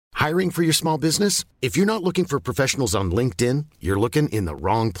Hiring for your small business? If you're not looking for professionals on LinkedIn, you're looking in the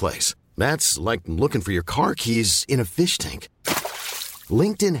wrong place. That's like looking for your car keys in a fish tank.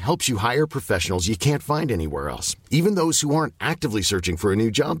 LinkedIn helps you hire professionals you can't find anywhere else, even those who aren't actively searching for a new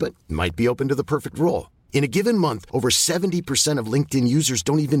job but might be open to the perfect role. In a given month, over 70% of LinkedIn users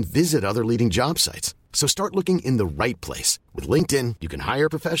don't even visit other leading job sites. So start looking in the right place. With LinkedIn, you can hire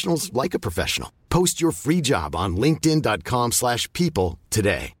professionals like a professional. Post your free job on linkedin.com/people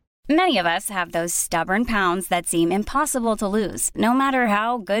today. Many of us have those stubborn pounds that seem impossible to lose, no matter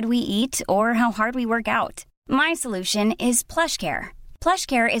how good we eat or how hard we work out. My solution is PlushCare.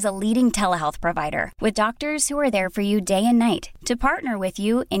 PlushCare is a leading telehealth provider with doctors who are there for you day and night to partner with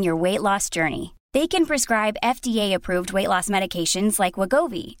you in your weight loss journey. They can prescribe FDA-approved weight loss medications like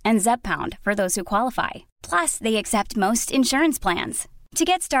Wegovy and Zepbound for those who qualify. Plus, they accept most insurance plans. To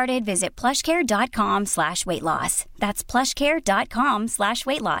get started, visit plushcare.com/weightloss. That's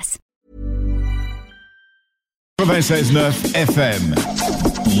plushcare.com/weightloss. 96.9 FM.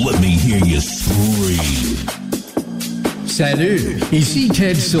 Let me hear you scream. Salut, ici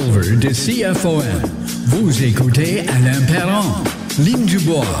Ted Silver de CFOM. Vous écoutez Alain Perron, Lynn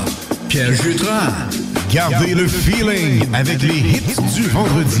Dubois, Pierre Jutras. Gardez le feeling avec les hits du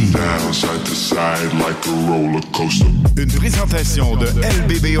vendredi. Une présentation de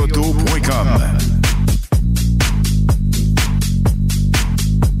lbbauto.com.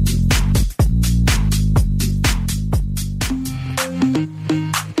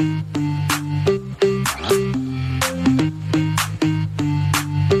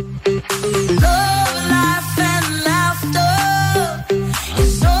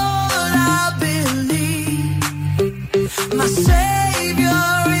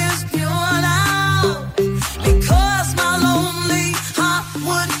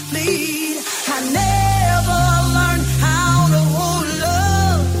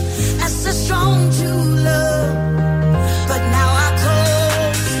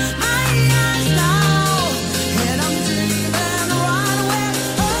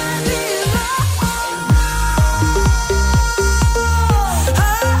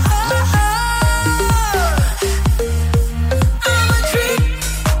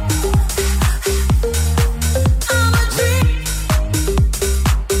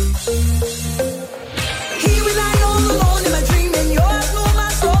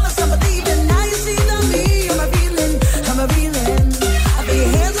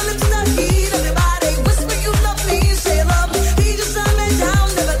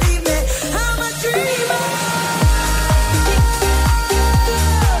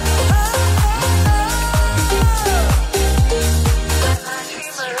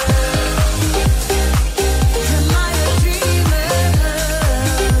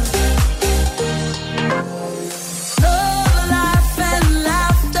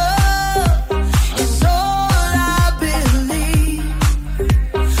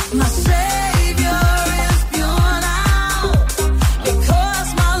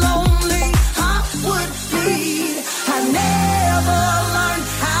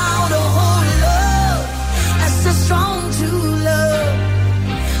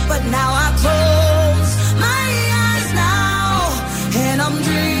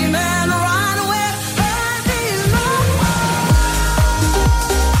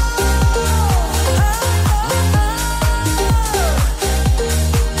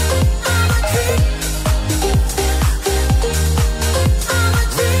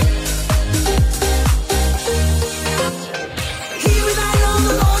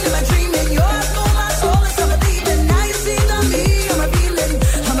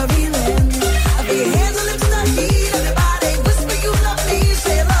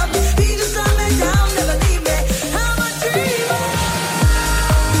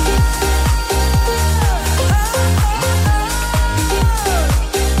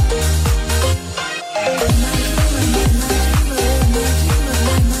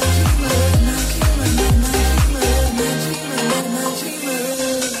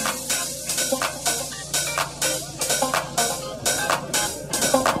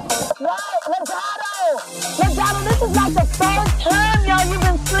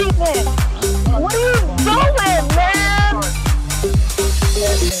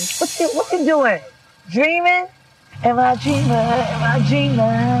 What you doing? Dreaming? Am I dreaming? Am I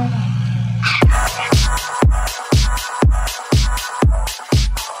dreaming?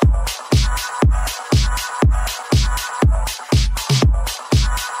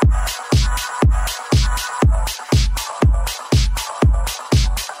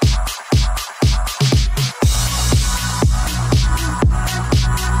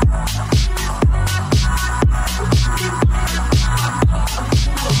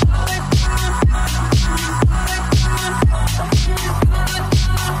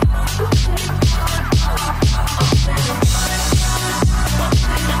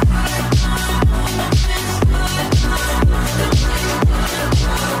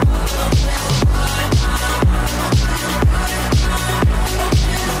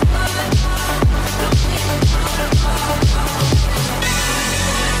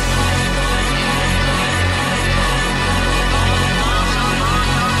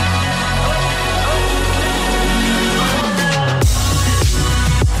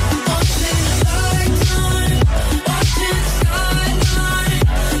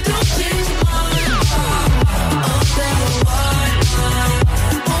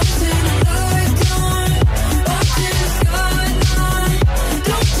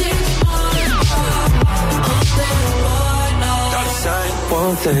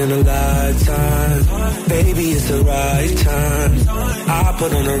 in a lifetime. Baby, it's the right time. I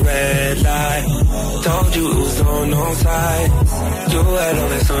put on a red light. Told you it was on side. You had on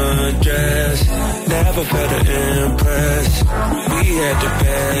that sundress. Never felt to impress. We had the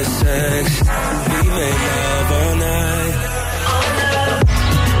best sex. We made love all night.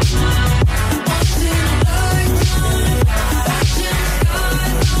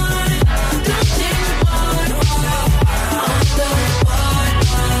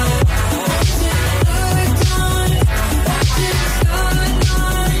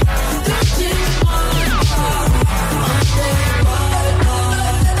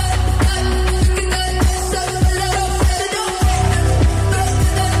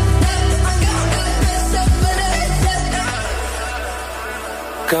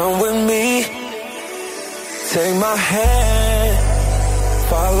 Come with me, take my hand,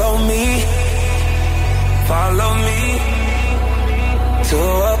 follow me to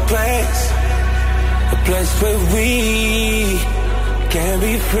a place where we can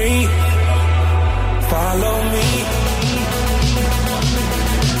be free. Follow me.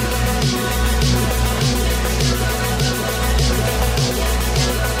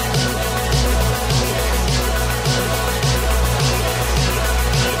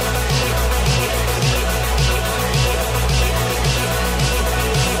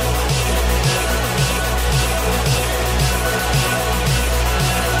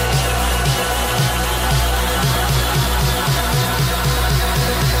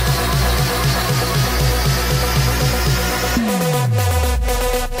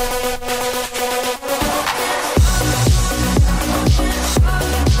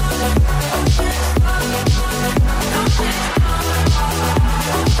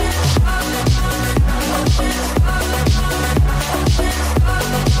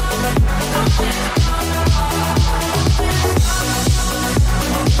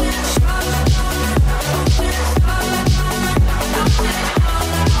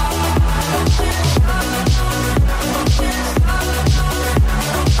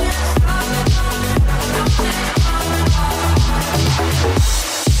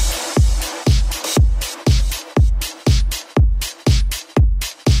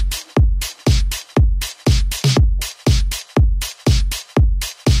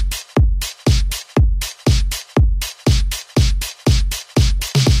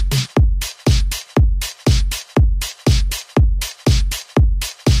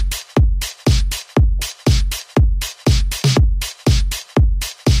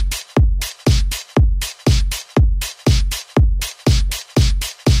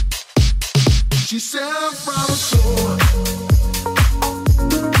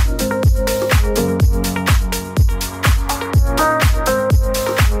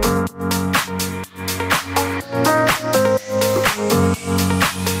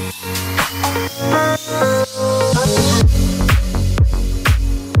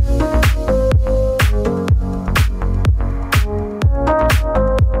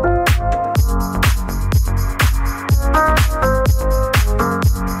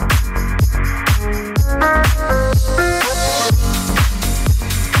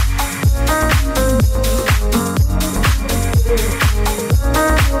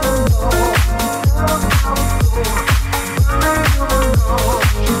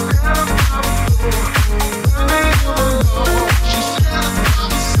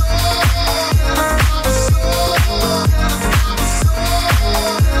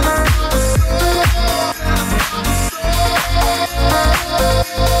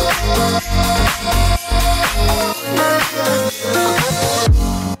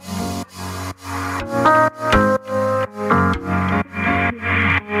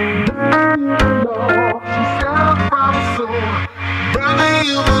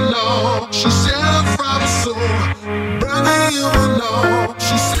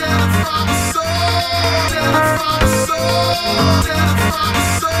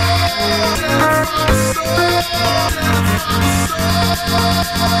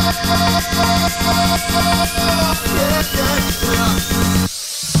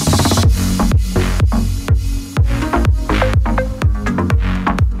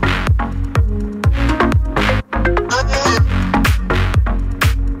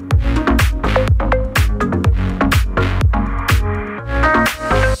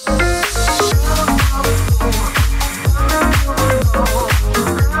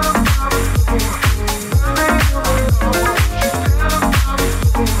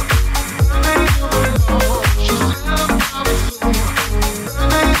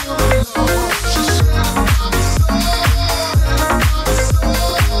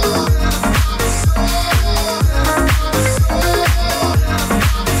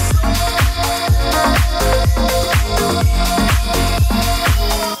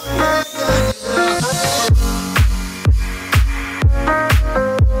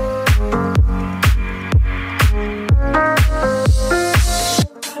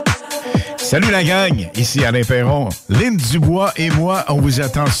 Salut la gang, ici Alain Perron. Lynn Dubois et moi, on vous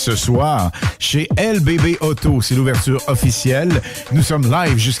attend ce soir chez LBB Auto. C'est l'ouverture officielle. Nous sommes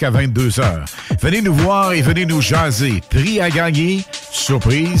live jusqu'à 22h. Venez nous voir et venez nous jaser. Prix à gagner,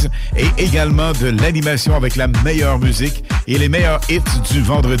 surprise et également de l'animation avec la meilleure musique et les meilleurs hits du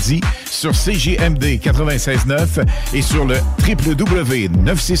vendredi sur CJMD 96.9 et sur le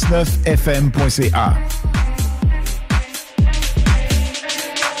www.969fm.ca.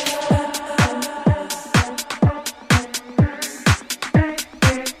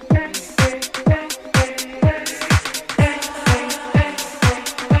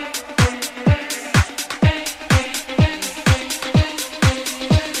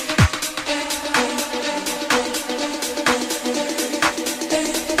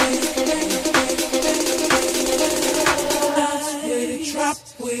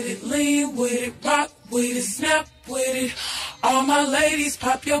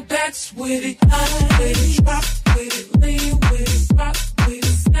 Pop your backs with it, line with it, drop with it, lean with it, rock with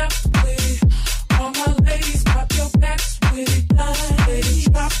it, snap with it. All my ladies, pop your backs with it, line with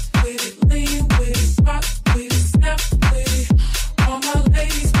it, drop with it, lean with it, rock with it, snap with it. All my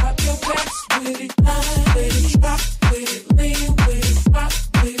ladies, pop your backs with it, line with it, drop with it, lean with it, rock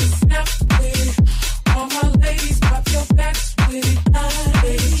with it, snap with it. All my ladies, pop your backs with it, line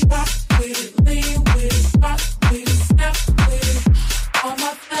with it, drop with it, lean with it, rock with it, snap with it. All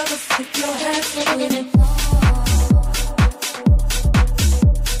my fellas, put your hands up with it.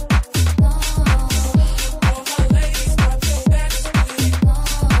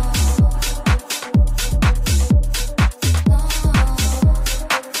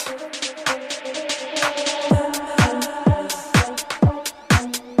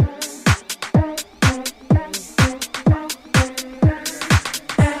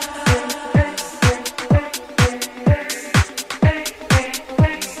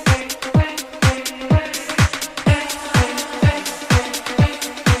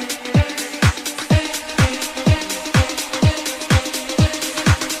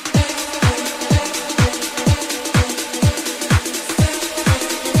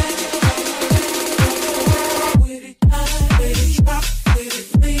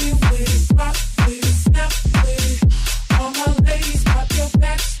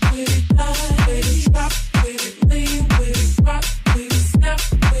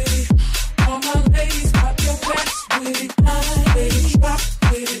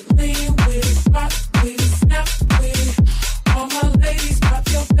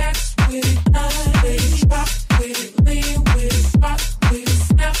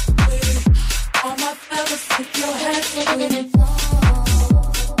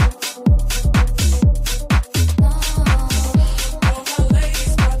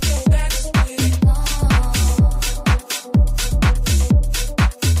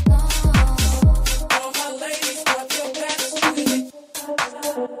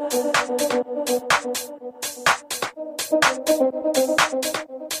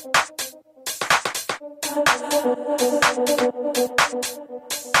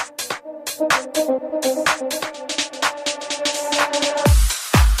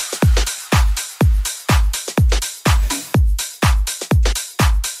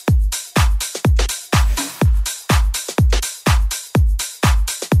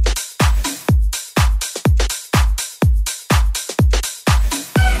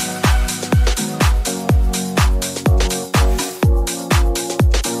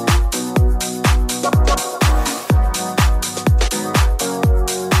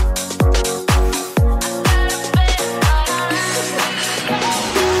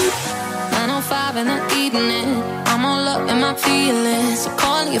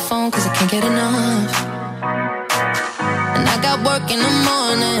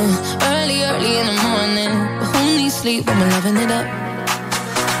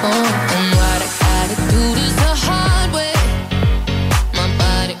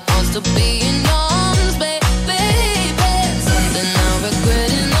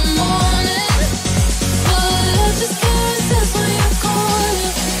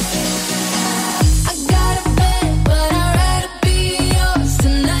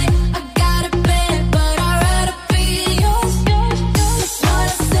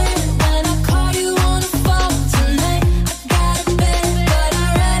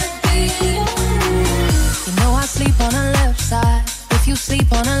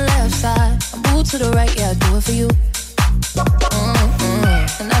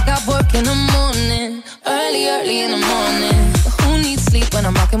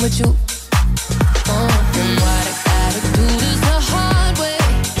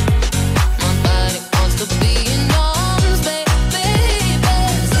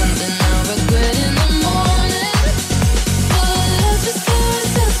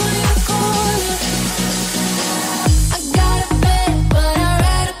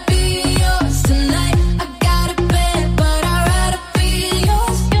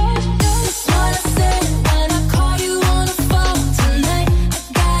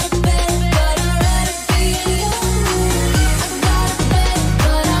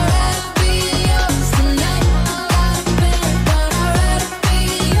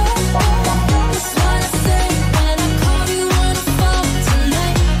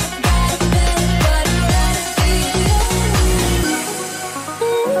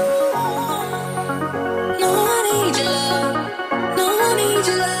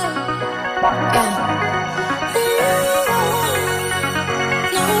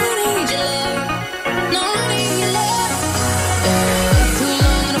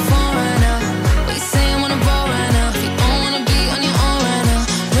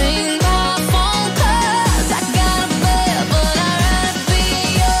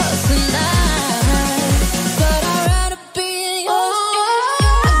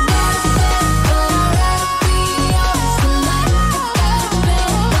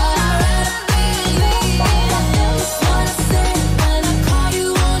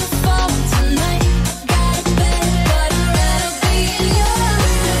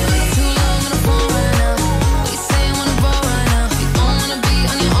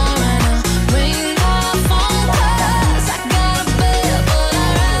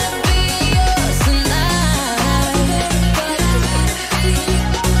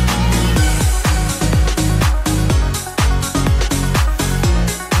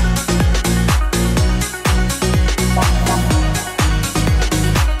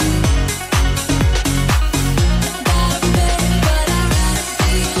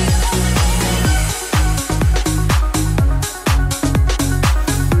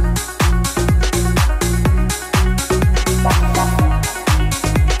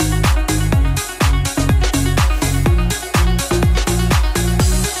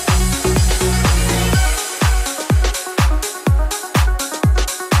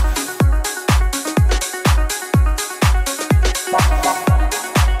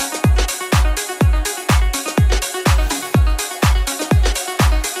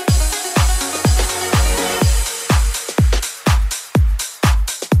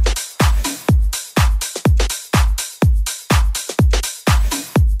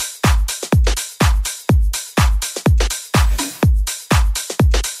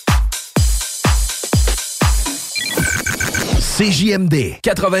 CJMD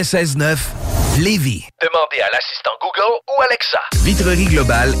 96.9 Lévis. Demandez à l'assistant Google ou Alexa. Vitrerie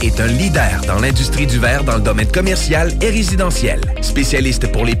Globale est un leader dans l'industrie du verre dans le domaine commercial et résidentiel. Spécialiste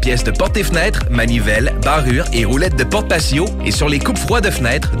pour les pièces de portes et fenêtres, manivelles, barrures et roulettes de porte-patio et sur les coupes froides de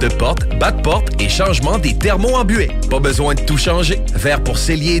fenêtres, de portes, bas de porte et changement des thermos embués. Pas besoin de tout changer. Verre pour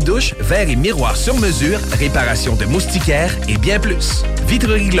cellier et douche, verre et miroir sur mesure, réparation de moustiquaires et bien plus.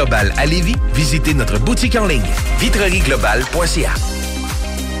 Vitrerie Globale à Lévis, visitez notre boutique en ligne vitrerieglobale.ca.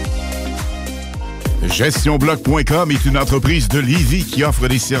 GestionBloc.com est une entreprise de Lévis qui offre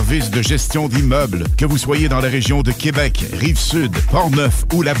des services de gestion d'immeubles. Que vous soyez dans la région de Québec, Rive-Sud, Port-Neuf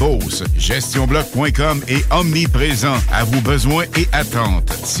ou la Beauce, GestionBloc.com est omniprésent à vos besoins et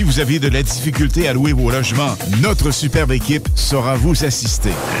attentes. Si vous avez de la difficulté à louer vos logements, notre superbe équipe saura vous assister.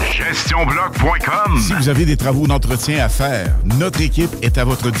 GestionBloc.com. Si vous avez des travaux d'entretien à faire, notre équipe est à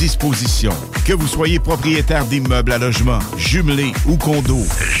votre disposition. Que vous soyez propriétaire d'immeubles à logement, jumelés ou condos,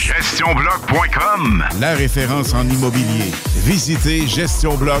 GestionBloc.com. La référence en immobilier. Visitez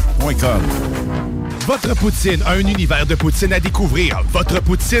gestionbloc.com. Votre poutine, un univers de poutine à découvrir. Votre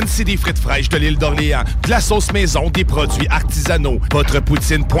poutine, c'est des frites fraîches de l'île d'Orléans, de la sauce maison, des produits artisanaux.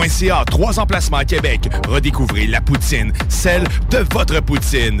 Votrepoutine.ca, 3 emplacements à Québec. Redécouvrez la poutine, celle de votre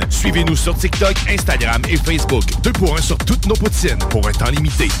poutine. Suivez-nous sur TikTok, Instagram et Facebook. 2 pour 1 sur toutes nos poutines, pour un temps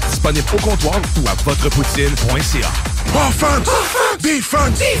limité. Disponible au comptoir ou à votrepoutine.ca. Offense!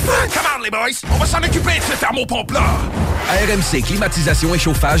 Defense! Defense! Come on, les boys! On va s'en occuper de ce thermopompe-là! RMC Climatisation et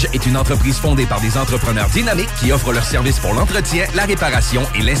Chauffage est une entreprise fondée par des entrepreneurs dynamiques qui offrent leurs services pour l'entretien, la réparation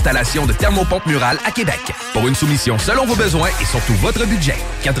et l'installation de thermopompes murales à Québec. Pour une soumission selon vos besoins et surtout votre budget.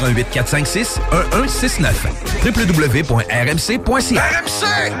 88 456 1169 www.rmc.ca. RMC!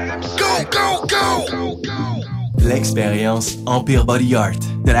 Go, go, go! L'expérience Empire Body Art.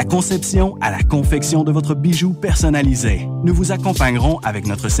 De la conception à la confection de votre bijou personnalisé. Nous vous accompagnerons avec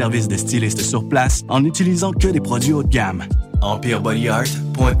notre service de styliste sur place en n'utilisant que des produits haut de gamme.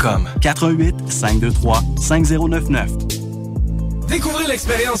 EmpireBodyArt.com 418 523 5099. Découvrez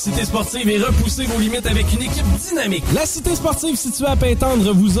l'expérience Cité Sportive et repoussez vos limites avec une équipe dynamique. La Cité Sportive située à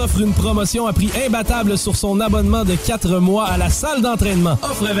Pintendre vous offre une promotion à prix imbattable sur son abonnement de 4 mois à la salle d'entraînement.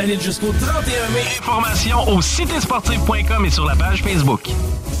 Offre valide jusqu'au 31 mai. Informations au citésportive.com et sur la page Facebook.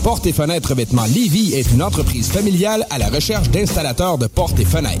 Portes et fenêtres revêtement Lévis est une entreprise familiale à la recherche d'installateurs de portes et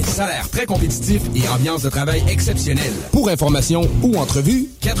fenêtres. Salaire très compétitif et ambiance de travail exceptionnelle. Pour information ou entrevue,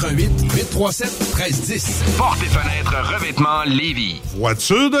 88 837 1310. Portes et fenêtres revêtement Lévis.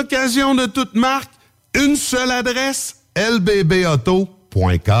 Voiture d'occasion de toute marque, une seule adresse, lbbauto.com.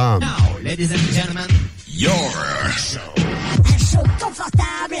 Now, ladies and gentlemen, your show. Un show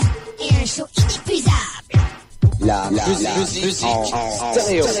confortable et un show inépuisable. La musique en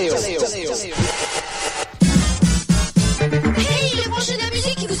stéréo. Hey, le branché de la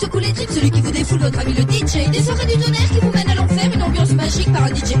musique qui vous secoue les tripes, celui qui vous défoule votre ami le DJ, des soirées du tonnerre qui vous mènent à l'enfer, une ambiance magique par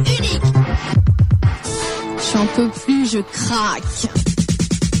un DJ unique. J'en peux plus, je craque.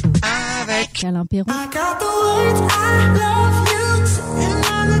 Avec Alain Perron. I got the words I love you sitting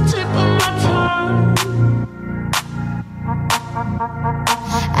on the tip of my tongue.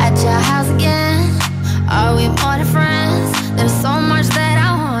 At your house again, are we more than friends? There's so much that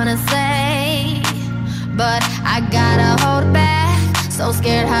I wanna say, but I gotta hold it back. So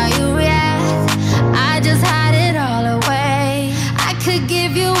scared how you react. I just hide it all away. I could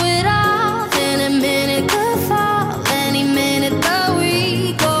give you it all, then a minute could fall. Any minute that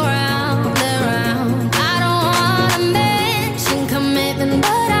we go round and round. I don't wanna mention commitment, but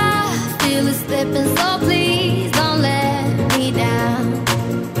I feel it slipping. So please don't let me down.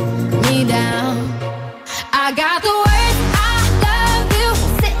 Me down. I got the words I love you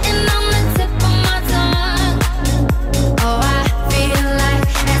sitting on the tip of my tongue. Oh, I feel like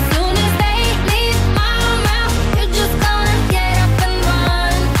as soon as they leave my mouth, you're just gonna get up and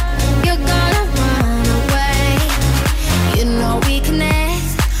run.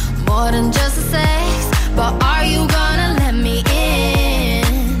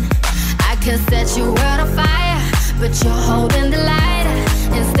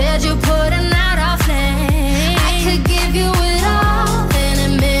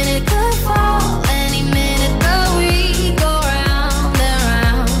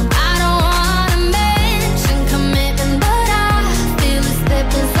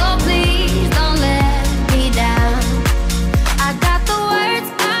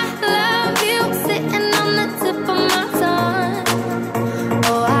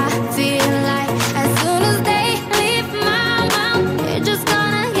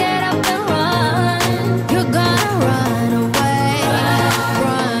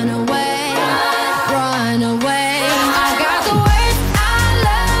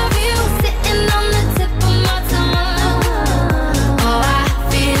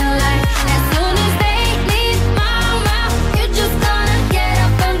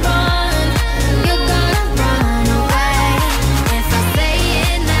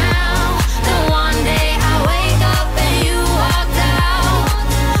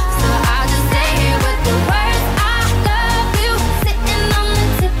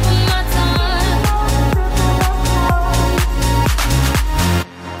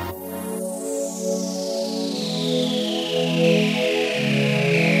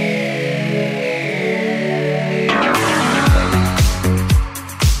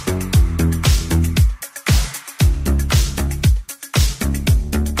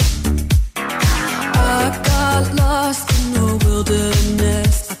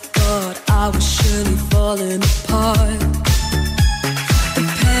 really falling apart. The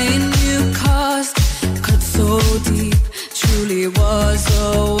pain you caused cut so deep, truly was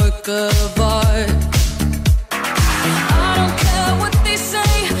a work of art. I don't care what they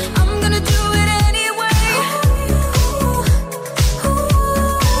say, I'm gonna do it anyway.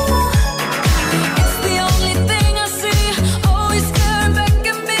 It's the only thing I see, always staring back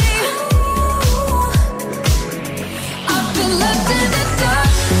at me. I've been left in the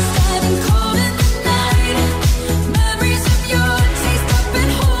dark, standing cold in the night. Memories of your taste, I've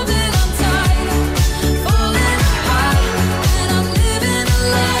been holding on tight. Falling apart, and I'm living a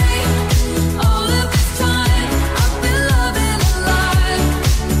lie. All of this time, I've been loving a lie.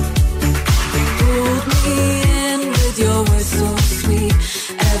 Pulled me in with your words so sweet.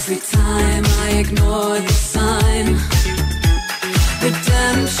 Every time I ignore the sign.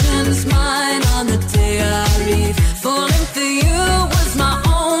 Redemption's mine on the day I leave. Falling for you was my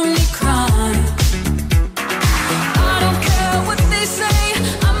only crime. I don't care what they say,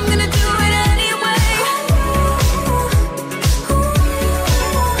 I'm gonna do it anyway.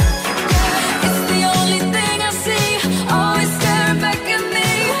 It's the only thing I see, always staring back at me.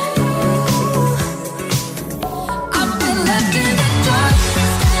 I've been left in the dark,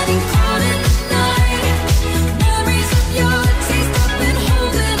 standing cold in the night. Memories of your taste, I've been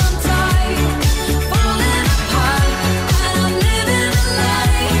holding on tight. Falling apart, and I'm living a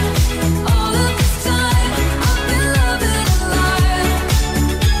lie. All of this time, I've been loving a lie.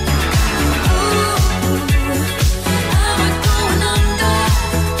 Am I going under?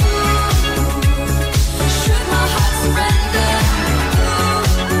 Should my heart surrender?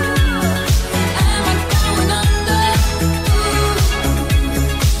 Am I going under?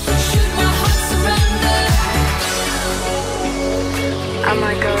 Should my heart surrender? Am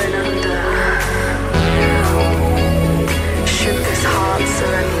I going under? Should this heart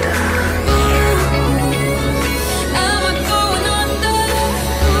surrender? Am I going under?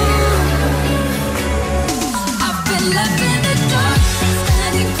 I've been left in the dark,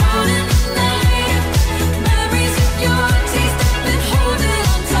 standing cold in the night. Memories of your taste, I've been holding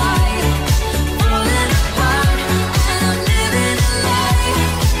on tight. Falling apart, and I'm living a lie.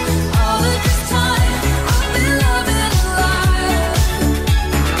 All of this time, I've been loving a lie.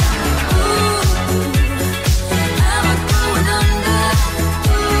 Am I going under?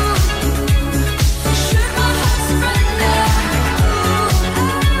 Should my heart surrender?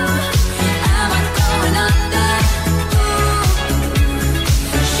 Am I going under?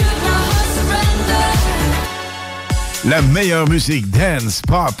 Should my heart surrender? La meilleure musique dance,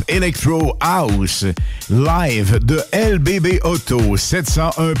 pop, electro, house, live de LBB Auto,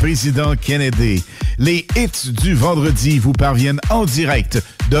 701 Président Kennedy. Les hits du vendredi vous parviennent en direct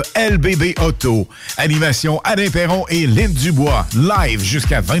de LBB Auto. Animation Alain Perron et Lynn Dubois, live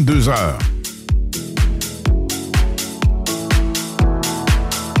jusqu'à 22h.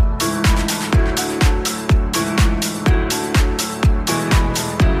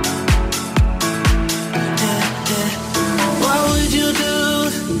 What would you do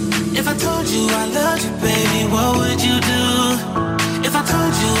if I told you I loved you, baby? What would you do if I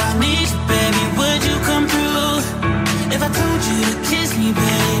told you I need you, baby? Would you come through? If I told you to kiss me,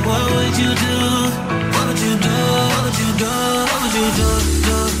 baby, what would you do? What would you do? What would you do? What would you do?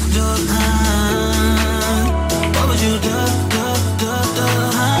 What would you do?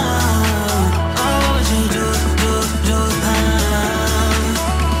 Oh, what would you do?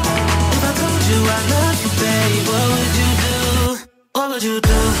 If I told you I love you, baby, what would you do? What would you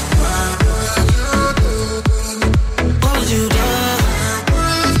do? What would you do? What would you do?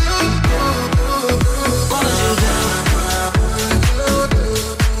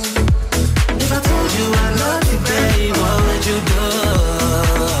 If I told you I love you, baby, what would you do?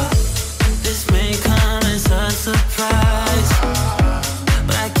 This may come as a surprise,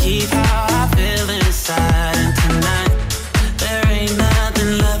 but I keep how I feel inside. And tonight, there ain't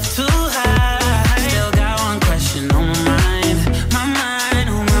nothing left to hide. Still got one question on my mind, my mind,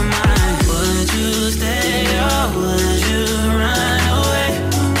 on my mind. Would you stay or would you run away?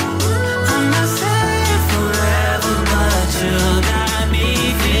 I'm not saying forever, but you got me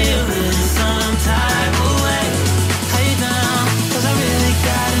feeling some type of way. How you down? 'Cause I really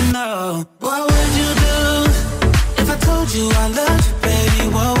gotta know. What would you do if I told you I loved you, baby?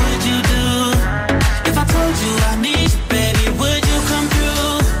 What would you do if I told you I need you, baby? Would you come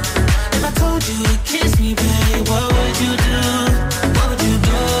through? If I told you to kiss me, baby, what would you do? What would you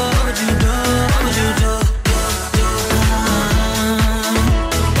do? What would you do? What would you do?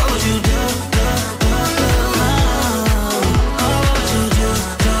 What would you do?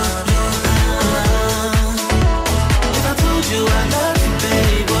 If I told you I love you,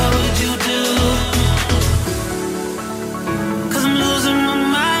 baby, what would you do?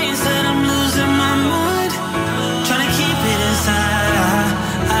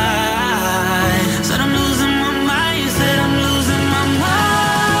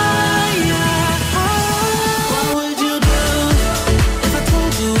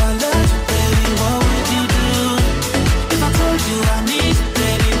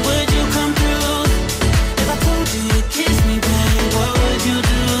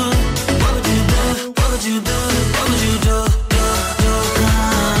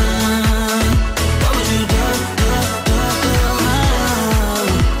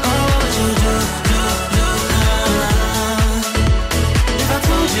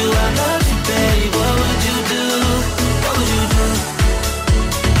 you, I love you, babe. What would you do? What would you do?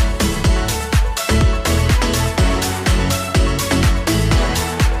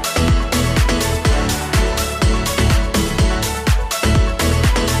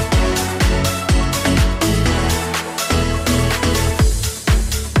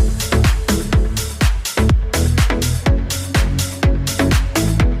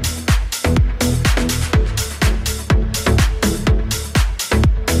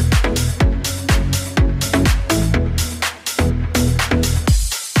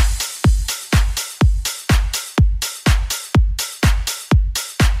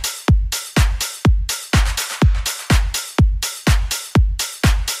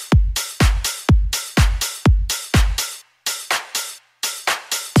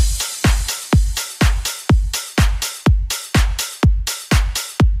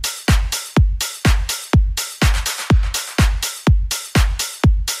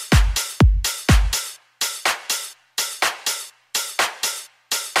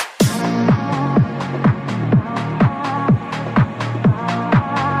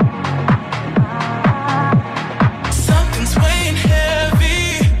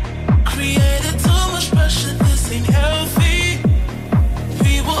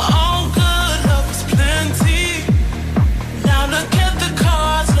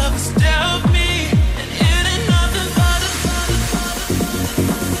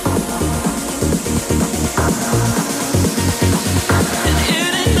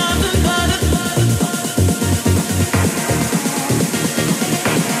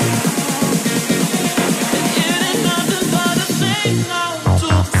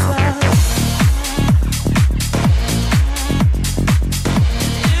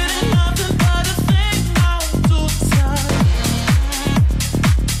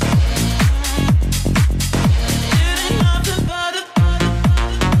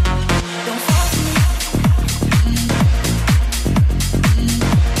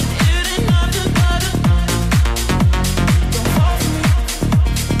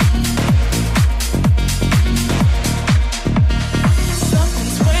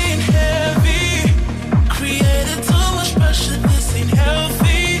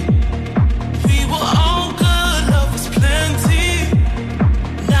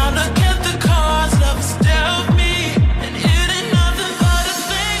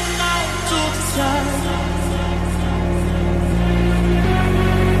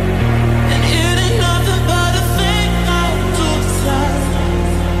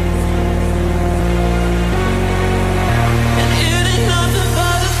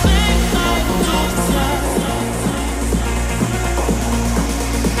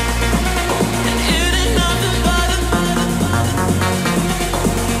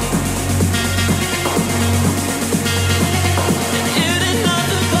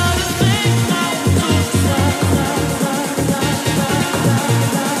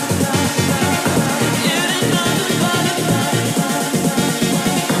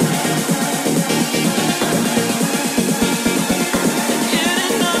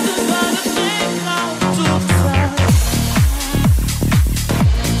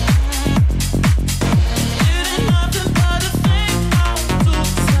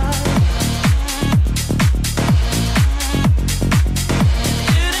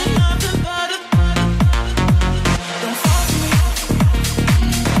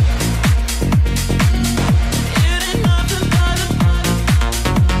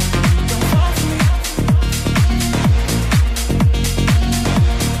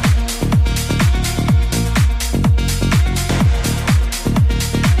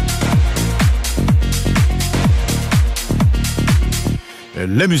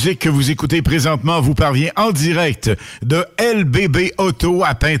 La musique que vous écoutez présentement vous parvient en direct de LBB Auto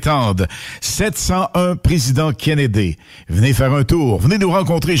à Pintendre, 701 Président Kennedy. Venez faire un tour, venez nous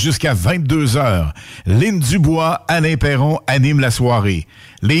rencontrer jusqu'à 22h. Lynn Dubois, Alain Perron animent la soirée.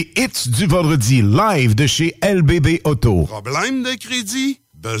 Les hits du vendredi live de chez LBB Auto. Problème de crédit?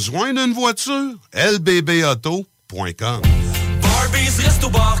 Besoin d'une voiture? LBBauto.com.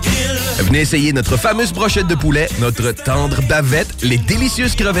 Venez essayer notre fameuse brochette de poulet, notre tendre bavette, les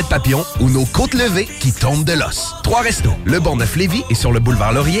délicieuses crevettes papillons ou nos côtes levées qui tombent de l'os. 3 restos, le Bonneuf-Lévis et sur le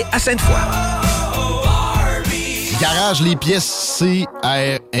boulevard Laurier à Sainte-Foy. Garage les pièces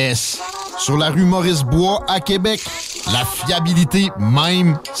CRS. Sur la rue Maurice-Bois à Québec. La fiabilité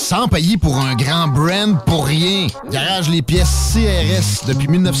même, sans payer pour un grand brand pour rien. Garage les pièces CRS. Depuis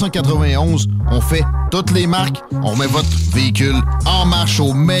 1991, on fait toutes les marques. On met votre véhicule en marche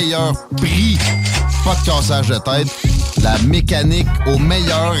au meilleur prix. Pas de cassage de tête. La mécanique au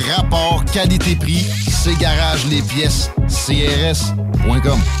meilleur rapport qualité-prix, c'est Garage les pièces.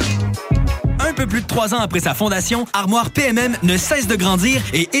 CRS.com. Un peu plus de 3 ans après sa fondation, Armoire PMM ne cesse de grandir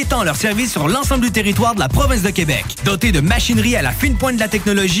et étend leur service sur l'ensemble du territoire de la province de Québec. Dotée de machinerie à la fine pointe de la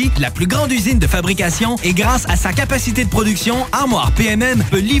technologie, la plus grande usine de fabrication et grâce à sa capacité de production, Armoire PMM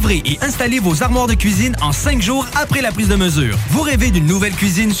peut livrer et installer vos armoires de cuisine en 5 jours après la prise de mesure. Vous rêvez d'une nouvelle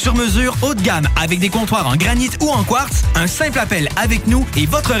cuisine sur mesure haut de gamme avec des comptoirs en granit ou en quartz? Un simple appel avec nous et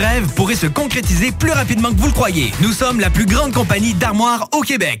votre rêve pourrait se concrétiser plus rapidement que vous le croyez. Nous sommes la plus grande compagnie d'armoires au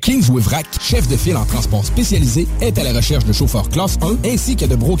Québec. Kingsway-Vrac, chef de file en transport spécialisé, est à la recherche de chauffeurs classe 1 ainsi que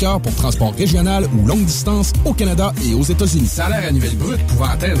de brokers pour transport régional ou longue distance au Canada et aux États-Unis. Salaire annuel brut pouvant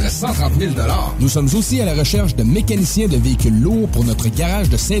atteindre 130 000 $. Nous sommes aussi à la recherche de mécaniciens de véhicules lourds pour notre garage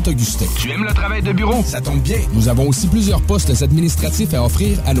de Saint-Augustin. Tu aimes le travail de bureau? Ça tombe bien. Nous avons aussi plusieurs postes administratifs à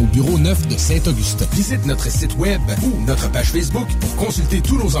offrir à nos bureaux neufs de Saint-Augustin. Visite notre site web ou notre page Facebook pour consulter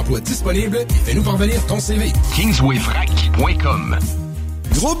tous nos emplois disponibles et fais-nous parvenir ton CV. KingswayFrac.com.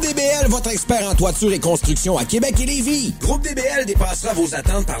 Groupe DBL, votre expert en toiture et construction à Québec et Lévis. Groupe DBL dépassera vos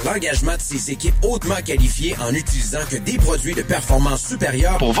attentes par l'engagement de ses équipes hautement qualifiées en utilisant que des produits de performance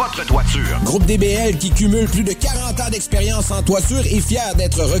supérieure pour votre toiture. Groupe DBL, qui cumule plus de 40 ans d'expérience en toiture, est fier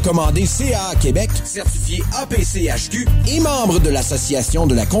d'être recommandé CA Québec, certifié APCHQ et membre de l'Association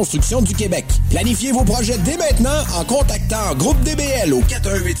de la construction du Québec. Planifiez vos projets dès maintenant en contactant Groupe DBL au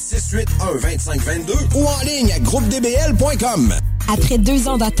 418-681-2522 ou en ligne à groupedbl.com. Après 2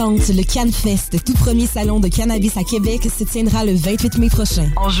 ans d'attente, le CanFest, tout premier salon de cannabis à Québec, se tiendra le 28 mai prochain.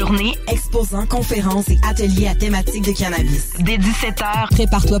 En journée, exposants, conférences et ateliers à thématique de cannabis. Dès 17h,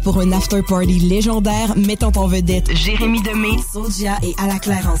 prépare-toi pour un after-party légendaire mettant en vedette Jérémy Demé, Soulja et À la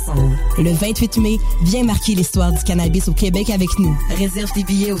Claire ensemble. Le 28 mai, viens marquer l'histoire du cannabis au Québec avec nous. Réserve tes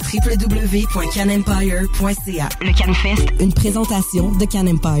billets au www.canempire.ca. Le CanFest, une présentation de Can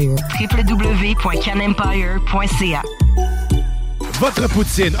Empire. www.canempire.ca. Votre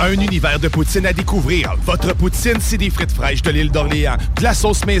poutine, un univers de poutine à découvrir. Votre poutine, c'est des frites fraîches de l'île d'Orléans, de la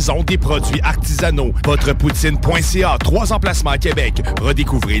sauce maison, des produits artisanaux. Votrepoutine.ca, 3 emplacements à Québec.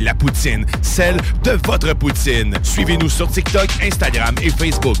 Redécouvrez la poutine, celle de votre poutine. Suivez-nous sur TikTok, Instagram et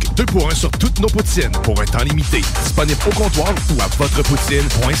Facebook. 2 pour 1 sur toutes nos poutines, pour un temps limité. Disponible au comptoir ou à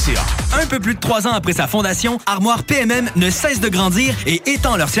Votrepoutine.ca. Un peu plus de 3 ans après sa fondation, Armoire PMM ne cesse de grandir et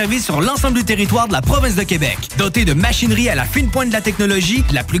étend leur service sur l'ensemble du territoire de la province de Québec. Dotée de machinerie à la fine pointe de la technologie,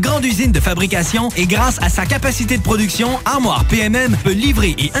 la plus grande usine de fabrication et grâce à sa capacité de production, Armoire PMM peut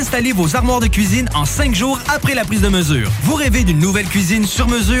livrer et installer vos armoires de cuisine en 5 jours après la prise de mesure. Vous rêvez d'une nouvelle cuisine sur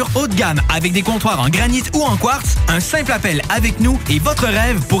mesure haut de gamme avec des comptoirs en granit ou en quartz? Un simple appel avec nous et votre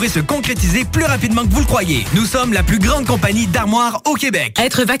rêve pourrait se concrétiser plus rapidement que vous le croyez. Nous sommes la plus grande compagnie d'armoires au Québec.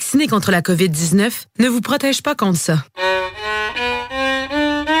 Être vacciné contre la COVID-19 ne vous protège pas contre ça.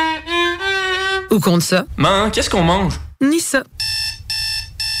 Ou contre ça. Maman, qu'est-ce qu'on mange? Ni ça.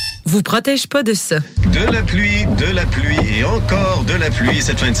 Vous protège pas de ça. De la pluie et encore de la pluie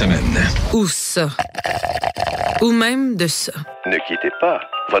cette fin de semaine. Ou ça. Ou même de ça. Ne quittez pas.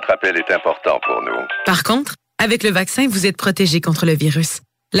 Votre appel est important pour nous. Par contre, avec le vaccin, vous êtes protégé contre le virus.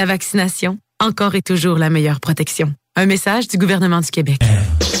 La vaccination, encore et toujours la meilleure protection. Un message du gouvernement du Québec.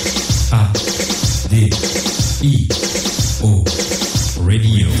 R-A-D-I-O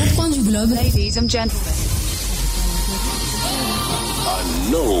Radio. Au coin du globe. Ladies and gentlemen. I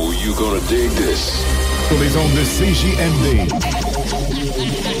know you're gonna dig this. Sur les ondes de CJMD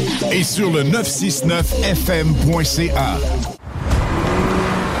et sur le 969fm.ca.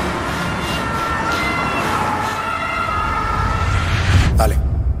 Allez.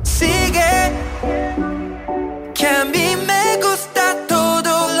 Sigue, que a mí me gusta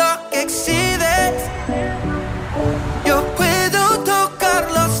todo lo que exhibes. Yo puedo tocar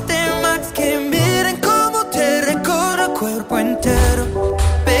los temas que miren cómo te recorre el cuerpo entero.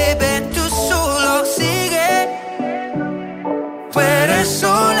 Baby, tú solo sigue. Tú eres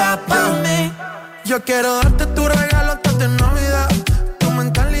sola pa' mí. Yo quiero darte tu regalo antes de Navidad. Tu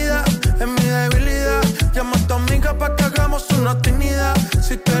mentalidad es mi debilidad. Llama a tu amiga pa' que hagamos una actividad.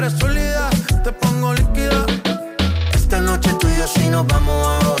 Si tú eres sólida, te pongo líquida. Esta noche tú y yo si nos vamos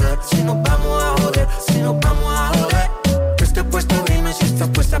a joder. Si nos vamos a joder, si nos vamos a joder. Que esté puesto, dime si estás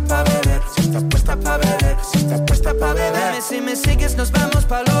puesta pa' beber. Si estás puesta pa' beber, si estás puesta pa' beber. Dime si me sigues, nos vamos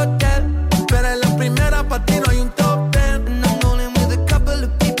pa'l hotel. Pero en la primera pa' ti no hay un top 10. And I'm only with a couple of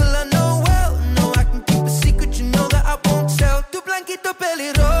people I know well. No, I can keep a secret, you know that I won't tell. Tu blanquito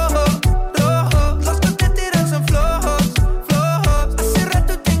pelirrojo, rojo. Los que te tiran son flojos, flojos. Hace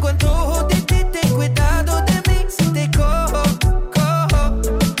rato tengo antojo.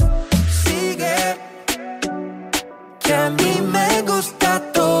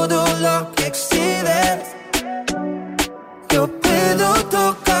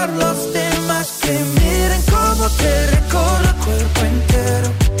 tocar los demás, que miren cómo te recorro el cuerpo entero.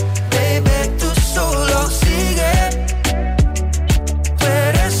 Baby, tú solo sigue, tú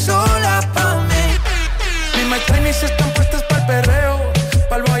eres sola pa' mí. Mis My Tinies están puestas pa'l perreo,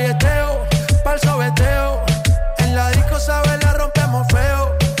 pa'l bolleteo, pa'l sobeteo. En la disco, sabes, la rompemos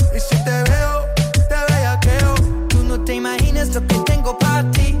feo. Y si te veo, te bellaqueo. Tú no te imaginas lo que tengo pa'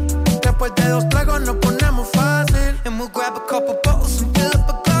 ti. Después de 2 tragos nos ponemos fácil. And we'll grab a couple bottles and fill up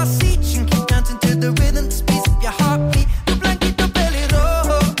a glass each and keep dancing to the rhythm, the speed of your heartbeat. Tu blanquito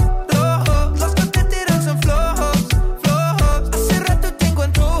pelirrojo, rojo, los que te tiran son flojos, flojos. Hace rato tengo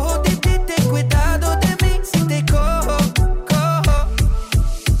antojo de ti, ten cuidado de mí si te cojo, cojo.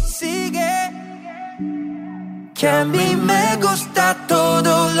 Sigue, que a mí me gusta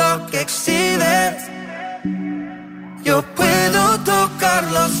todo lo que exhibes. Yo puedo tocar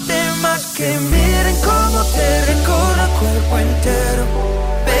los temas, que miren cómo te recorro el cuerpo entero.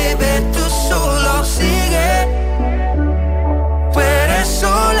 Baby, tú solo sigue, tú eres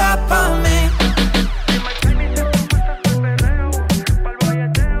sola pa' mí.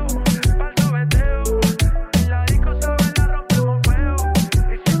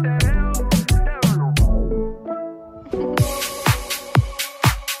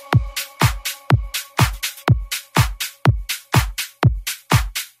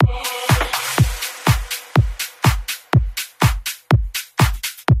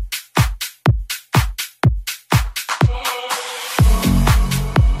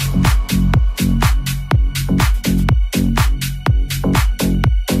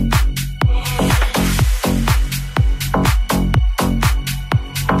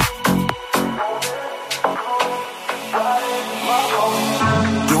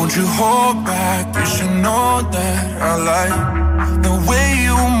 Don't you hold back, you should know that I like the way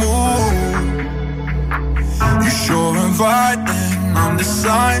you move. You're sure inviting, I'm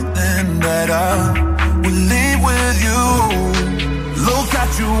deciding that I will leave with you. Look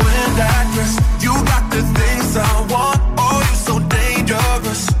at you in that dress, you got the things I want. Oh, you're so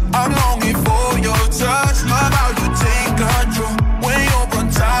dangerous, I'm longing for your touch. Love how you take control when you're on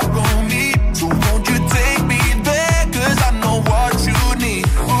top of me. So won't you take me there, 'cause I know what you need.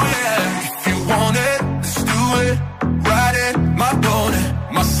 Oh yeah, if you want it, let's do it. Ride it, my pony,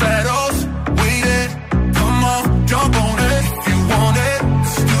 my saddle's waiting. Come on, jump on it. If you want it,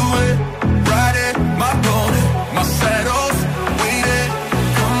 let's do it. Ride it, my pony, my saddle's waiting.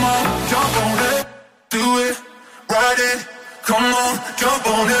 Come on, jump on it. Do it, ride it. Come on, jump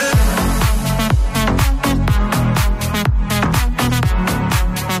on it.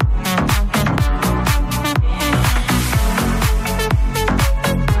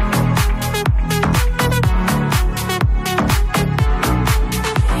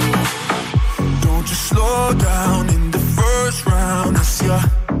 Slow down in the first round. I see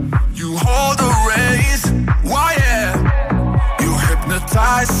you hold the reins. Why, yeah. You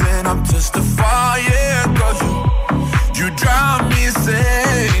hypnotizing, I'm testifying. 'Cause you drive me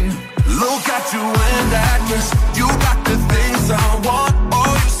insane. Look at you in that dress. You got the things I want.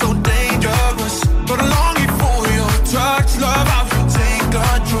 Oh, you're so dangerous. But I'm longing for your touch. Love how you take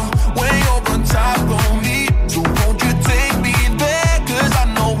control when you're on top of me. So won't you take me there? 'Cause I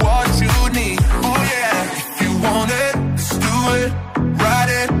know what you need. Want it, let's do it.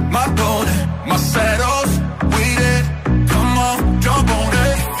 Ride it, my pony, my saddle's waiting. Come on, jump on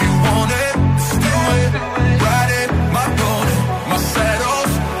it. If you want it, let's do it. Ride it, my pony, my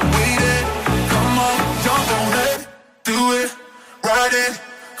saddle's waiting. Come on, jump on it. Do it, ride it.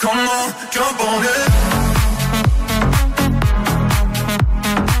 Come on, jump on it.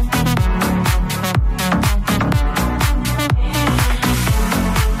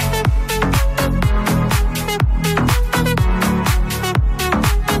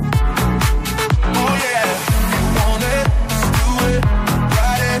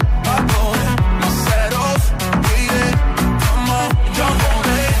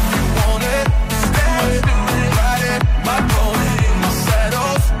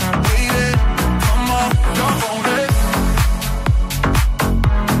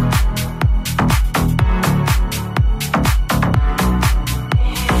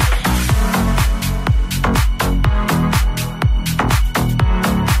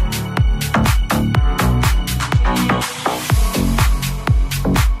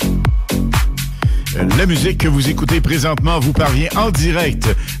 La musique que vous écoutez présentement vous parvient en direct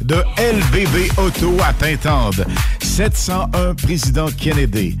de LBB Auto à Pintendre, 701 Président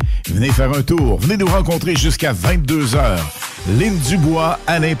Kennedy. Venez faire un tour, venez nous rencontrer jusqu'à 22h. Lynn Dubois,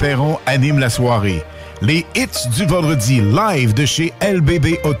 Alain Perron animent la soirée. Les hits du vendredi live de chez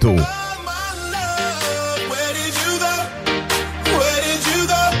LBB Auto. Where did you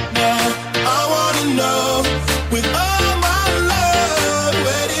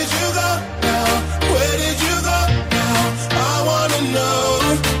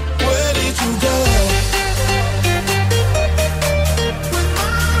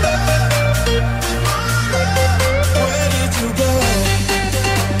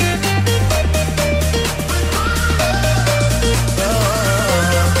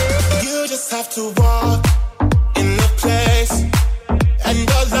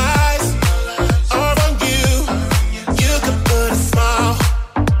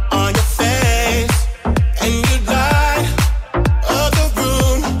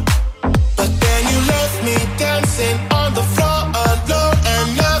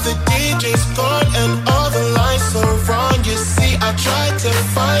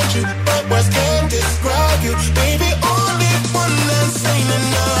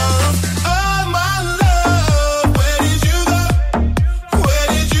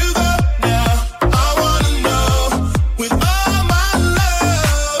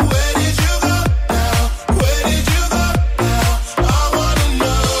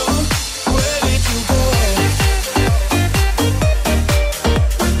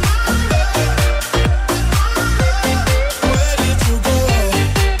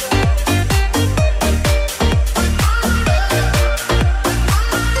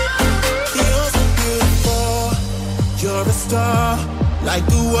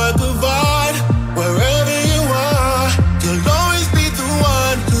work of art. Wherever you are, you'll always be the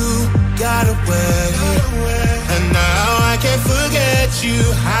one who got away. And now I can't forget you.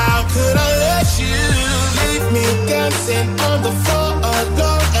 How could I let you leave me dancing on the floor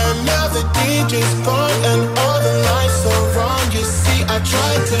alone? And now the DJ's gone and all the lights are wrong. You see, I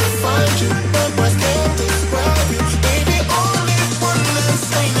tried to find you, but words can't describe you. Baby, only one less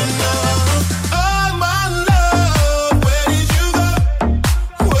ain't enough. Oh my love, where did you go?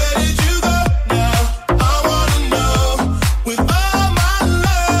 Where did you go now? I wanna know. With all my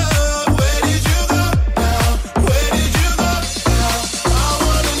love, where did you go now? Where did you go now? I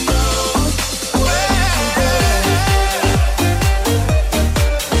wanna know. Where did you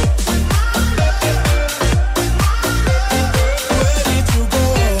go?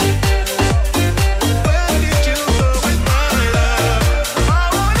 Where did you go with my love? I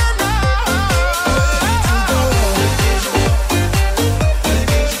wanna know. Where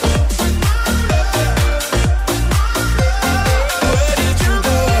did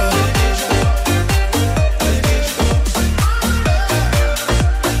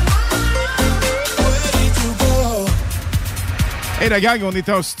you go? Hey la gang, on est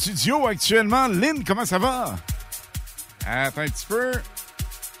en studio actuellement. Lynn, comment ça va? Attends un petit peu.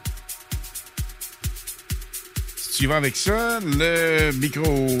 Si tu vas avec ça, le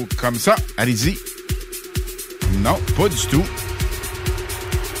micro comme ça, allez-y. Non, pas du tout.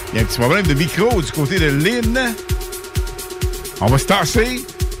 Il y a un petit problème de micro du côté de Lynn. On va se tasser.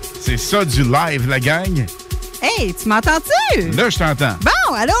 C'est ça du live, la gang. Hey, tu m'entends-tu? Là, je t'entends.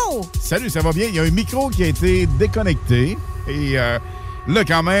 Bon, allô? Salut, ça va bien? Il y a un micro qui a été déconnecté. Et là,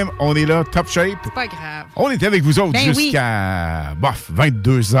 quand même, on est là, top shape. C'est pas grave. On était avec vous autres Ben jusqu'à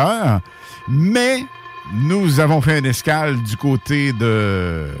 22 heures. Mais nous avons fait une escale du côté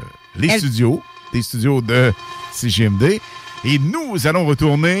de les studios de CGMD. Et nous allons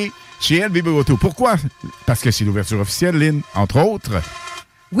retourner chez LBB Auto. Pourquoi? Parce que c'est l'ouverture officielle, Lynn, entre autres.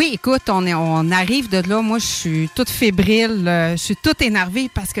 Oui, écoute, on arrive de là. Moi, je suis toute fébrile. Je suis toute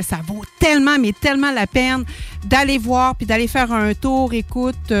énervée parce que ça vaut tellement, mais tellement la peine d'aller voir puis d'aller faire un tour.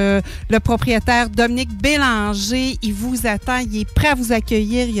 Écoute, le propriétaire Dominique Bélanger, il vous attend. Il est prêt à vous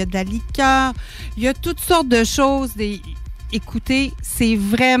accueillir. Il y a de la liqueur. Il y a toutes sortes de choses. Écoutez, c'est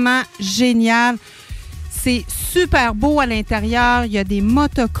vraiment génial. C'est super beau à l'intérieur. Il y a des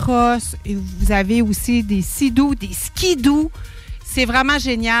motocross. Et vous avez aussi des skidoo, des skidoo. C'est vraiment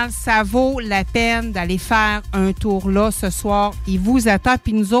génial. Ça vaut la peine d'aller faire un tour là ce soir. Il vous attend.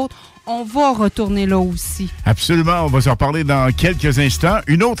 Puis nous autres, on va retourner là aussi. Absolument. On va s'en reparler dans quelques instants.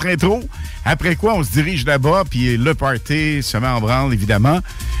 Une autre intro. Après quoi, on se dirige là-bas. Puis le party se met en branle, évidemment,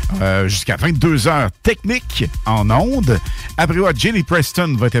 jusqu'à 22 heures technique en ondes. Après quoi, Jenny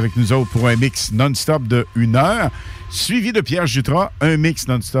Preston va être avec nous autres pour un mix non-stop de 1 heure. Suivi de Pierre Jutras, un mix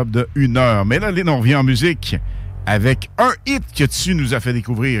non-stop de 1 heure. Mais là, Lynn, on revient en musique avec un hit que tu nous as fait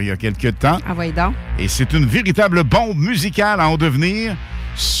découvrir il y a quelques temps. Ah oui, donc. Et c'est une véritable bombe musicale à en devenir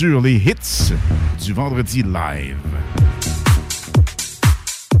sur les hits du vendredi live.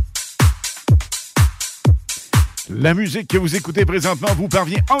 La musique que vous écoutez présentement vous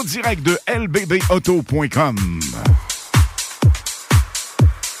parvient en direct de lbbauto.com.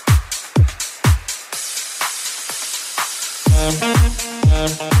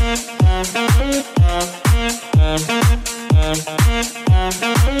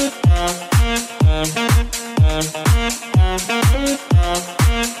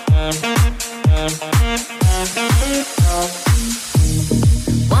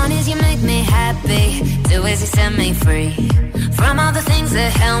 One is you make me happy, two is you set me free from all the things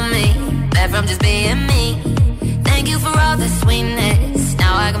that held me back from just being me. Thank you for all the sweetness.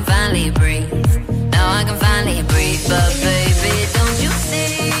 Now I can finally breathe. Now I can finally breathe. But baby, don't you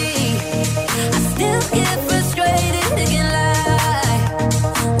see? I still get frustrated, thinking like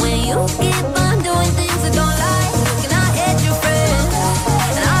when you keep on doing things I don't like. And I hate your friends,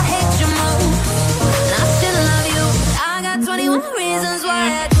 and I hate your moves, and I still love you. I got 21 reasons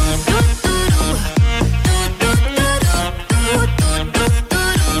why I do.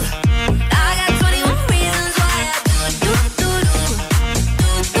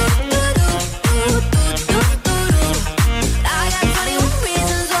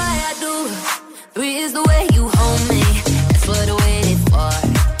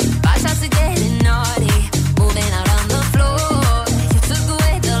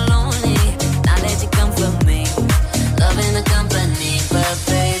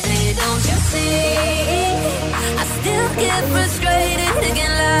 Get frustrated.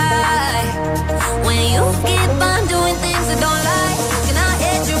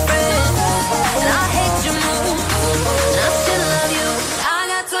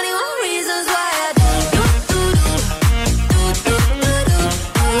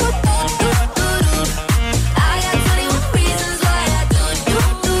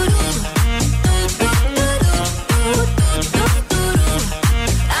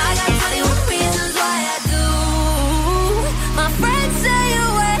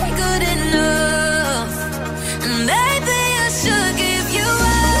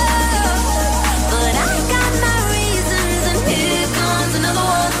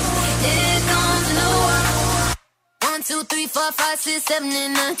 2, 3, 4, 5, 6, 7,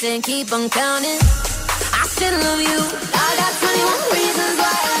 and 9, 10. Keep on counting. I still love you. I got 21 reasons why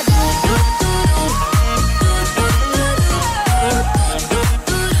I do.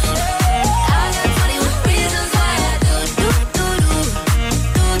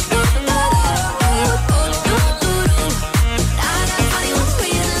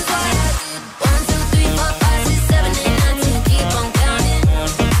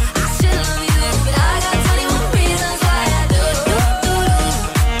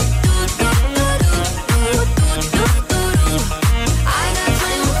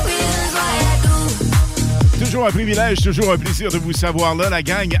 Toujours un privilège, toujours un plaisir de vous savoir là. La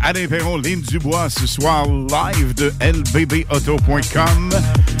gang Alain Perron, Lynn Dubois, ce soir live de lbbauto.com.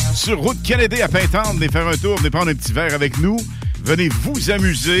 Sur route Kennedy à Pintendre, venez faire un tour, venez prendre un petit verre avec nous. Venez vous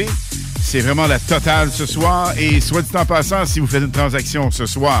amuser. C'est vraiment la totale ce soir. Et soit dit en passant, si vous faites une transaction ce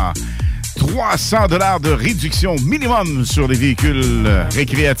soir, 300 $ de réduction minimum sur les véhicules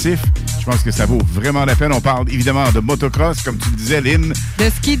récréatifs. Je pense que ça vaut vraiment la peine. On parle évidemment de motocross, comme tu le disais, Lynn. De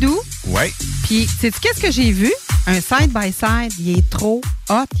skidoo. Oui. Puis, sais-tu qu'est-ce que j'ai vu? Un side-by-side, il est trop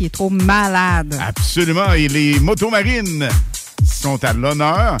hot, il est trop malade. Absolument. Et les motomarines sont à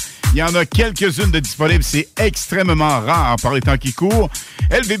l'honneur. Il y en a quelques-unes de disponibles. C'est extrêmement rare par les temps qui courent.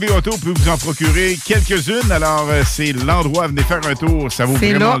 LBB Auto peut vous en procurer quelques-unes. Alors, c'est l'endroit. Venez faire un tour. Ça vaut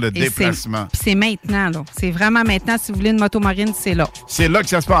vraiment le déplacement. C'est maintenant, là. C'est vraiment maintenant. Si vous voulez une motomarine, c'est là. C'est là que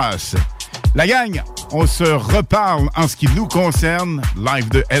ça se passe. La gang, on se reparle en ce qui nous concerne, live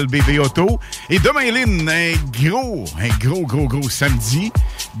de LBB Auto. Et demain, Lynn, un gros samedi.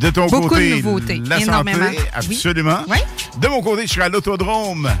 De ton Beaucoup côté, de nouveautés. la énormément. santé, absolument. Oui. De mon côté, je serai à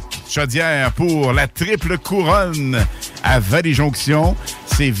l'Autodrome Chaudière pour la triple couronne à Vallée-Jonction.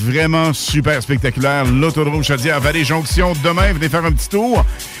 C'est vraiment super spectaculaire. L'Autodrome Chaudière à Vallée-Jonction. Demain, venez faire un petit tour.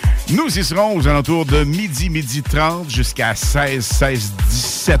 Nous y serons aux alentours de midi 30 jusqu'à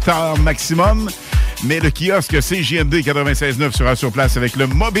 17 heures maximum. Mais le kiosque CJMD 96.9 sera sur place avec le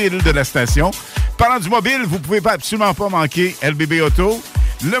mobile de la station. Parlant du mobile, vous ne pouvez absolument pas manquer LBB Auto.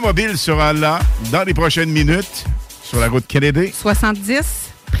 Le mobile sera là dans les prochaines minutes sur la route Kennedy. 70,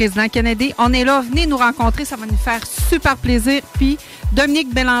 Président Kennedy. On est là. Venez nous rencontrer. Ça va nous faire super plaisir. Puis,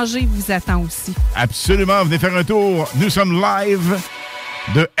 Dominique Bélanger vous attend aussi. Absolument. Venez faire un tour. Nous sommes live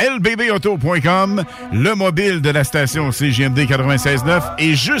de lbbauto.com. Le mobile de la station CJMD 96.9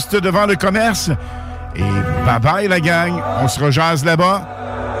 est juste devant le commerce. Et bye-bye, la gang. On se rejase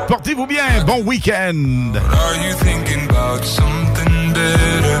là-bas. Portez-vous bien. Bon week-end. Are you thinking about something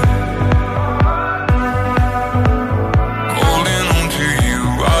better? Holding on to you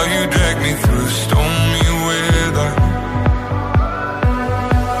while you drag me through stormy weather.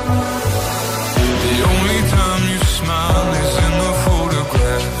 The only time you smile is in the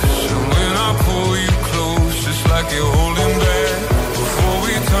photographs. And when I pull you close, just like you're holding back. Before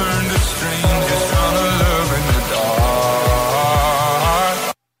we turn to strangers, trying to love in the dark.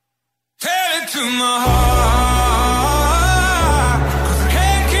 Tell it to my heart.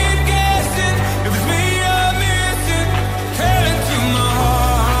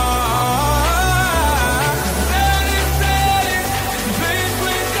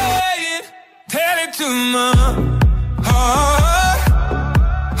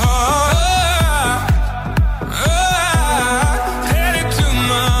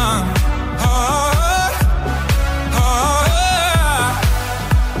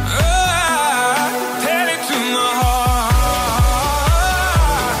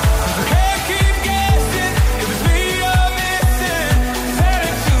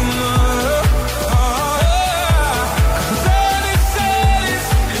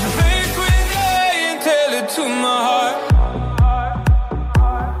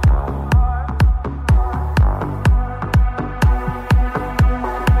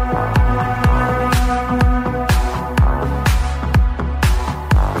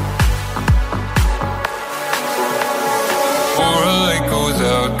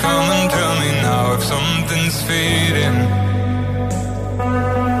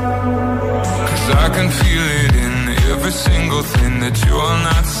 Single thing that you're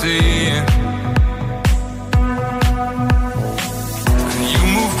not seeing. And you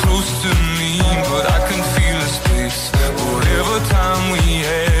move close to me, but I can feel a space. Whatever time we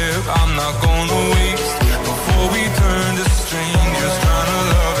have, I'm not gonna waste. Before we turn to strangers, trying to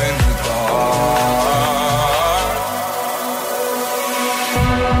love in the dark.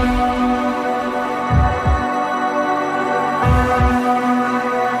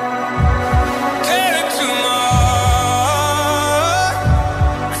 Tell it to my heart,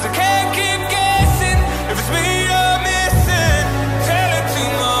 'cause I can't keep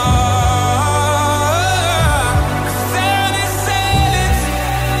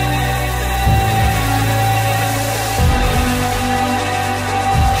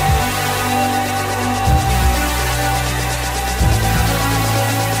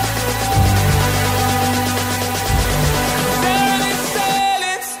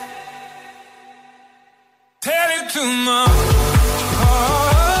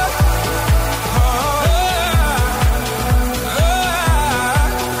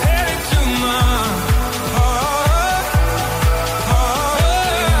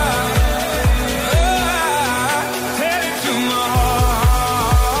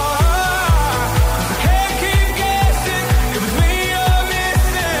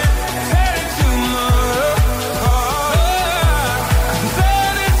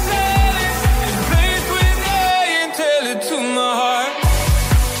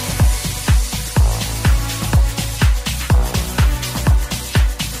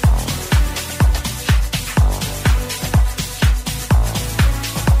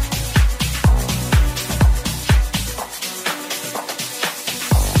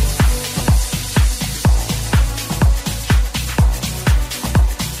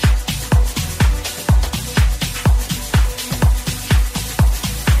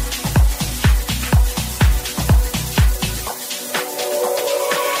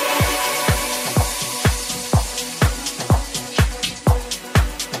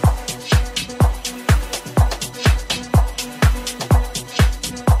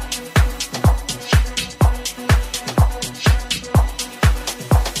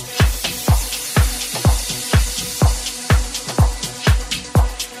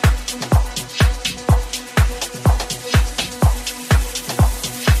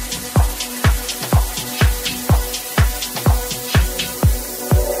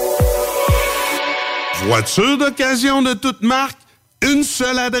Voiture d'occasion de toute marque, une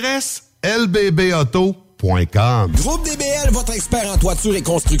seule adresse, lbbauto.com. Groupe DBL, votre expert en toiture et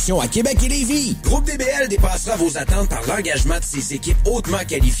construction à Québec et Lévis. Groupe DBL dépassera vos attentes par l'engagement de ses équipes hautement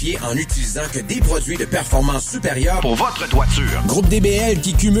qualifiées en utilisant que des produits de performance supérieure pour votre toiture. Groupe DBL,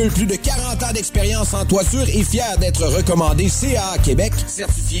 qui cumule plus de 40 ans d'expérience en toiture, est fier d'être recommandé CA Québec,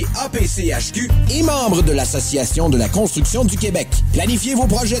 certifié APCHQ et membre de l'Association de la construction du Québec. Planifiez vos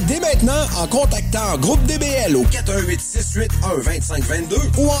projets dès maintenant en contactant Groupe DBL au 418-681-2522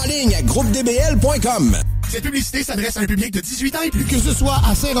 ou en ligne à groupedbl.com. Cette publicité s'adresse à un public de 18 ans et plus. Que ce soit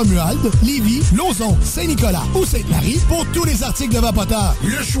à Saint-Romuald, Lévis, Lauson, Saint-Nicolas ou Sainte-Marie, pour tous les articles de Vapoteur,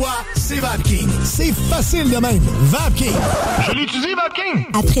 le choix, c'est VapKing. C'est facile de même. VapKing. Je l'utilise, VapKing.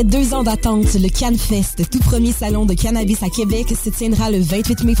 Après 2 ans d'attente, le CanFest, tout premier salon de cannabis à Québec, se tiendra le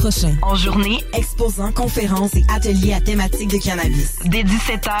 28 mai prochain. En journée, exposants, conférences et ateliers à thématique de cannabis. Dès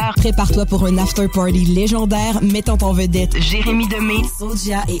 17h, prépare-toi pour un after-party légendaire mettant en vedette Jérémy Demé,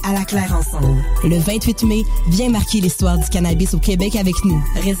 Soulja et À la Claire ensemble. Le 28 mai, viens marquer l'histoire du cannabis au Québec avec nous.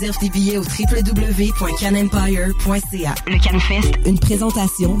 Réserve tes billets au www.canempire.ca. Le CanFest, une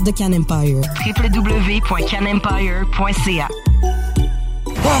présentation de Can Empire. www.canempire.ca.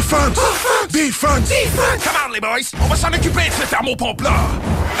 Offense! Defense! Come on, les boys! On va s'en occuper de ce thermopompe-là!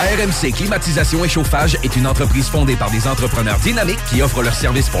 RMC Climatisation et Chauffage est une entreprise fondée par des entrepreneurs dynamiques qui offrent leurs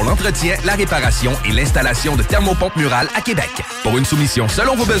services pour l'entretien, la réparation et l'installation de thermopompes murales à Québec. Pour une soumission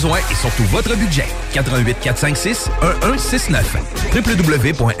selon vos besoins et surtout votre budget. 88 456 1169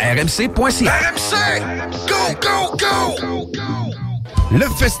 www.rmc.ca. RMC! Go, go, go! Le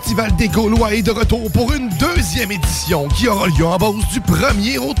Festival des Gaulois est de retour pour une 2e édition qui aura lieu en Beauce du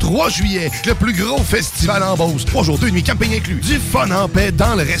 1er au 3 juillet. Le plus gros festival en Beauce. 3 jours, 2 nuits, camping inclus. Du fun en paix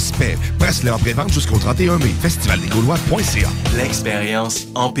dans le respect. Presse-le en pré-vente jusqu'au 31 mai. Festivaldesgaulois.ca. L'expérience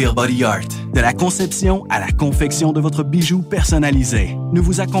Empire Body Art. De la conception à la confection de votre bijou personnalisé. Nous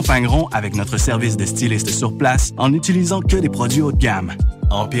vous accompagnerons avec notre service de styliste sur place en n'utilisant que des produits haut de gamme.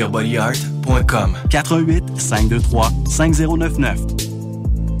 EmpireBodyArt.com 418 523 5099.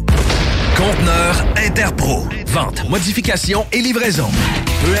 Conteneur Interpro. Vente, modification et livraison.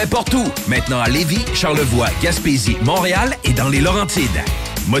 Peu importe où. Maintenant à Lévis, Charlevoix, Gaspésie, Montréal et dans les Laurentides.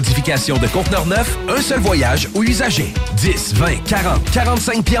 Modification de conteneurs neufs, un seul voyage ou usager. 10, 20, 40,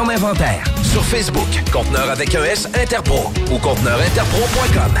 45 pieds en inventaire. Sur Facebook, Conteneur avec un S Interpro ou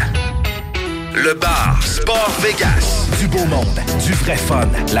conteneurinterpro.com. Le bar Sport Vegas. Du beau monde, du vrai fun.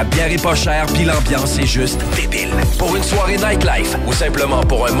 La bière est pas chère puis l'ambiance est juste débile. Pour une soirée nightlife ou simplement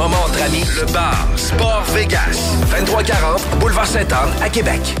pour un moment entre amis, le bar Sport Vegas. 2340 Boulevard Sainte-Anne à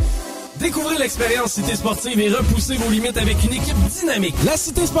Québec. Découvrez l'expérience Cité Sportive et repoussez vos limites avec une équipe dynamique. La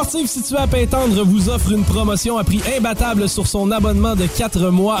Cité Sportive située à Pintendre vous offre une promotion à prix imbattable sur son abonnement de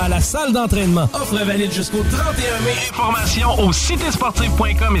 4 mois à la salle d'entraînement. Offre valide jusqu'au 31 mai. Informations au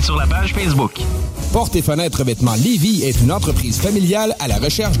citésportive.com et sur la page Facebook. Portes et fenêtres revêtement Lévis est une entreprise familiale à la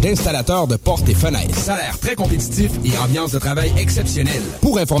recherche d'installateurs de portes et fenêtres. Salaire très compétitif et ambiance de travail exceptionnelle.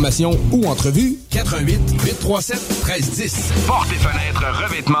 Pour information ou entrevue, 418-837-1310. Portes et fenêtres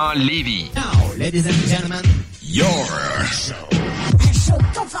revêtement Lévis. Now, ladies and gentlemen, your show. Un show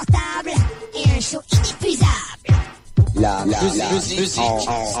confortable et un show inépuisable. La musique en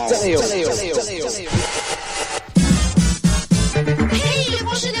stéréo. Hey, le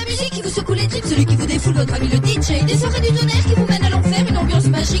branché de la musique qui vous secoue les tripes, celui qui vous défoule votre ami le DJ, des soirées du tonnerre qui vous mènent à l'enfer, une ambiance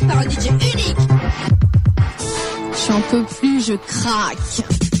magique par un DJ unique. J'en peux plus, je craque.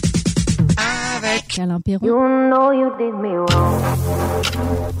 Avec Alain Perron. You know you did me wrong.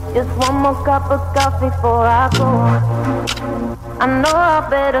 Just one more cup of coffee before I go. I know I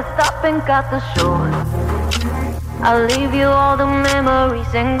better stop and cut the show. I'll leave you all the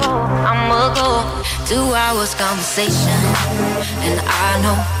memories and go. I'ma go 2 hours conversation, and I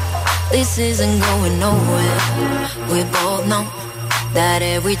know this isn't going nowhere. We both know that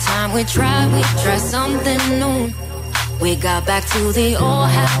every time we try something new. We got back to the old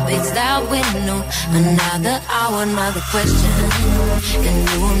habits that we knew. Another hour, another question, and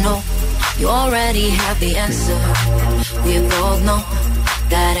you know you already have the answer. We both know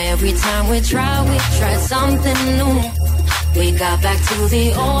that every time we try something new. We got back to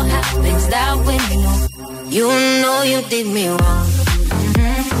the old habits that we knew. You know you did me wrong.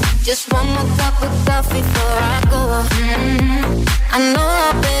 Just one more cup of coffee before I go. I know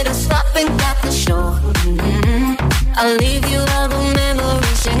I better stop and cut the show. I'll leave you all the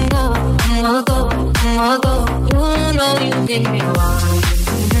memories and go. I'ma go. You know you did me wrong.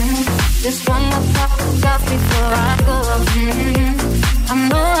 Just one more cup of coffee before I go. I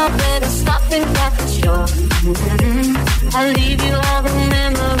know I better stop and get the show. I'll leave you all the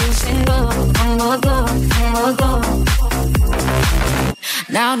memories and go. I'ma go.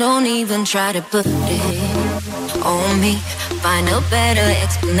 Now don't even try to put it on me. Find a better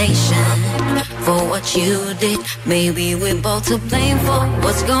explanation for what you did. Maybe we're both to blame for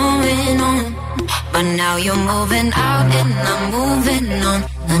what's going on. But now you're moving out and I'm moving on.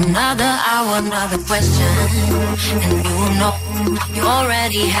 Another hour, another question. And you know, you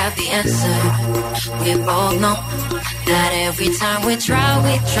already have the answer. We both know that every time we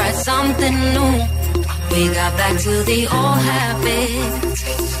try something new. We got back to the old habits.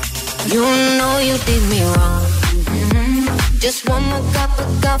 You know you did me wrong. Just one more cup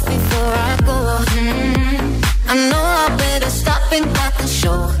of coffee before I go. I know I better stop and cut the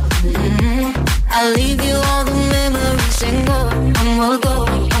show. I'll leave you all the memories and go. I'ma go.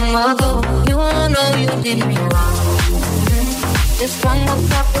 You know you did me wrong. Just one more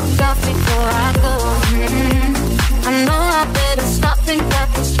cup of coffee before I go. I know I better stop and cut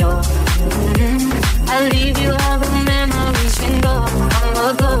the show. I'll leave you all the memories and go.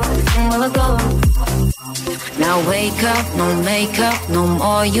 I'ma go. Now wake up, no makeup, no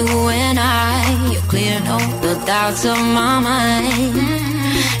more you and I. You cleared all the doubts of my mind.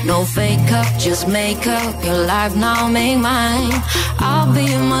 No fake up, just make up your life now, make mine. I'll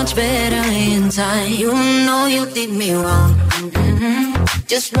be much better in time. You know you did me wrong.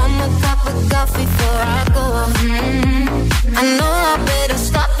 Just one more cup of coffee before I go. I know I better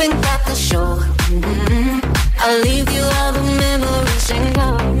stop and cut the show. I'll leave you all the memories and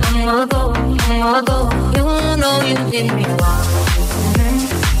go. I'ma go. You know you did me wrong.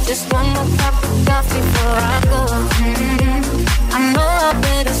 Just one more cup of coffee before I go. I know I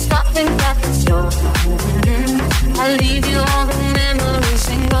better stop and cut the show. I'll leave you all the memories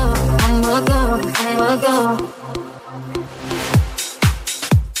and go. I'ma go.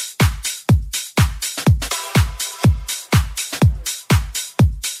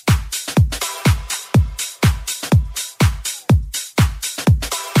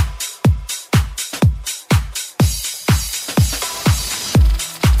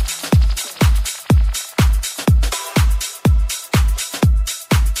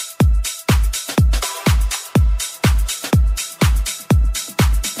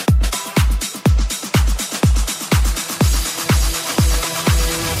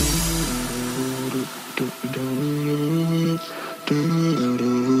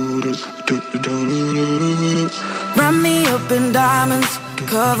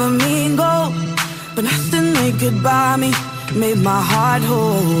 Cover me in gold, but nothing they could buy me made my heart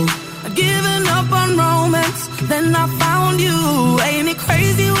whole. I'd given up on romance, then I found you. Ain't it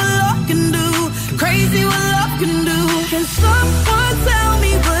crazy what love can do? Crazy what love can do. Can someone tell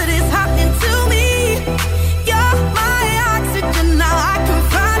me what is happening to me? You're my oxygen, now I can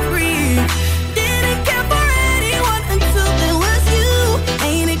find breathe. Didn't care for anyone until there was you.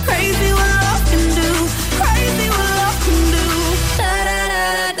 Ain't it crazy what love can do? Crazy what love can do.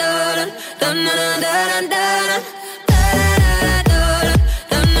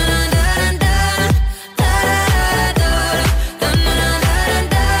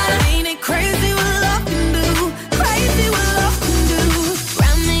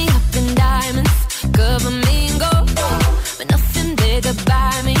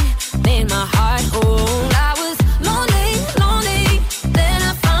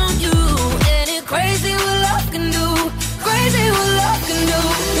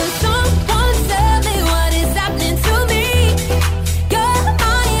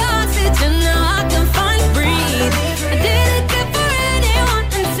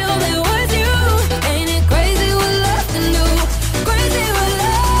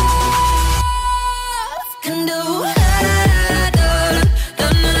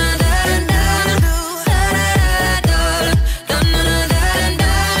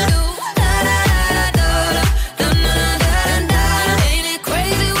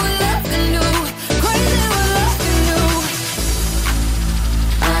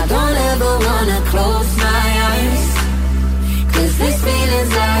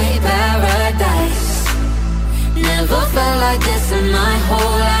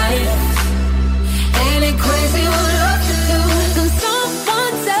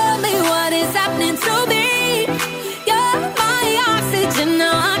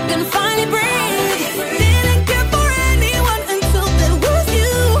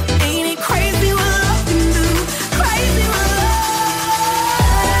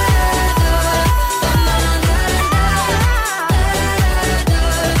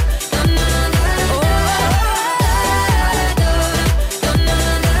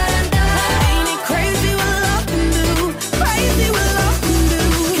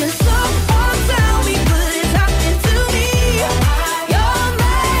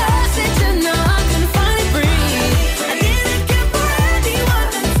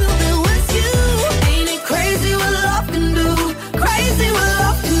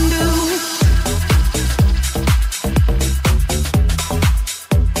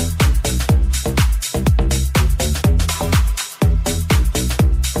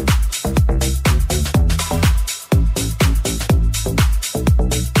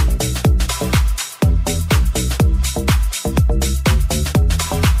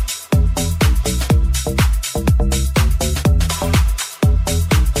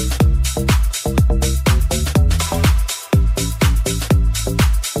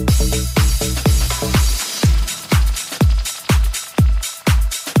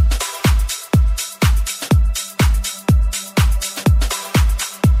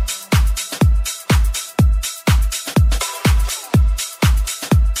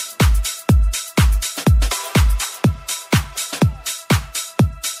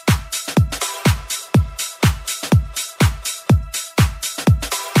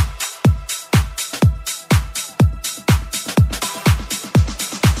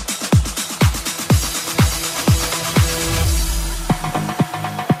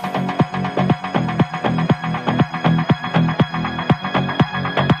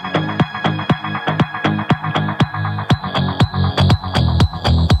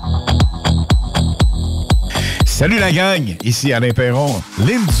 Salut la gang, ici Alain Perron.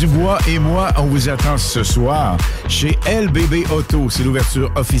 Lynn Dubois et moi, on vous attend ce soir chez LBB Auto. C'est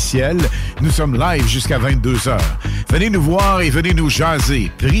l'ouverture officielle. Nous sommes live jusqu'à 22h. Venez nous voir et venez nous jaser.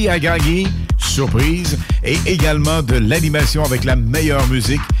 Prix à gagner, surprise et également de l'animation avec la meilleure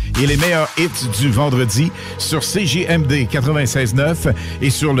musique et les meilleurs hits du vendredi sur CJMD 96.9 et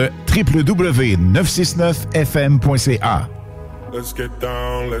sur le www.969fm.ca. Let's get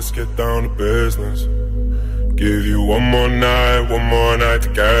down to business. Give you one more night to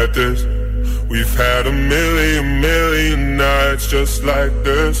get this. We've had a million nights just like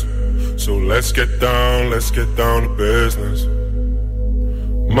this. So let's get down to business.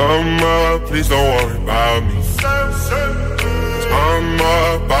 Mama, please don't worry about me. I'm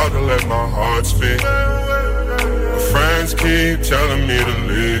about to let my heart speak. My friends keep telling me to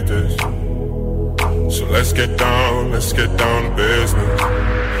leave this. So let's get down to business.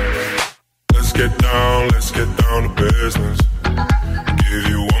 Let's get down to business. Give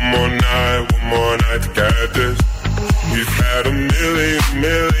you one more night to get this. We've had a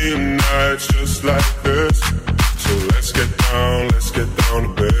million nights just like this. So let's get down to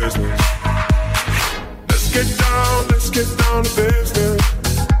business. Let's get down to business.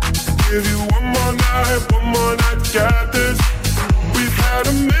 Give you one more night to get this. We've had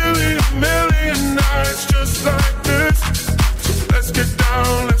a million nights just like this. So let's get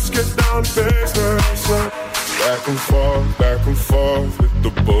down to business. Back and forth with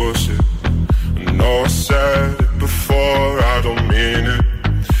the bullshit. I know I said it before, I don't mean it.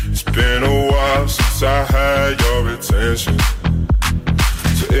 It's been a while since I had your attention,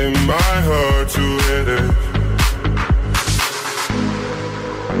 so it might hurt to hit it.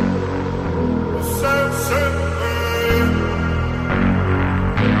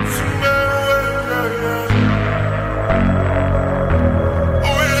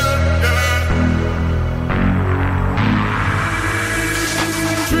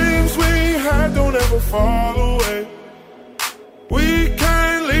 Fall away. We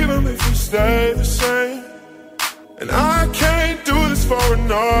can't leave them if we stay the same. And I can't do this for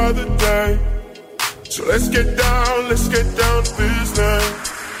another day. So let's get down to business.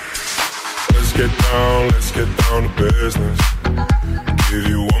 Let's get down to business. Give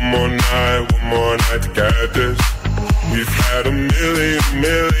you one more night to get this. We've had a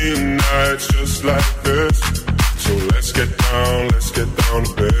million nights just like this. So let's get down to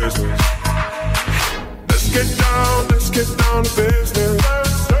business. Let's get down to business.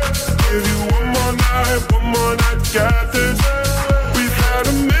 Give you one more night to get this. We've had a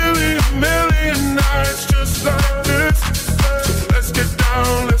million nights just like this. So let's get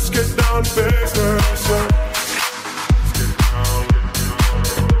down to business.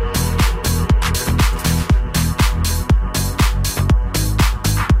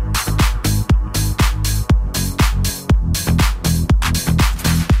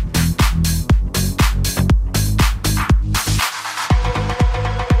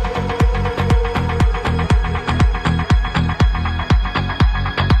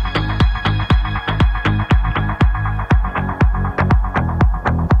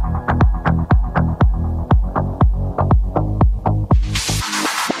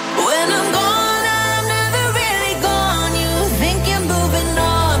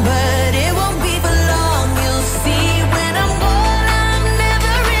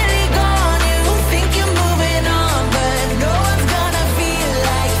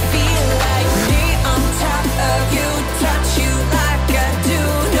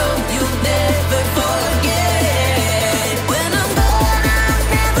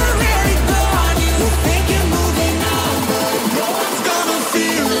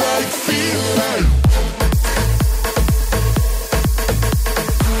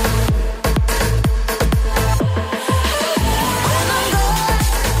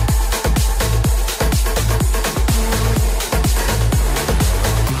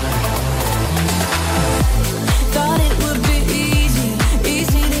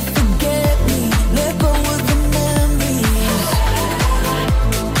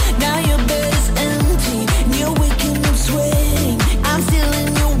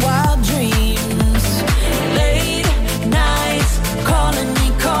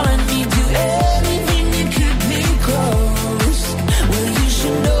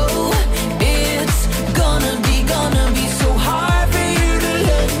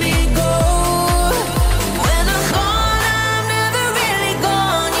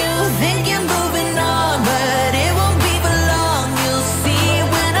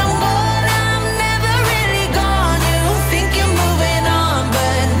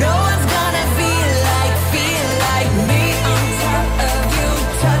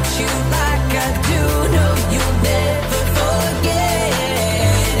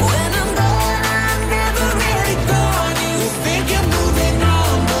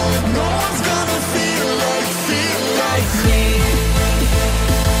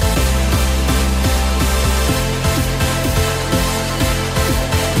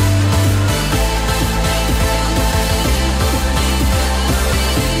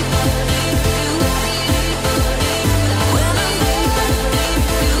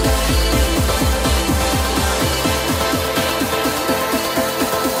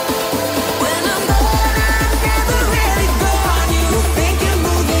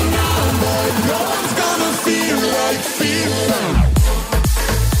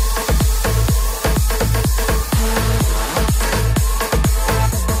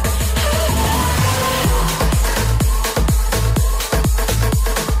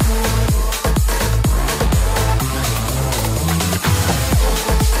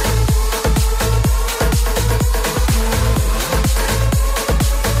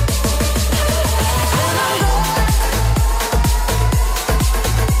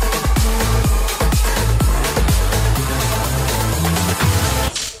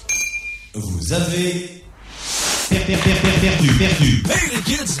 Vous avez perdu. Hey les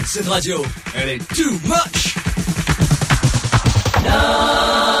kids, cette radio, elle est too much.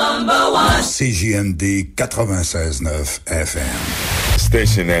 Number one. CJMD 96.9 FM.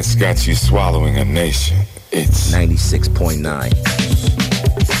 Station that's got you swallowing a nation. It's 96.9.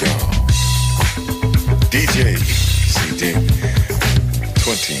 DJ CD.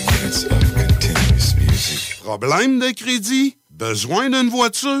 20 minutes of continuous music. Problème de crédit? Besoin d'une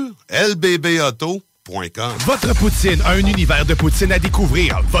voiture? LBBauto.com. Votre poutine, un univers de poutine à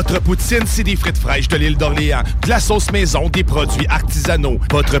découvrir. Votre poutine, c'est des frites fraîches de l'île d'Orléans, de la sauce maison, des produits artisanaux.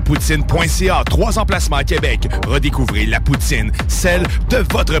 Votrepoutine.ca, 3 emplacements à Québec. Redécouvrez la poutine, celle de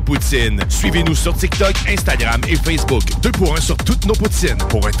votre poutine. Suivez-nous sur TikTok, Instagram et Facebook. 2 pour 1 sur toutes nos poutines,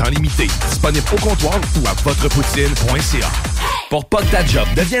 pour un temps limité. Disponible au comptoir ou à votrepoutine.ca. Pour pas que ta job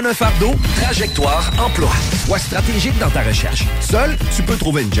devienne un fardeau, Trajectoire Emploi. Sois stratégique dans ta recherche. Seul, tu peux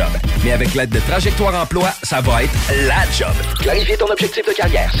trouver une job. Mais avec l'aide de Trajectoire Emploi, ça va être la job. Clarifier ton objectif de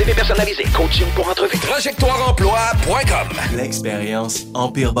carrière, CV personnalisé, coaching pour entrevue. TrajectoireEmploi.com. L'expérience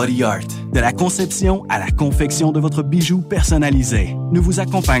Empire Body Art. De la conception à la confection de votre bijou personnalisé. Nous vous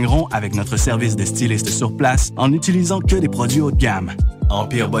accompagnerons avec notre service de styliste sur place en n'utilisant que des produits haut de gamme.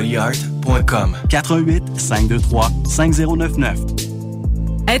 EmpireBodyArt.com 418-523-5099.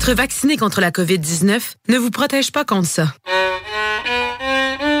 Être vacciné contre la COVID-19 ne vous protège pas contre ça.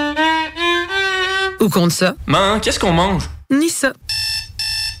 Ou contre ça. Maman, qu'est-ce qu'on mange? Ni ça.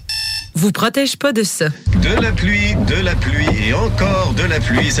 Vous protège pas de ça. De la pluie et encore de la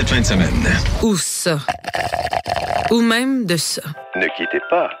pluie cette fin de semaine. Ou ça. Ou même de ça. Ne quittez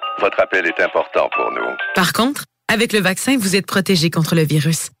pas. Votre appel est important pour nous. Par contre, avec le vaccin, vous êtes protégé contre le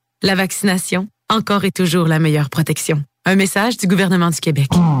virus. La vaccination, encore et toujours la meilleure protection. Un message du gouvernement du Québec.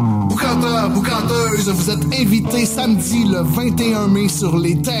 Boucanteurs, boucanteuses, vous êtes invités samedi le 21 mai sur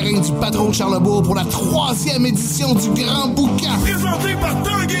les terrains du Patron de Charlebourg pour la 3e édition du Grand Boucan. Présenté par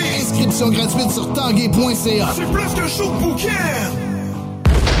Tanguay. Inscription gratuite sur tanguay.ca. C'est plus que chaud de bouquin.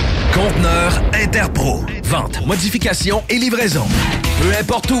 Conteneur Interpro. Vente, modification et livraison. Peu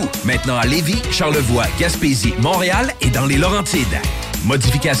importe où. Maintenant à Lévis, Charlevoix, Gaspésie, Montréal et dans les Laurentides.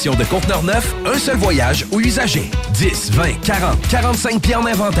 Modification de conteneur neuf, un seul voyage ou usager. 10, 20, 40, 45 pieds en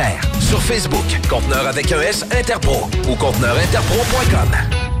inventaire. Sur Facebook, Conteneur avec un S Interpro ou conteneurinterpro.com.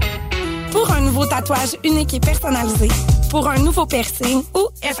 Pour un nouveau tatouage unique et personnalisé, pour un nouveau piercing ou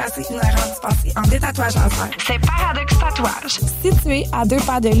effacer une erreur dispensée en détatouage laser, c'est Paradox Tatouage. Situé à 2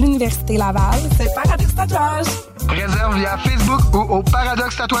 pas de l'Université Laval, c'est Paradox Tatouage. Réserve via Facebook ou au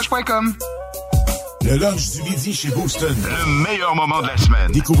paradoxtatouage.com. Le lunch du midi chez Booston. Le meilleur moment de la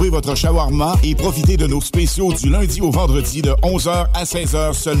semaine. Découvrez votre shawarma et profitez de nos spéciaux du lundi au vendredi de 11h à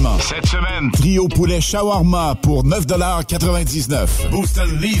 16h seulement. Cette semaine, trio poulet shawarma pour 9,99 $.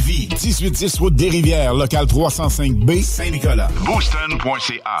 Booston Lévis, 1810 route des Rivières, local 305B, Saint-Nicolas.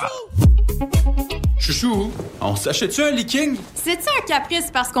 Booston.ca. Chouchou, on s'achète-tu un leaking? C'est-tu un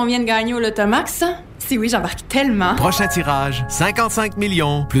caprice parce qu'on vient de gagner au Lotomax, ça? Si oui, j'embarque tellement. Prochain tirage, 55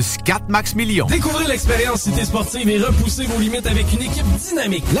 millions plus 4 max millions. Découvrez l'expérience Cité Sportive et repoussez vos limites avec une équipe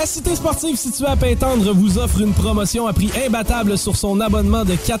dynamique. La Cité Sportive située à Pintendre vous offre une promotion à prix imbattable sur son abonnement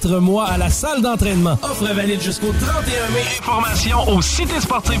de 4 mois à la salle d'entraînement. Offre valide jusqu'au 31 mai. Informations au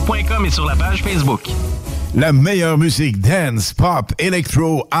citésportive.com et sur la page Facebook. La meilleure musique dance, pop,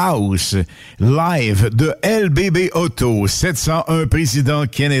 electro, house, live de LBB Auto, 701 Président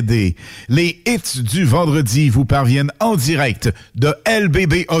Kennedy. Les hits du vendredi vous parviennent en direct de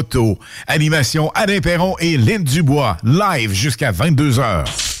LBB Auto. Animation Alain Perron et Lynn Dubois, live jusqu'à 22h.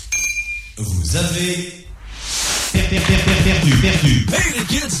 Vous avez perdu. Hey les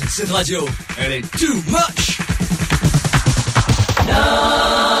kids, cette radio, elle est too much.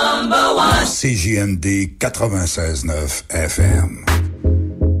 Number one. CJMD 96.9 FM.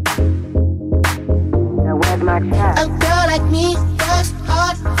 A girl like me works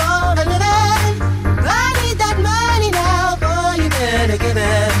hard for a living. I need that money now, boy, you better give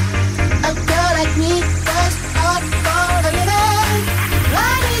it. A girl like me works hard for a living. I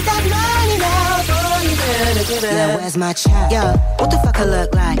need that money now, boy, you better give it. Yo, where's my check? Yo, what the fuck I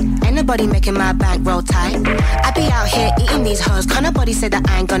look like? Ain't nobody making my bank roll tight. I be out here eating these hoes. Can't nobody say that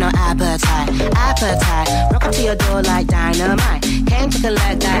I ain't got no appetite. Rock up to your door like dynamite. Came to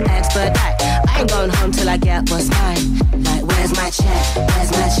collect that expedite. I ain't going home till I get what's mine. Like, where's my check?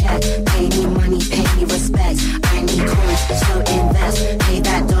 Where's my check? Pay me money, pay me respect. I need coins, so invest. Pay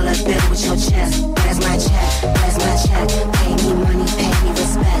that dollar bill with your chest. Where's my check? Where's my check? Pay me money, pay me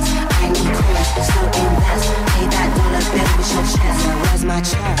respect. I need coins, so invest. Pay that dollar bill with your chest. Where's my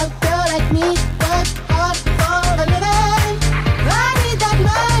check? A girl like me works hard for a living. I need that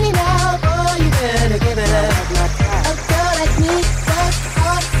money now, boy, you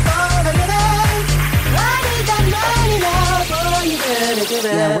better give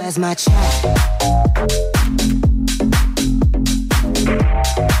it. Now where's my check?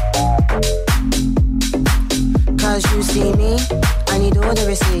 Cause you see me, I need all the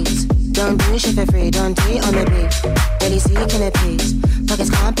receipts. Don't do shit for free, don't date on the beat. Really seeking a piece. Pockets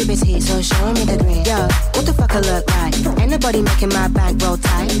can't be busy, so show me the green. Yo, what the fuck I look like? Ain't nobody making my bank roll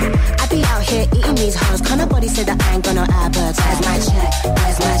tight. I be out here eating these hoes. Can't nobody say that I ain't gonna advertise. Where's my check?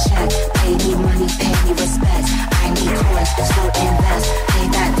 Where's my check? Pay me money, pay me respect. I need coins, so invest. Pay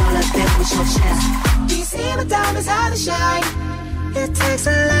that dollar bill with your chest. Do you see my diamonds how they shine? It takes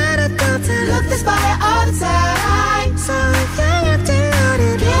a lot of dough to look this fire all the time. So if you're acting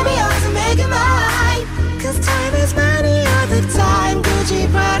loaded, give me yours and make it mine. Cause time is money all the time. Gucci,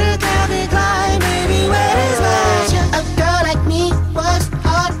 Prada, Calvin Klein. Baby, where is my check? A girl like me works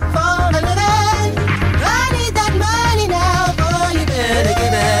hard for a living. I need that money now, boy, you better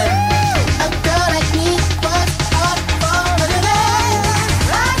give it. A girl like me works hard for a living.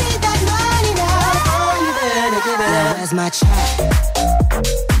 I need that money now, boy, you better give it. Now where's my check?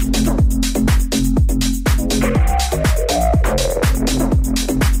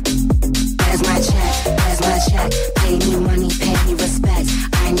 Pay me money, pay me respect.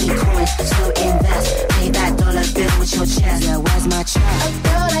 I need coins, so invest. Pay that dollar bill with your chest. Yeah, where's my check? A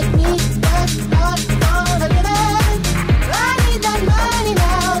girl like me, works hard for a living. I need that money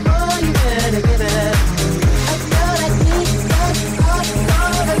now, boy, you better give it. A girl like me, works hard for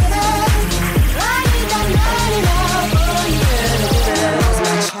a living. I need that money now, boy, you better give it. Where's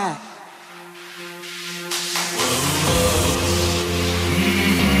my check?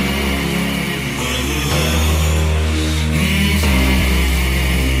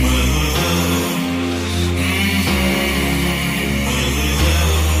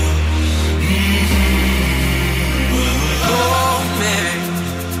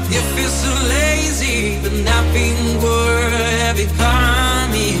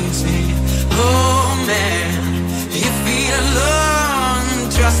 Become easy. Oh man, you feel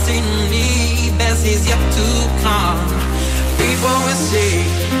alone, trusting me, best is yet to come. People will say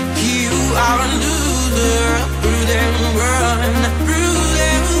you are a loser, through them run,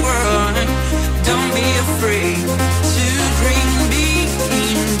 don't be afraid to dream big,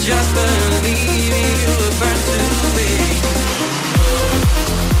 just believe you will burn too big.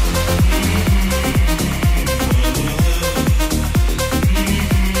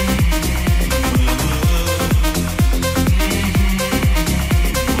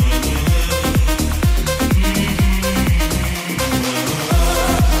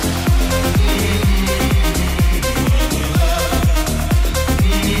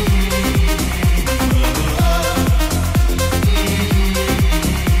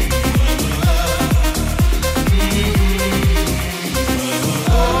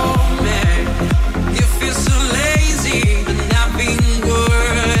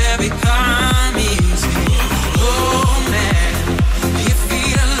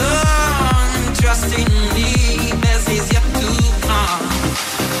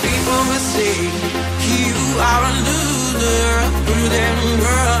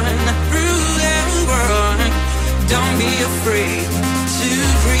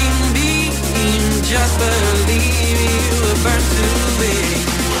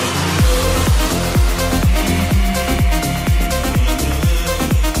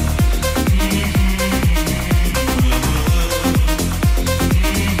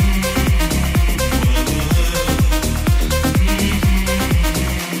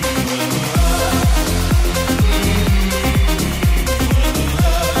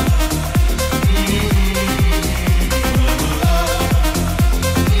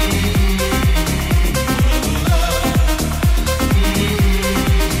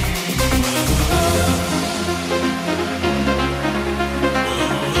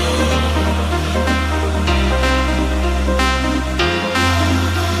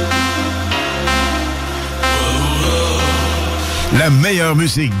 La meilleure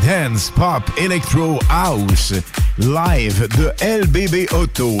musique dance, pop, electro, house, live de LBB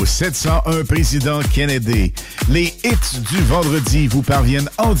Auto, 701 Président Kennedy. Les hits du vendredi vous parviennent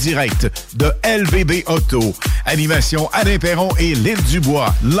en direct de LBB Auto. Animation Alain Perron et Lynn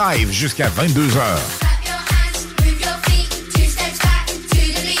Dubois, live jusqu'à 22h.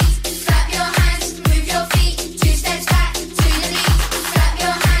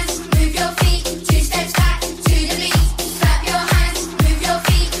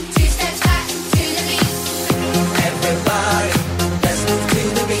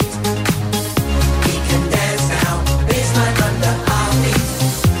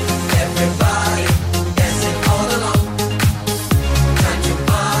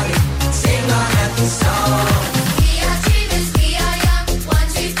 Sing our happy song.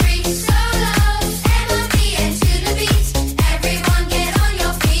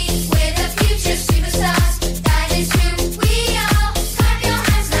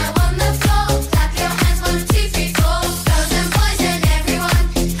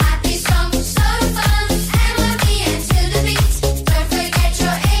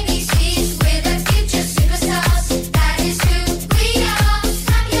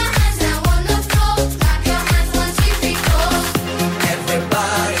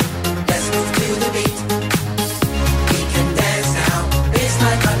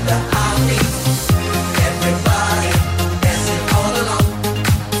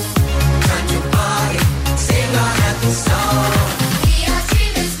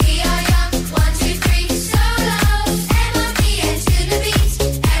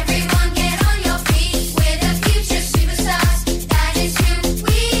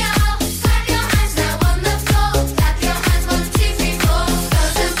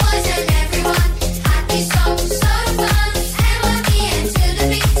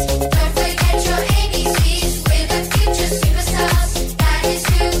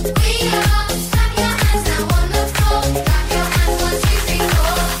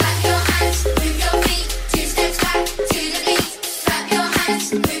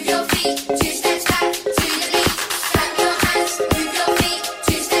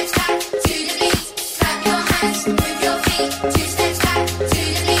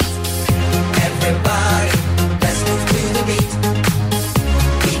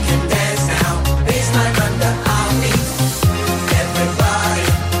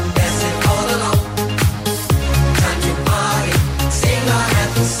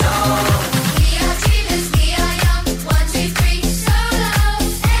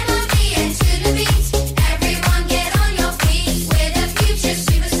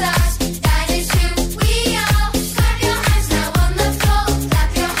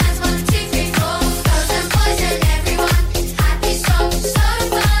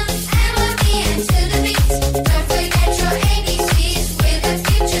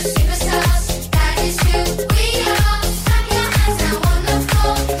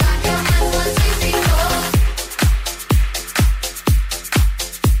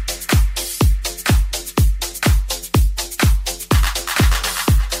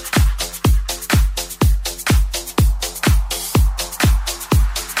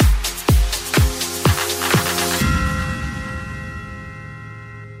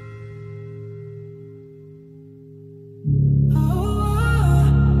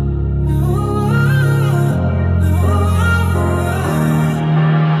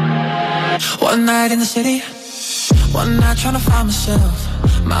 One night in the city, one night trying to find myself.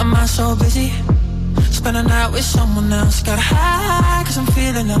 My mind's so busy, spend a night with someone else. Gotta hide cause I'm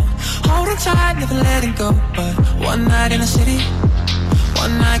feeling low. Holding tight, never letting go. But one night in the city,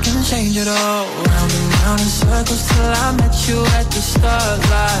 one night can change it all. Round and round in circles till I met you at the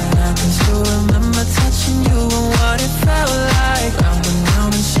starlight. I can still remember touching you and what it felt like. Round and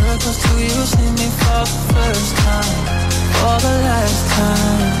round in circles till you see me for the first time, for the last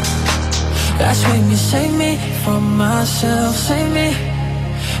time. That's when you save me from myself, save me.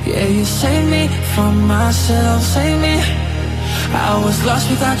 Yeah, you save me from myself, save me. I was lost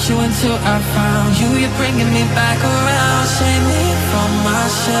without you until I found you. You're bringing me back around. Save me from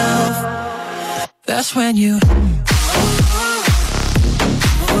myself. That's when you.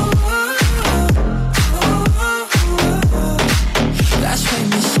 That's when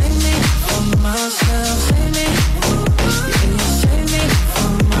you save me from myself. Save me. Yeah, you save me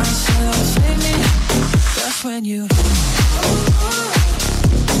from myself. Save me. That's when you.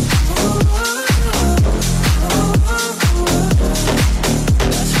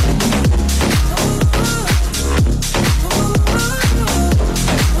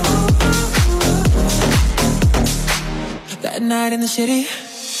 That night in the city,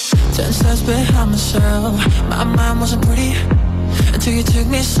 10 steps behind myself. My mind wasn't pretty until you took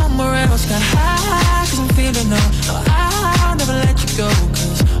me somewhere else. Got high cause I'm feeling low. No, I'll never let you go.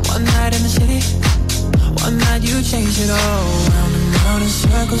 Cause one night in the city, one night you changed it all. Round and round in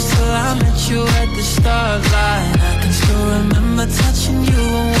circles till I met you at the starlight. I can still remember touching you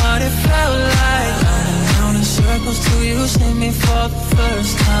and what it felt like. Round and round in circles till you see me for the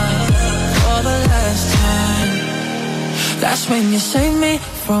first time, for the last time. That's when you save me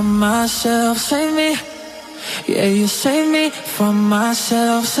from myself, save me. Yeah, you save me from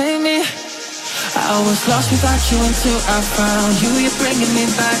myself, save me. I was lost without you until I found you. You're bringing me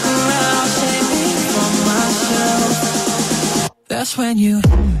back around. Save me from myself. That's when you.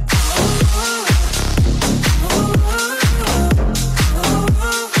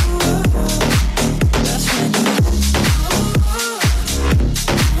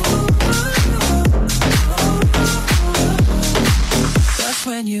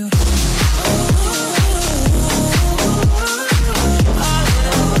 When you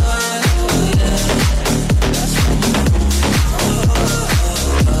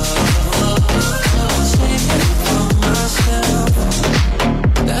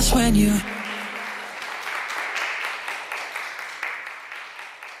that's when you.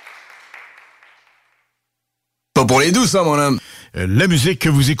 Pas pour les doux, ça, mon homme. La musique que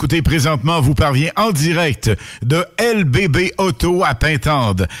vous écoutez présentement vous parvient en direct de LBB Auto à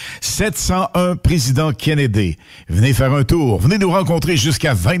Pintendre, 701 Président Kennedy. Venez faire un tour, venez nous rencontrer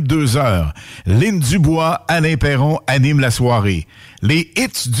jusqu'à 22h. Lynn Dubois, Alain Perron animent la soirée. Les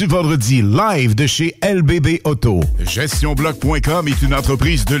hits du vendredi live de chez LBB Auto. GestionBloc.com est une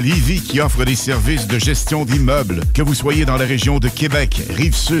entreprise de Lévis qui offre des services de gestion d'immeubles. Que vous soyez dans la région de Québec,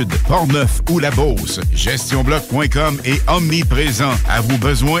 Rive-Sud, Port-Neuf ou la Beauce, GestionBloc.com est omniprésent à vos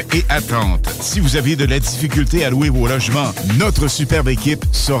besoins et attentes. Si vous avez de la difficulté à louer vos logements, notre superbe équipe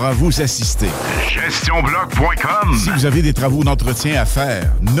saura vous assister. GestionBloc.com. Si vous avez des travaux d'entretien à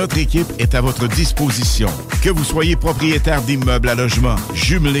faire, notre équipe est à votre disposition. Que vous soyez propriétaire d'immeubles à logement,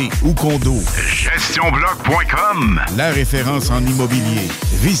 jumelés ou condos, GestionBloc.com. La référence en immobilier.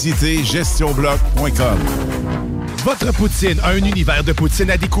 Visitez GestionBloc.com. Votre poutine, un univers de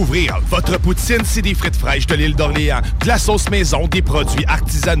poutine à découvrir. Votre poutine, c'est des frites fraîches de l'île d'Orléans, de la sauce maison, des produits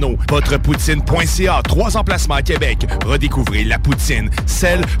artisanaux. Votrepoutine.ca, 3 emplacements à Québec. Redécouvrez la poutine,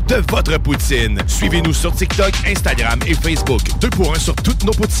 celle de votre poutine. Suivez-nous sur TikTok, Instagram et Facebook. 2 pour 1 sur toutes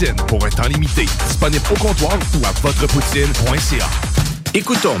nos poutines, pour un temps limité. Disponible au comptoir ou à votrepoutine.ca.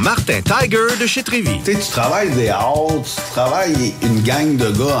 Écoutons Martin Tiger de chez Trévis. Tu sais, tu travailles dehors, tu travailles une gang de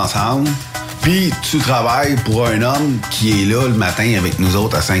gars ensemble, puis tu travailles pour un homme qui est là le matin avec nous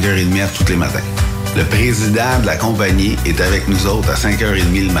autres à 5h30 tous les matins. Le président de la compagnie est avec nous autres à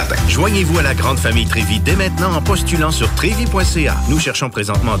 5h30 le matin. Joignez-vous à la grande famille Trévis dès maintenant en postulant sur trévis.ca. Nous cherchons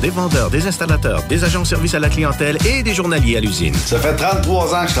présentement des vendeurs, des installateurs, des agents de service à la clientèle et des journaliers à l'usine. Ça fait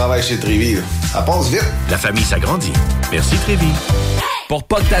 33 ans que je travaille chez Trévis. Ça passe vite. La famille s'agrandit. Merci Trévis. Pour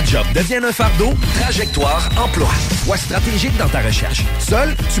pas que ta job devienne un fardeau, Trajectoire Emploi. Sois stratégique dans ta recherche.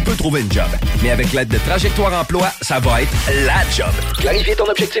 Seul, tu peux trouver une job. Mais avec l'aide de Trajectoire Emploi, ça va être la job. Clarifier ton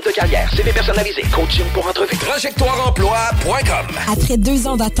objectif de carrière, CV personnalisé, coaching pour entrevue. TrajectoireEmploi.com. Après 2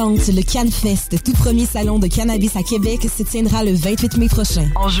 ans d'attente, le CanFest, tout premier salon de cannabis à Québec, se tiendra le 28 mai prochain.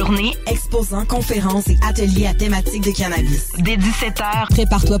 En journée, exposants, conférences et ateliers à thématique de cannabis. Dès 17h,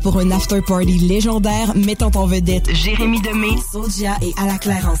 prépare-toi pour un after-party légendaire mettant en vedette Jérémy Demé, Soulja et à la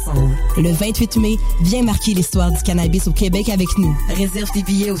claire ensemble. Le 28 mai, viens marquer l'histoire du cannabis au Québec avec nous. Réserve tes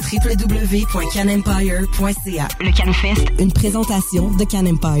billets au www.canempire.ca. Le CanFest, une présentation de Can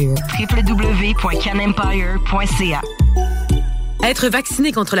Empire. www.canempire.ca. Être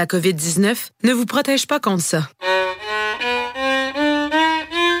vacciné contre la COVID-19 ne vous protège pas contre ça.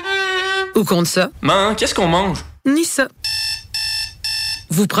 Ou contre ça. Man, qu'est-ce qu'on mange? Ni ça.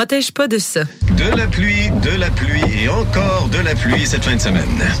 Vous protège pas de ça. De la pluie et encore de la pluie cette fin de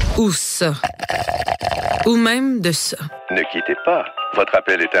semaine. Ou ça. Ou même de ça. Ne quittez pas. Votre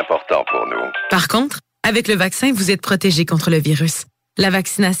appel est important pour nous. Par contre, avec le vaccin, vous êtes protégé contre le virus. La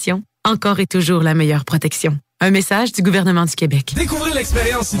vaccination, encore et toujours la meilleure protection. Un message du gouvernement du Québec. Découvrez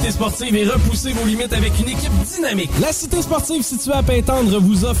l'expérience Cité Sportive et repoussez vos limites avec une équipe dynamique. La Cité Sportive située à Pintendre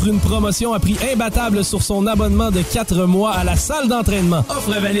vous offre une promotion à prix imbattable sur son abonnement de 4 mois à la salle d'entraînement.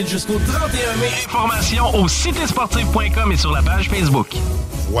 Offre valide jusqu'au 31 mai. Informations au citésportive.com et sur la page Facebook.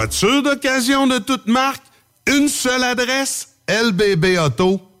 Voiture d'occasion de toute marque, une seule adresse,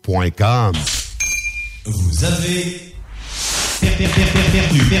 lbbauto.com. Vous avez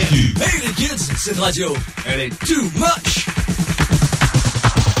perdu. Hey les kids, cette radio, elle est too much.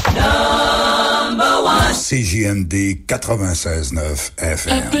 Number one. CJMD 96.9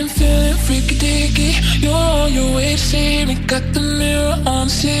 FM. I've been feeling freaky dicky. You're on your way to see me. Got the mirror on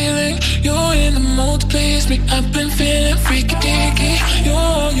the ceiling. You're in the mood to please me. I've been feeling freaky dicky. You're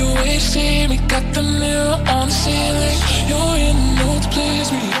on your way to see me. Got the mirror on the ceiling. You're in the mood to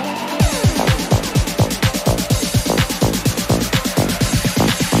please me.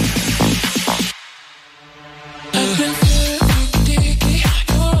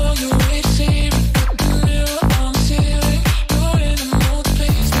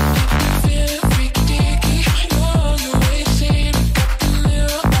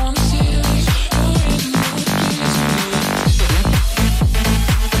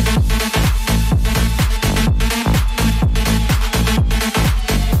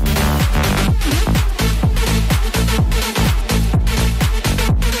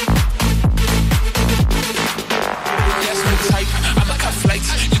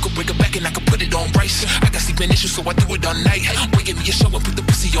 So I do it all night. Wait, give me a show and put the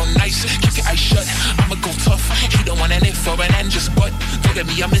pussy on nice. Keep your eyes shut, I'ma go tough. You don't want an if or an and just what? Don't get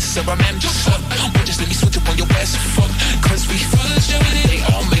me a miss or a man just up. Or just let me switch up on your best fuck. Cause we first they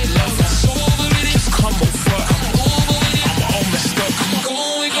all make love. So just come over. I'm all messed up.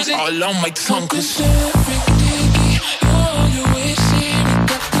 All on my tongue. Cause you're on your way to see me.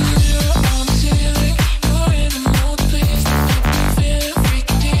 Got the mirror on the ceiling. You're in the mood, please. I'm feeling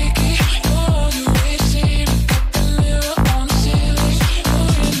freaky dicky. You're on your way to see me.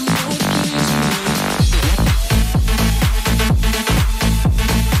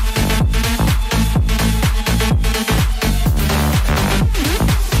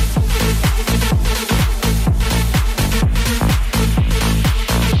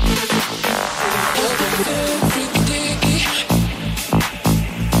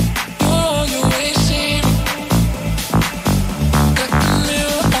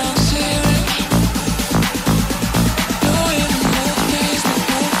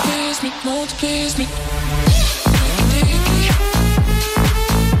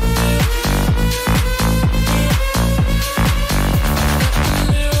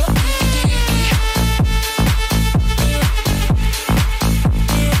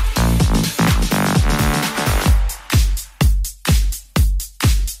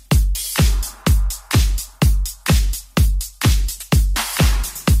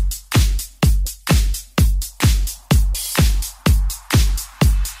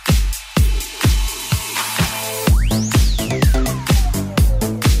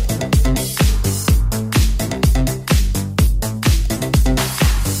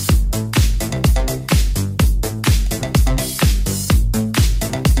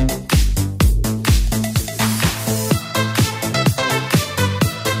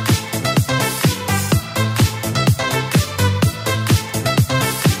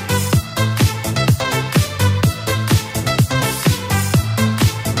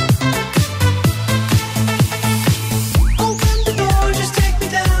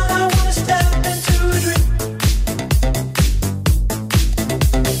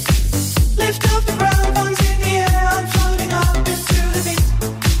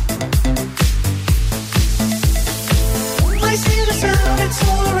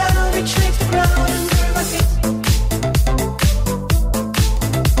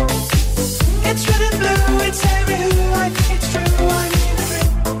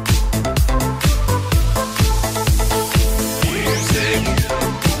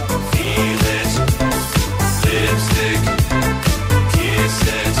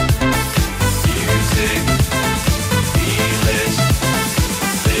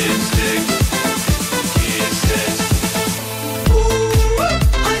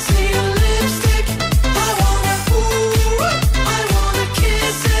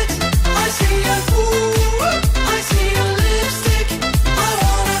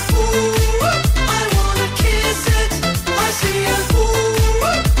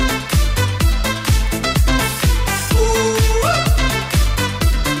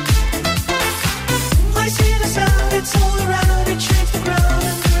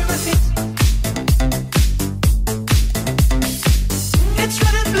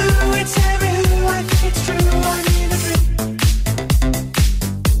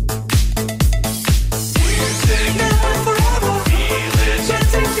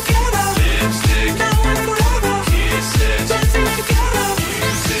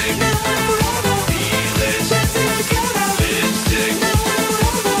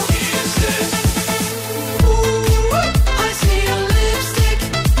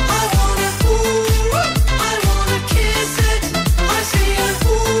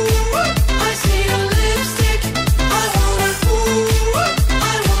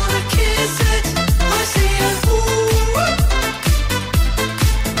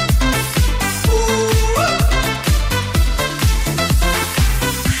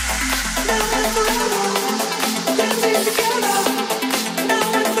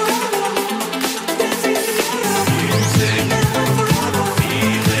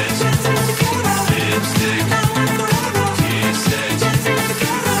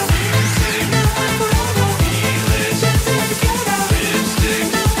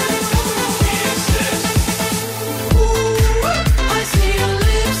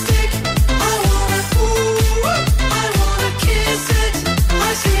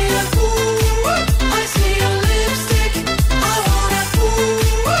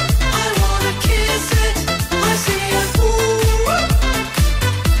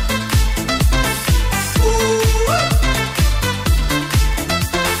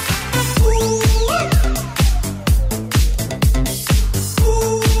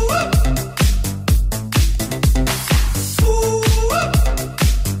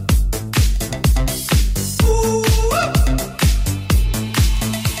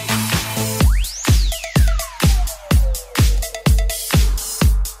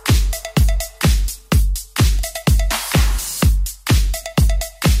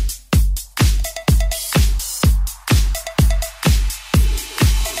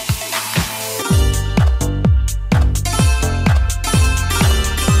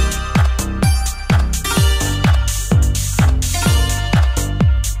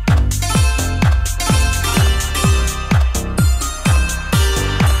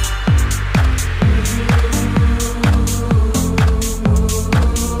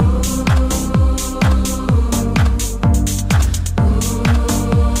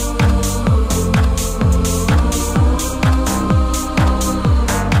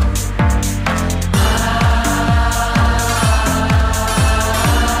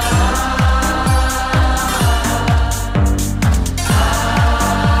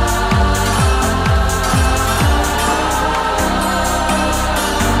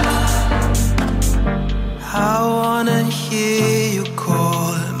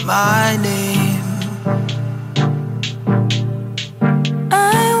 my name.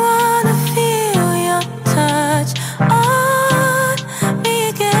 I wanna feel your touch on me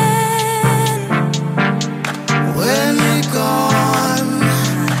again. When you're gone,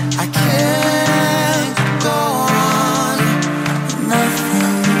 I can't go on.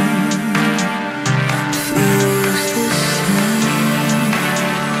 Nothing feels the same.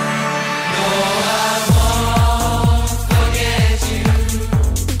 No, I won't forget you.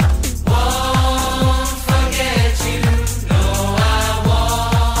 Won't forget you. No, I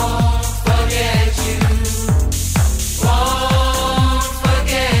won't forget you. Won't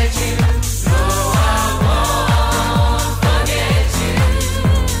forget you. No, I won't forget you.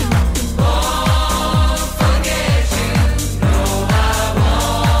 Won't forget you. No, I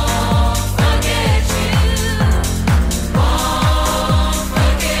won't forget you. Won't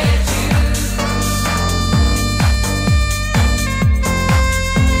forget you.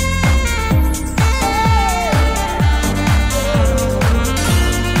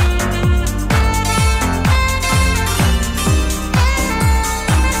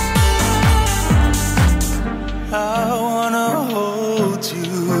 I wanna hold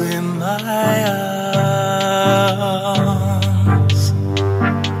you in my arms.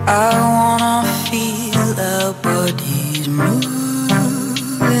 I wanna feel our bodies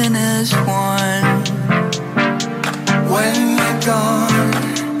moving as one. When you're gone,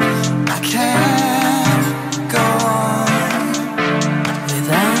 I can't go on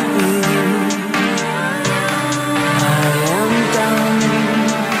without you. I am done.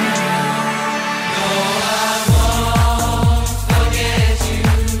 No, I won't forget you.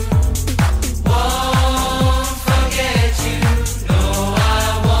 Won't forget you. No, I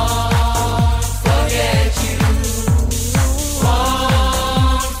won't forget you.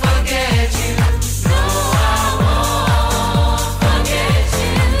 Won't forget you. No, I won't forget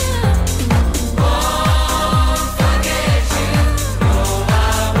you. Won't forget you. No,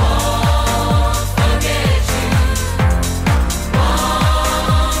 I won't forget you. Won't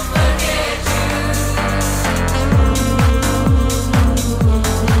forget you.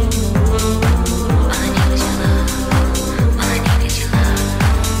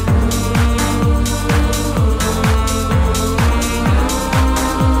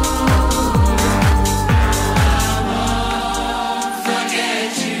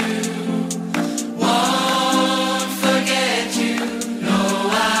 Forget you. Won't forget you. No,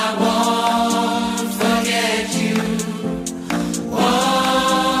 I won't forget you.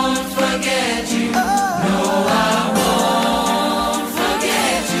 Won't forget you. No, I won't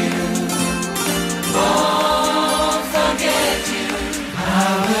forget you. Won't forget you. I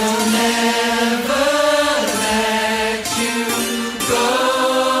will never let you go.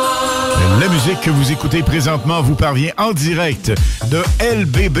 La musique que vous écoutez présentement vous parvient en direct de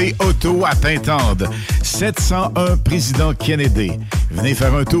LBB Auto à Pintendre, 701 Président Kennedy. Venez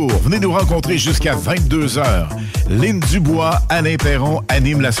faire un tour, venez nous rencontrer jusqu'à 22h. Lynn Dubois, Alain Perron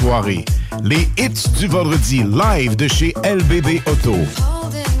animent la soirée. Les hits du vendredi live de chez LBB Auto.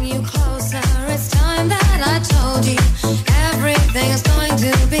 Holding you closer, it's time that I told you everything's going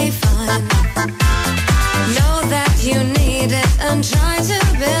to be fine. Know that you need it and try to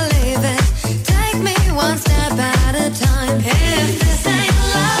believe it. Take me one step at a time. If this ain't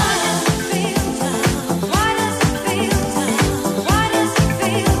love, why does it feel down? Why does it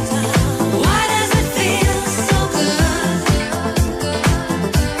feel down? Why does it feel so good?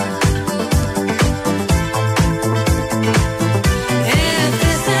 If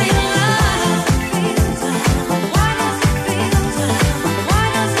this ain't love, why does it feel down? Why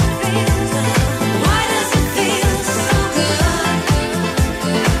does it feel down? Why does it feel so good?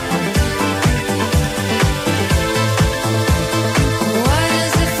 Why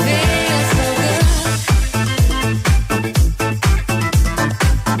does it feel so good?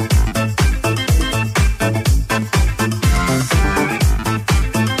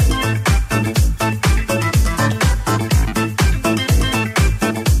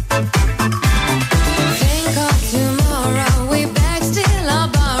 Think of tomorrow, we beg, steal or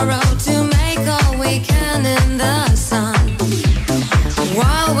borrow to make all we can in the sun.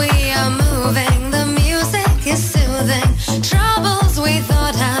 While we are moving, the music is soothing troubles we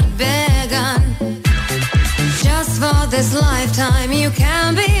thought had begun. Just for this lifetime, you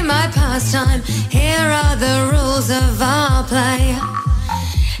can be my pastime. Here are the rules of our play.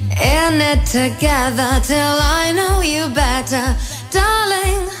 In it together till I know you better,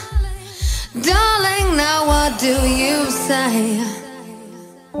 darling. Darling, now what do you say?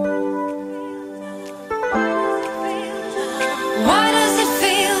 Why does it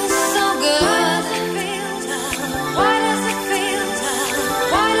feel so good? Why does it feel?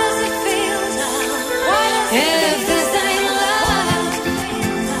 Why does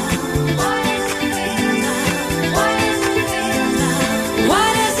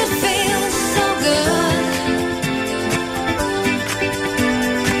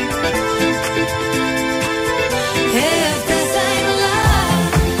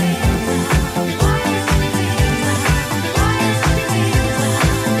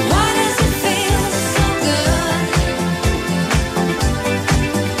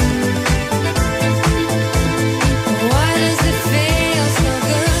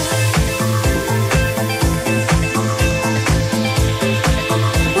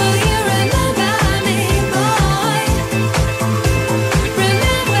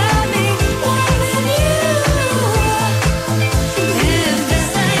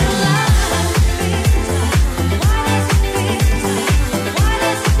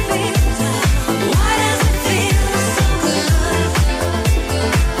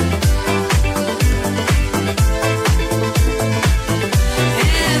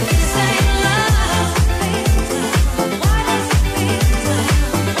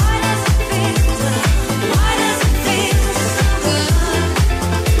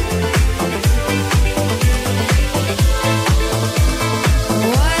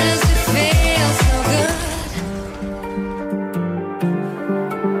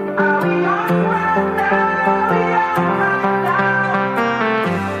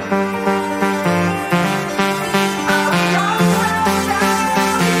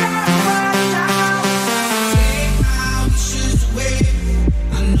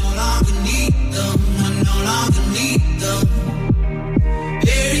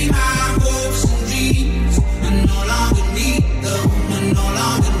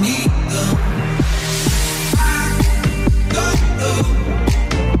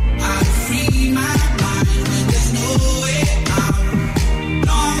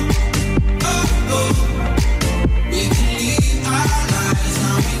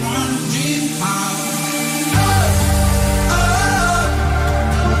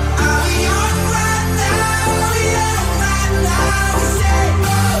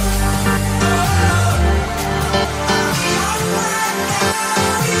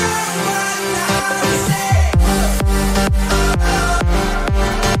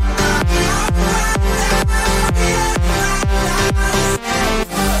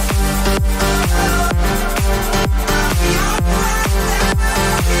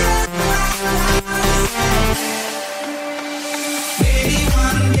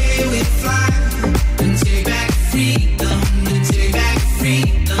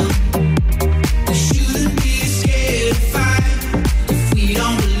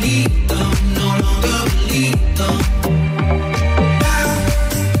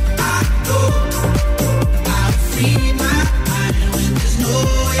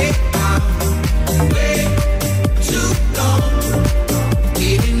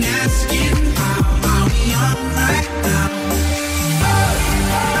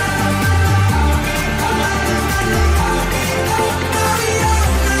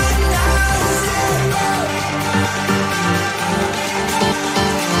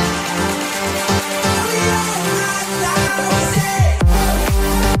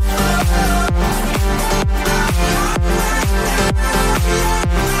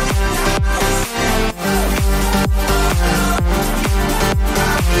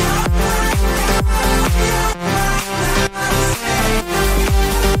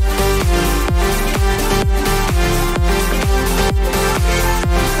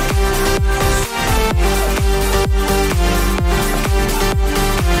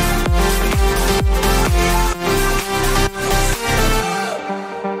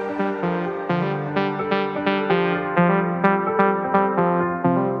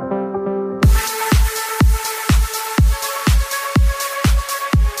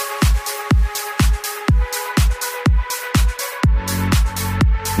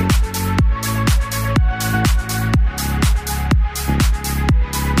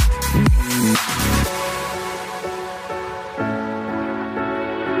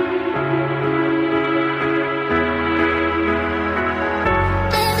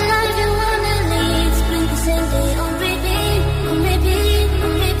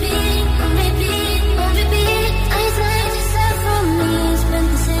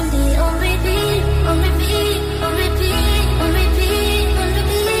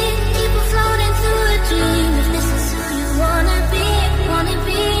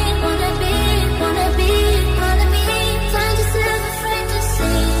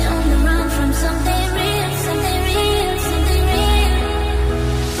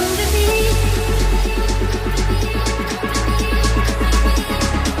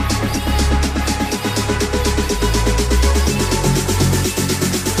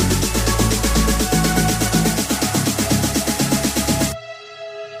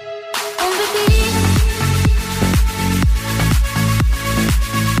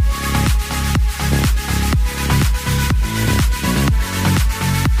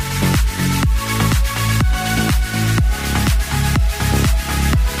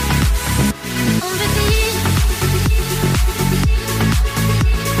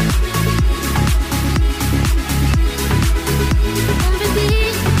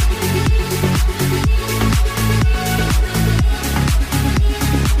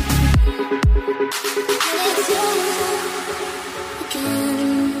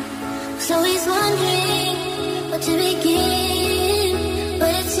Was always wondering what to begin, but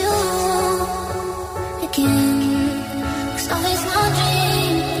it's you again. Was always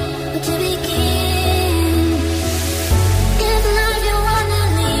wondering what to begin. If the life you wanna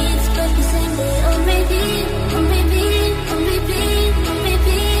lead, but the same day on repeat, on repeat, on repeat, on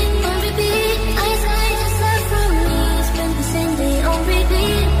repeat, on repeat. Isolate yourself from me, spend the same day on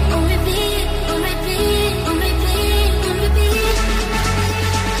repeat, on repeat, on repeat, on repeat, on repeat.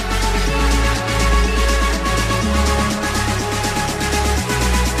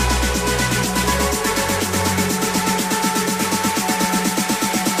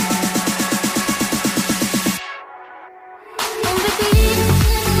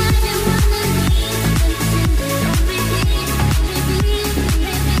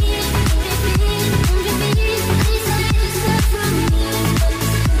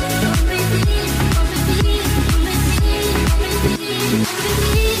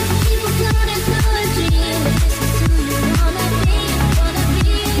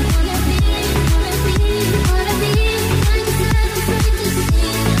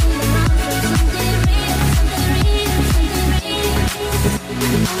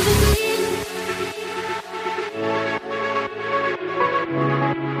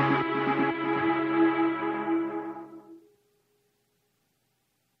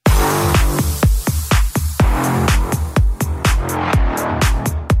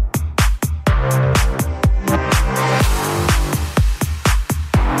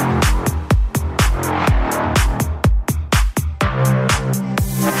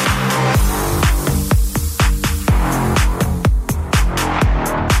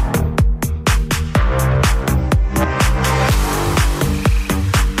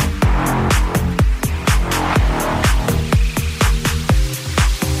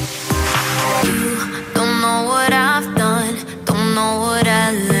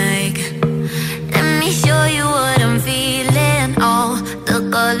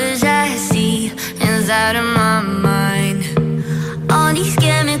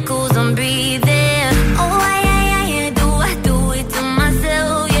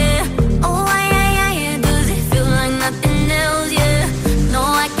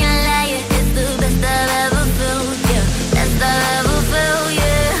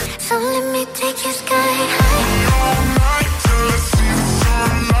 So let me take you sky high. All night till I see the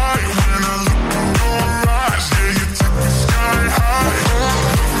sunlight.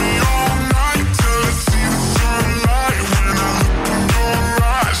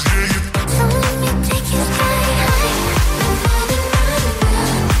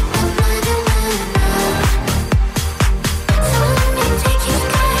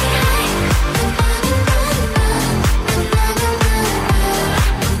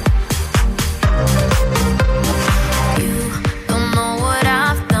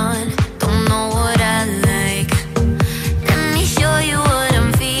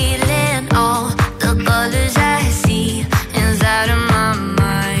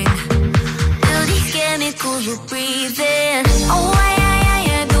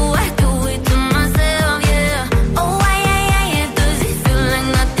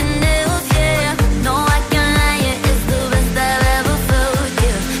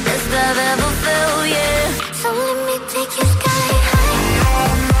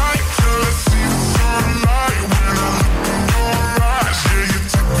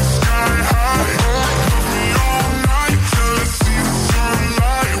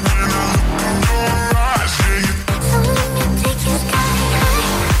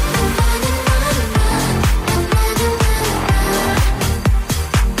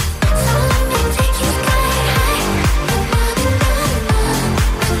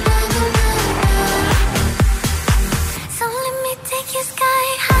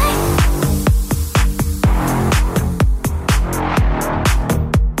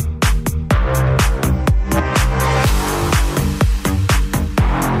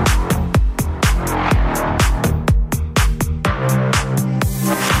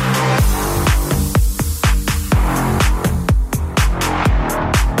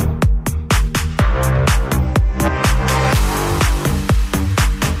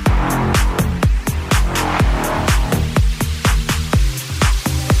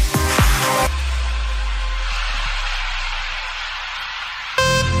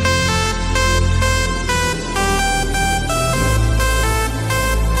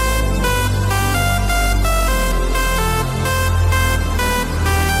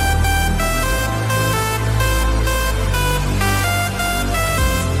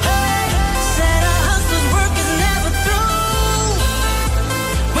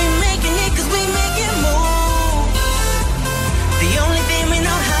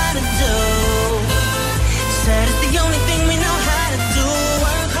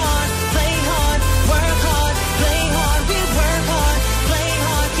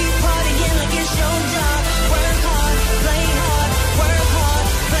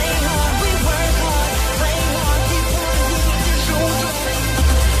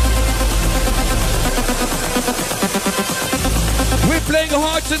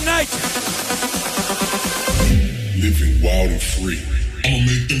 tonight. Living wild and free. I'ma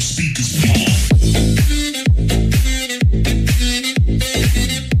make them speakers pop.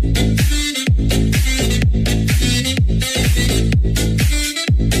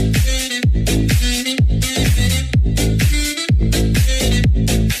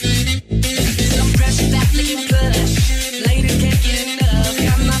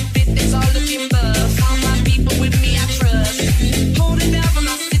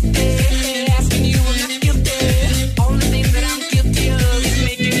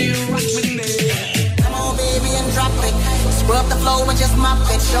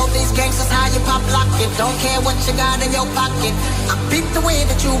 Show these gangsters how you pop lock it. Don't care what you got in your pocket. I beat the way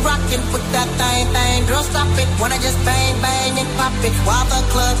that you rockin'. Put that thing, girl, stop it. Wanna just bang, bang and pop it. While the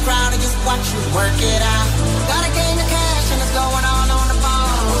club crowd is just watch you work it out. Got a gang of cash and it's going on the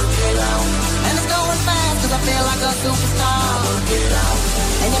phone. Work it out. And it's going fast cause I feel like a superstar. Work it out.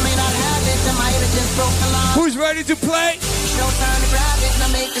 And you may not have it, I might have just broke the law. Who's ready to play? It's your turn to grab it and I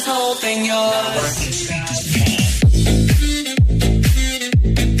make this whole thing yours.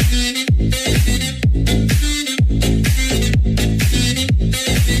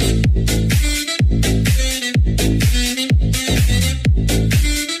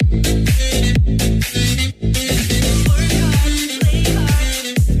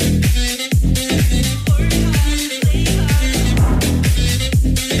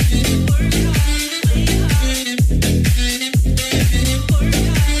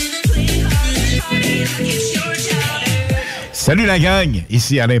 Salut la gang,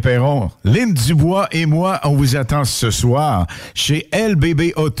 ici Alain Perron. Lynn Dubois et moi, on vous attend ce soir chez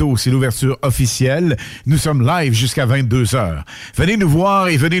LBB Auto. C'est l'ouverture officielle. Nous sommes live jusqu'à 22h. Venez nous voir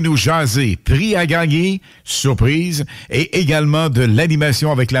et venez nous jaser. Prix à gagner, surprise, et également de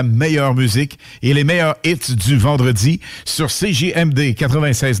l'animation avec la meilleure musique et les meilleurs hits du vendredi sur CJMD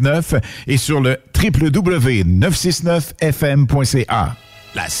 96.9 et sur le www.969fm.ca.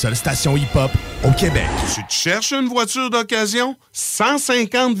 La seule station hip-hop au Québec. Tu te cherches une voiture d'occasion?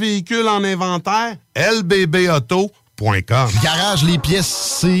 150 véhicules en inventaire? lbbauto.com. Garage les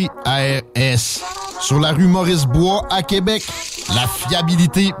pièces CRS. Sur la rue Maurice-Bois à Québec. La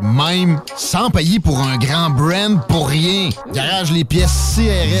fiabilité même, sans payer pour un grand brand pour rien. Garage les pièces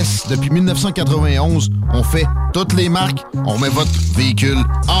CRS. Depuis 1991, on fait toutes les marques. On met votre véhicule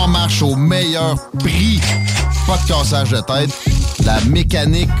en marche au meilleur prix. Pas de cassage de tête. La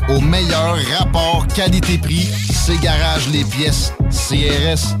mécanique au meilleur rapport qualité-prix. C'est Garage les pièces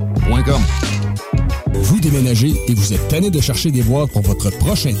CRS.com. Vous déménagez et vous êtes tanné de chercher des boîtes pour votre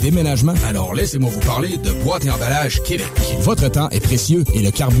prochain déménagement? Alors laissez-moi vous parler de Boîte et Emballage Québec. Votre temps est précieux et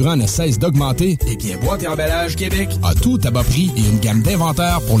le carburant ne cesse d'augmenter. Eh bien, Boîte et Emballage Québec a tout à bas prix et une gamme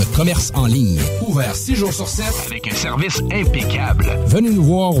d'inventaires pour le commerce en ligne. Ouvert 6 jours sur 7 avec un service impeccable. Venez nous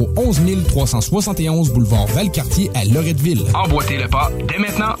voir au 11 371 boulevard Valcartier à Loretteville. Emboîtez le pas dès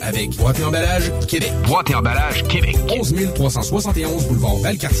maintenant avec Boîte et Emballage Québec. Boîte et Emballage Québec. 11 371 boulevard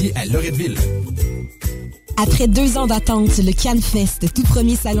Valcartier à Loretteville. Après 2 ans d'attente, le CanFest, tout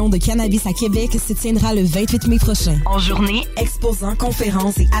premier salon de cannabis à Québec, se tiendra le 28 mai prochain. En journée, Exposants,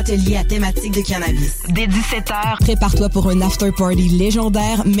 conférences et ateliers à thématique de cannabis. dès 17h, Prépare-toi pour un after-party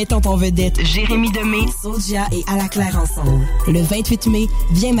légendaire mettant en vedette Jérémy Demé, Soulja et À la Claire ensemble. Le 28 mai,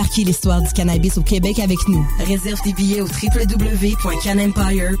 viens marquer l'histoire du cannabis au Québec avec nous. Réserve tes billets au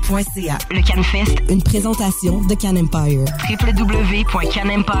www.canempire.ca. le CanFest, Une présentation de Can Empire.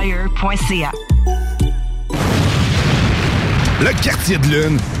 www.canempire.ca. Le quartier de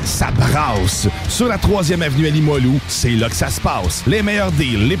lune, ça brasse. Sur la 3e avenue à Limoilou, c'est là que ça se passe. Les meilleurs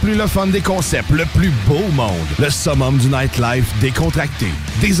deals, les plus le fun des concepts, le plus beau monde. Le summum du nightlife décontracté.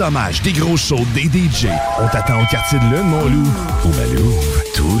 Des hommages, des gros shows, des DJ. On t'attend au quartier de lune, mon loup. Au Malou,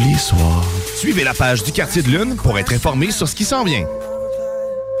 tous les soirs. Suivez la page du quartier de lune pour être informé sur ce qui s'en vient.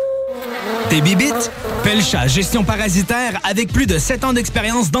 Tes bibites? Pelcha Gestion Parasitaire avec plus de 7 ans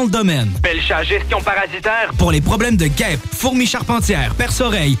d'expérience dans le domaine. Pelcha Gestion Parasitaire Pour les problèmes de guêpes, fourmis charpentières,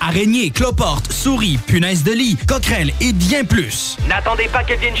 perce-oreilles, araignées, cloportes, souris, punaises de lit, coquerelles et bien plus. N'attendez pas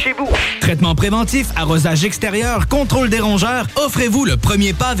qu'elles viennent chez vous. Traitement préventif, arrosage extérieur, contrôle des rongeurs, offrez-vous le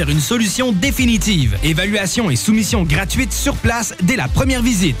premier pas vers une solution définitive. Évaluation et soumission gratuite sur place dès la première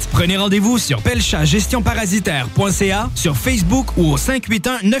visite. Prenez rendez-vous sur pelchagestionparasitaire.ca, sur Facebook ou au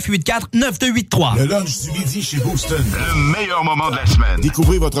 581-984-9283. Le lunch du midi chez Booston. Le meilleur moment de la semaine.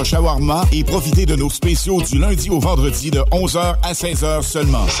 Découvrez votre shawarma et profitez de nos spéciaux du lundi au vendredi de 11h à 16h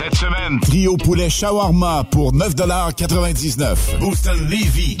seulement. Cette semaine, Trio poulet shawarma pour 9,99 $. Booston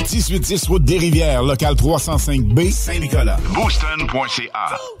Lévis, 1810 route des Rivières, local 305B, Saint-Nicolas.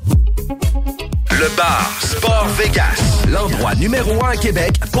 Booston.ca. Le bar Sport Vegas, l'endroit numéro 1 à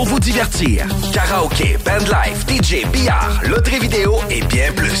Québec pour vous divertir. Karaoké, bandlife, DJ, billard, loterie vidéo et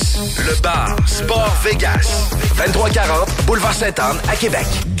bien plus. Le bar Sport Vegas, 2340 Boulevard Sainte-Anne à Québec.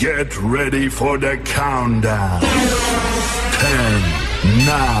 Get ready for the countdown. 10,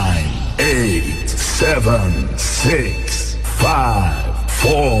 9, 8, 7, 6, 5,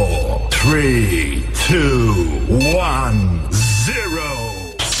 4, 3, 2, 1, 0.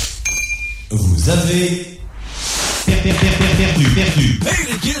 Vous avez perdu. Hey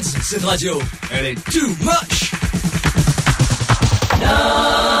les kids, cette radio, elle est too much.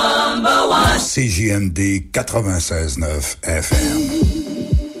 Number one. CJMD 96.9 FM.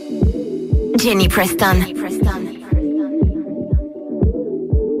 Jenny Preston.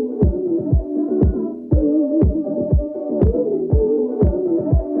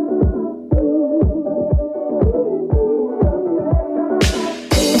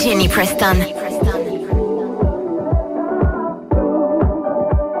 Jenny Preston.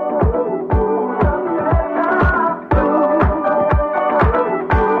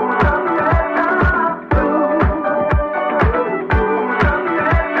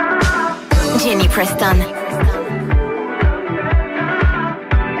 Jenny Preston.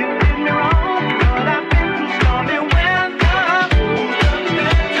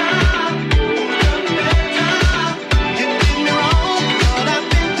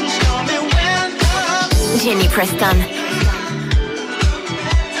 Jenny Preston.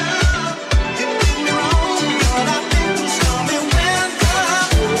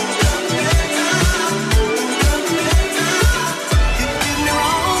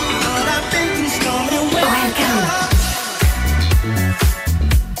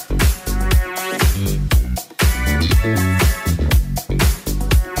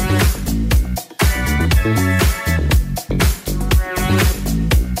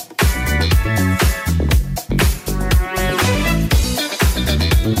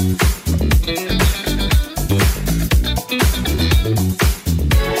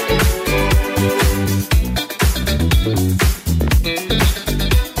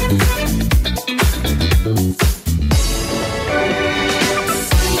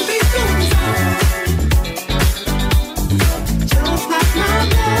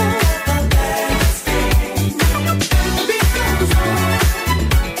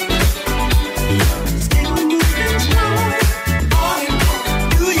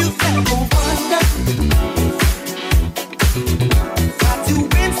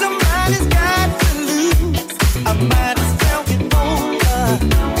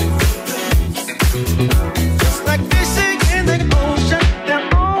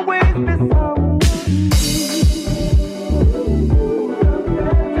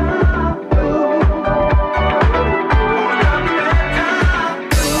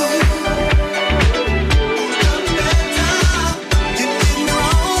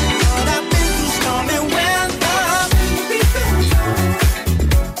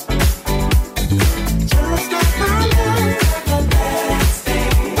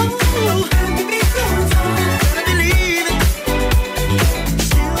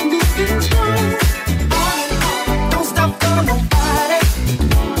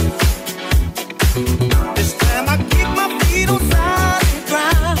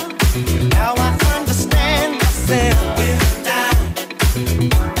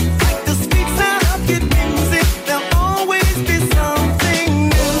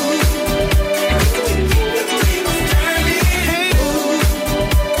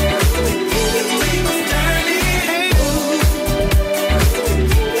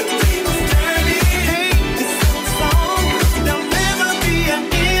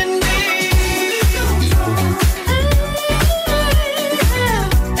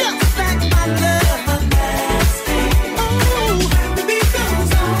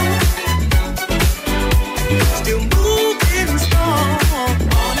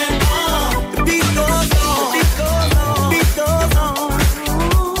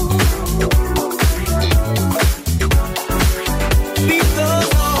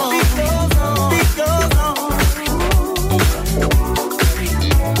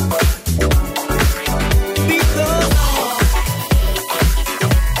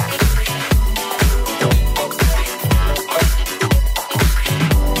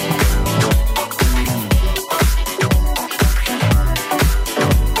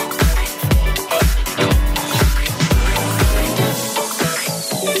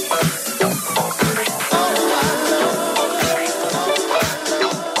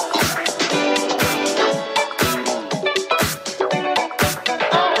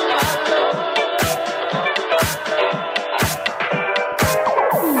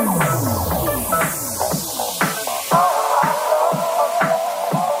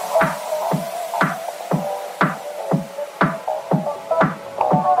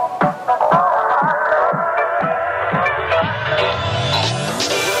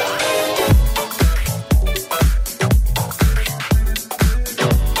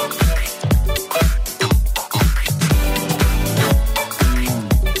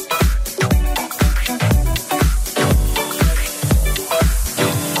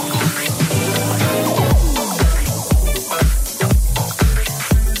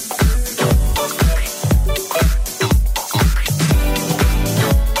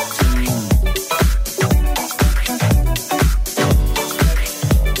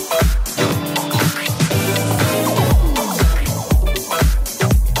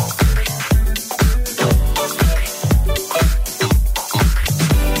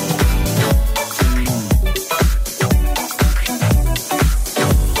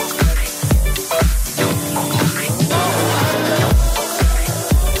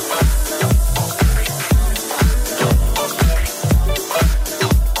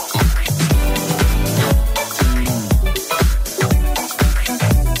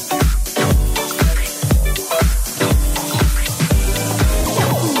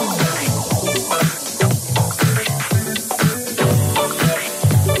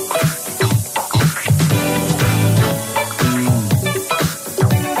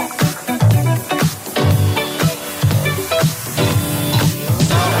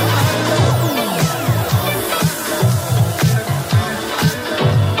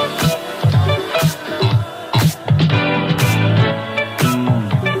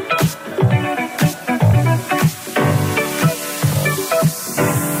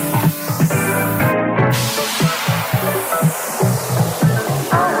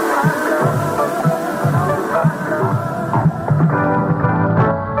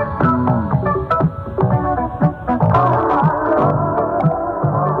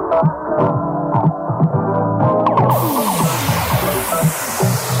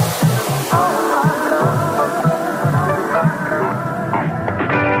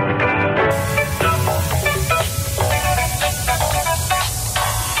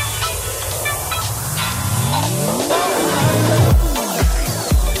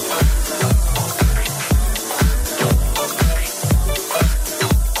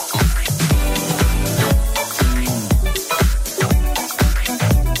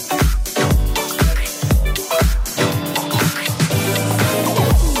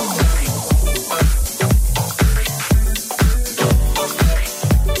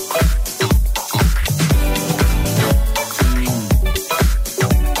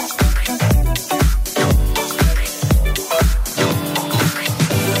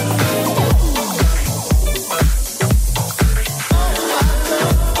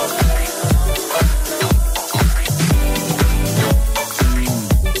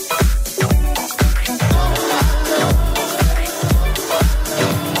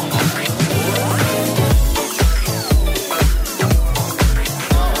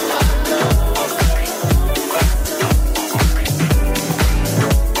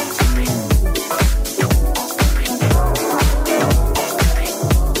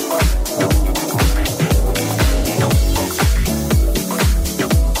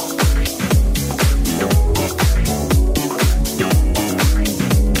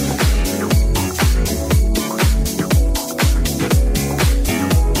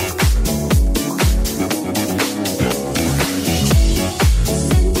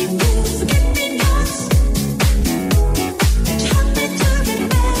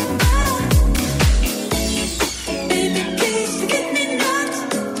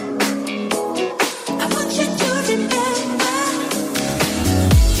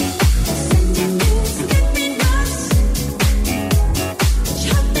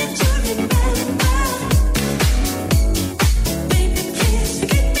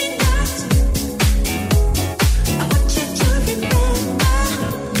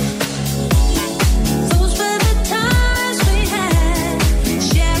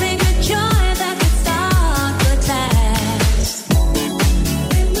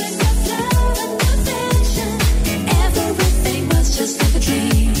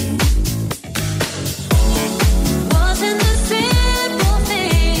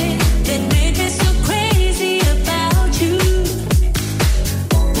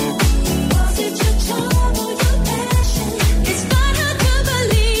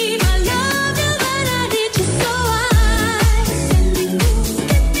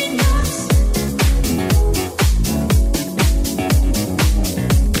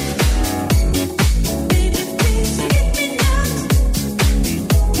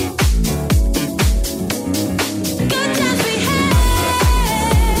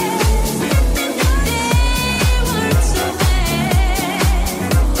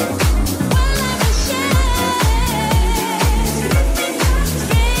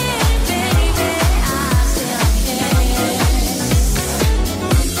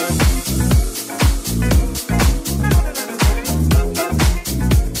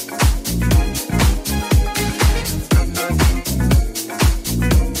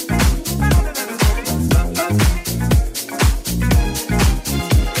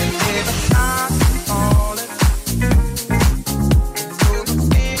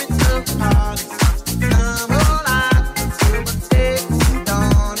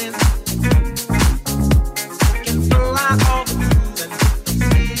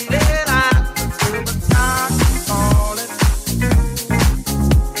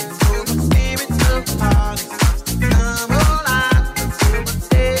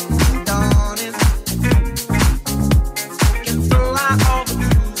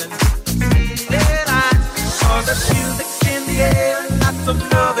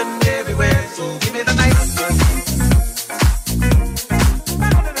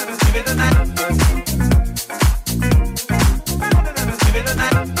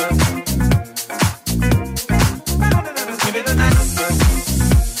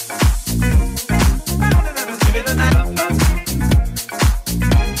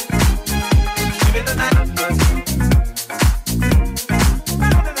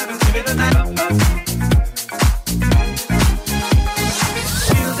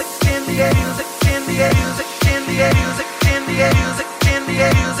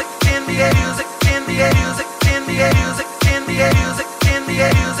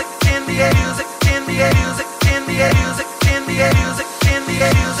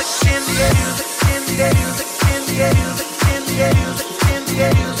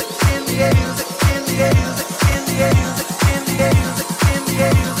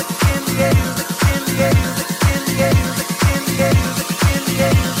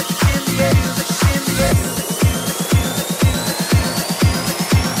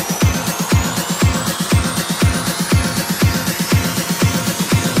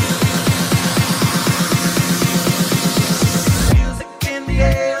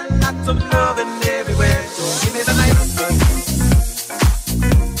 lots of loving everywhere. So give me the night.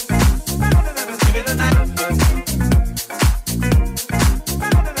 Give me the night. Give me the night.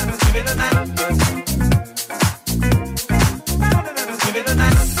 Give me the night. Give me the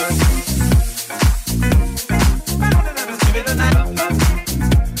night. Give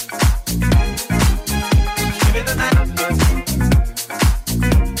me the night. Give me the night.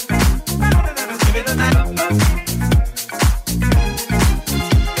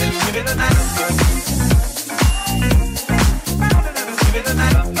 Give me the night.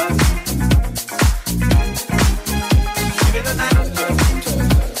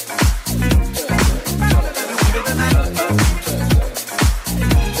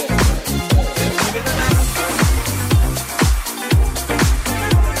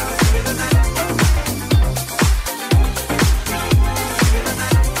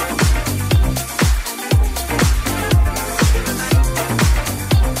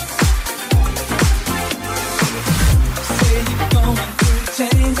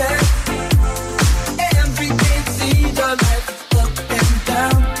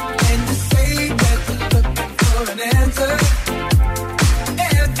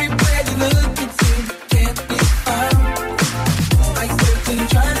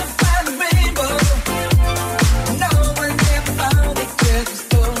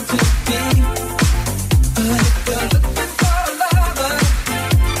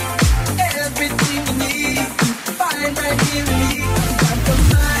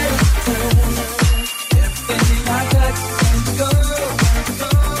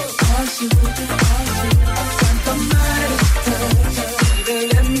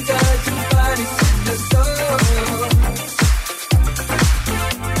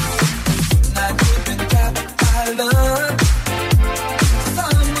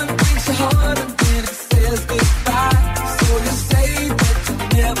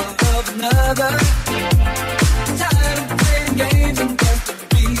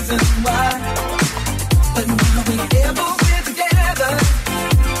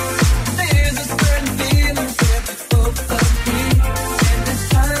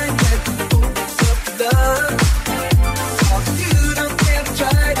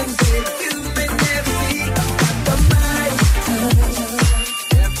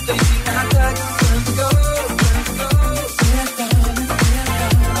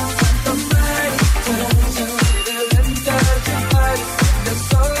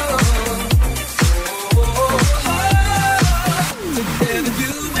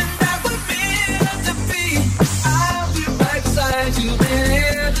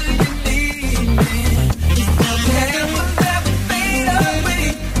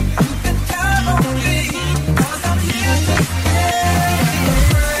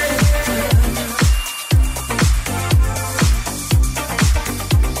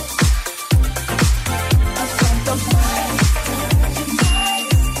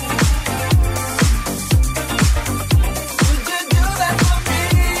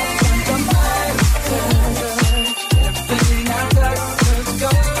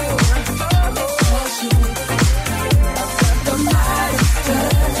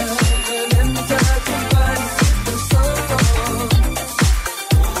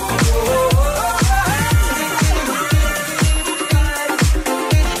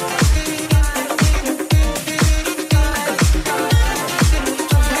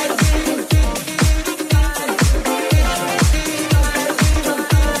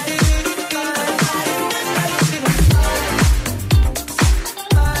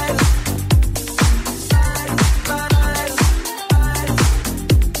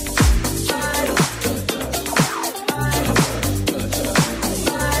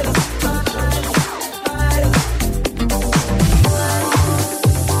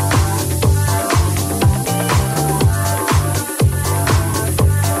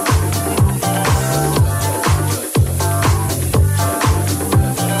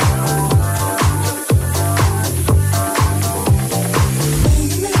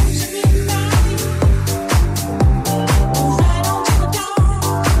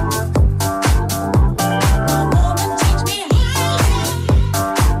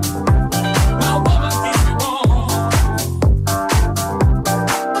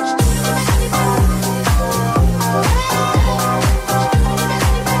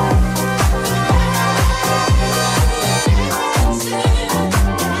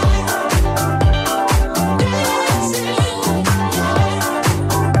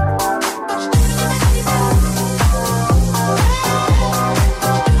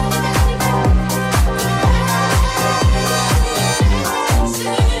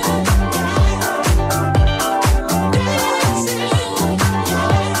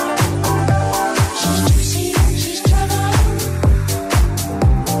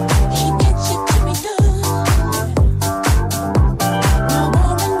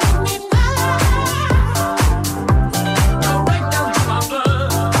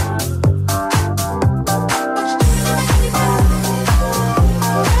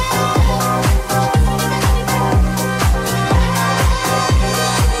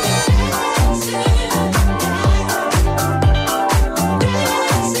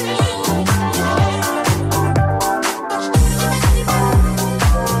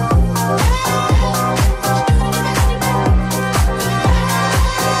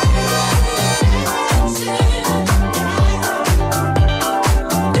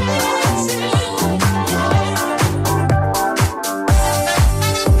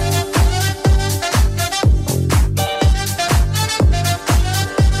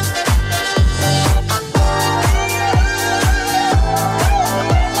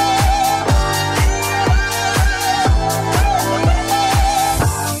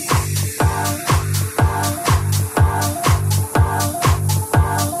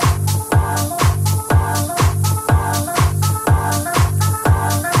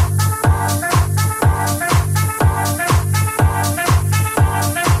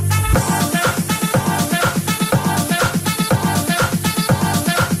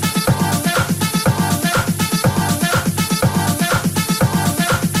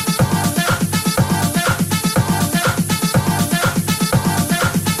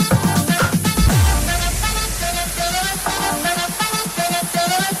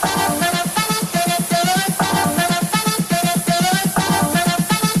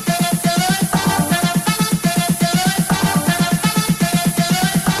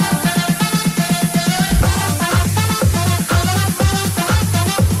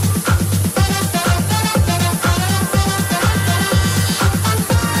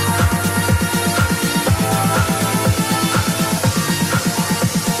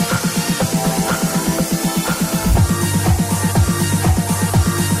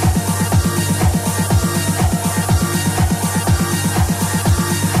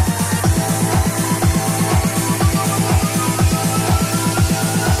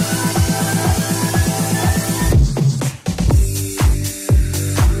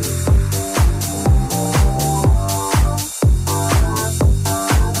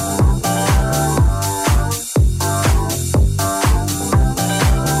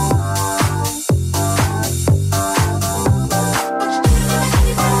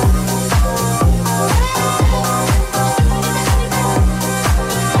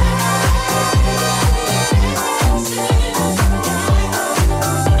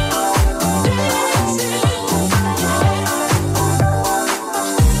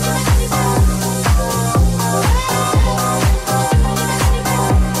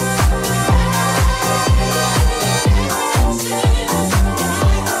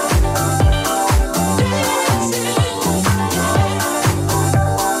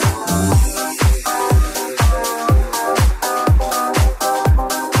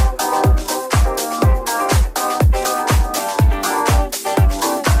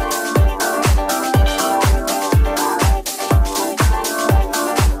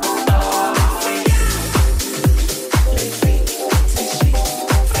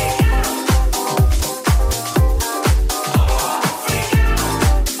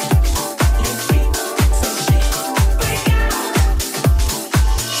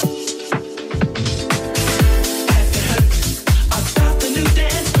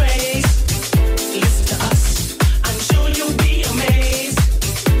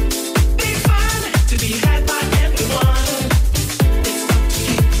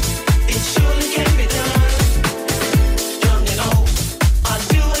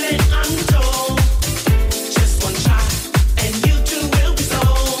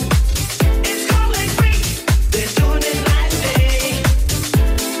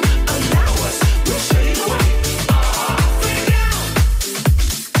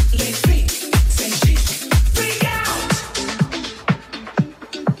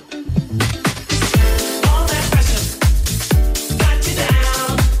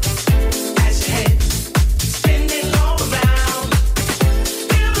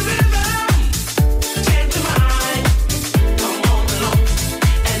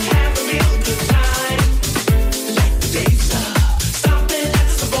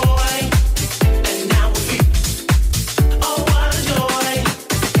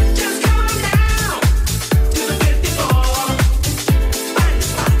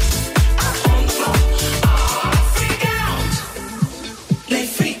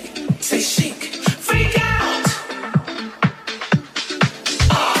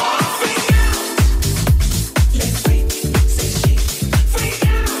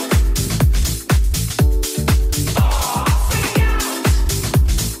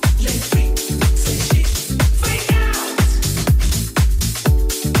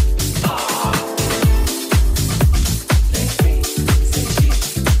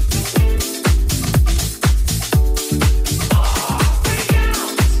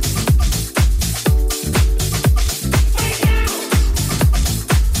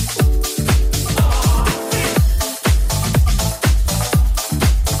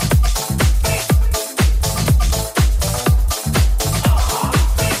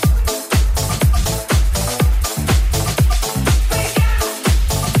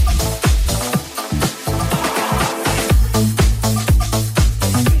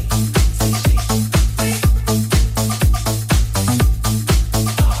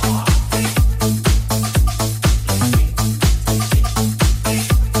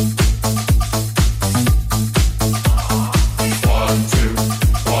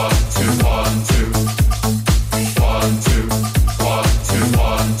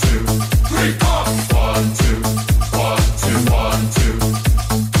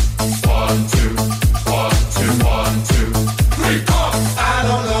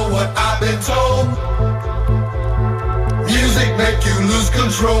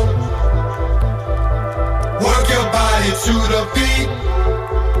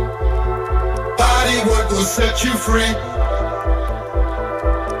 will set you free.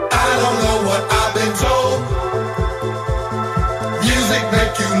 I don't know what I've been told. Music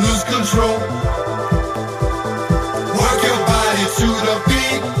make you lose control. Work your body to the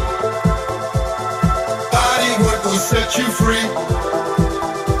beat. Body work will set you free.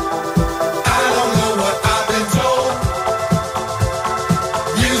 I don't know what I've been told.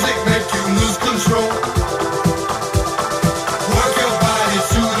 Music make you lose control. Work your body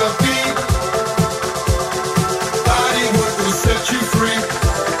to the beat. Body work will set you free.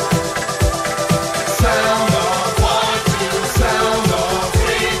 Sound off, 1, 2, sound off,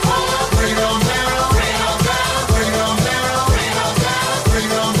 3, 4. Bring 'em down, bring 'em down, bring 'em down, bring 'em down,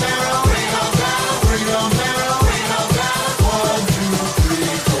 bring 'em down, bring 'em down, bring 'em down, bring 'em down. 1, 2,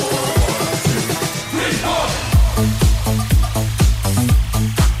 3, 4. 1, 2, 3, 4.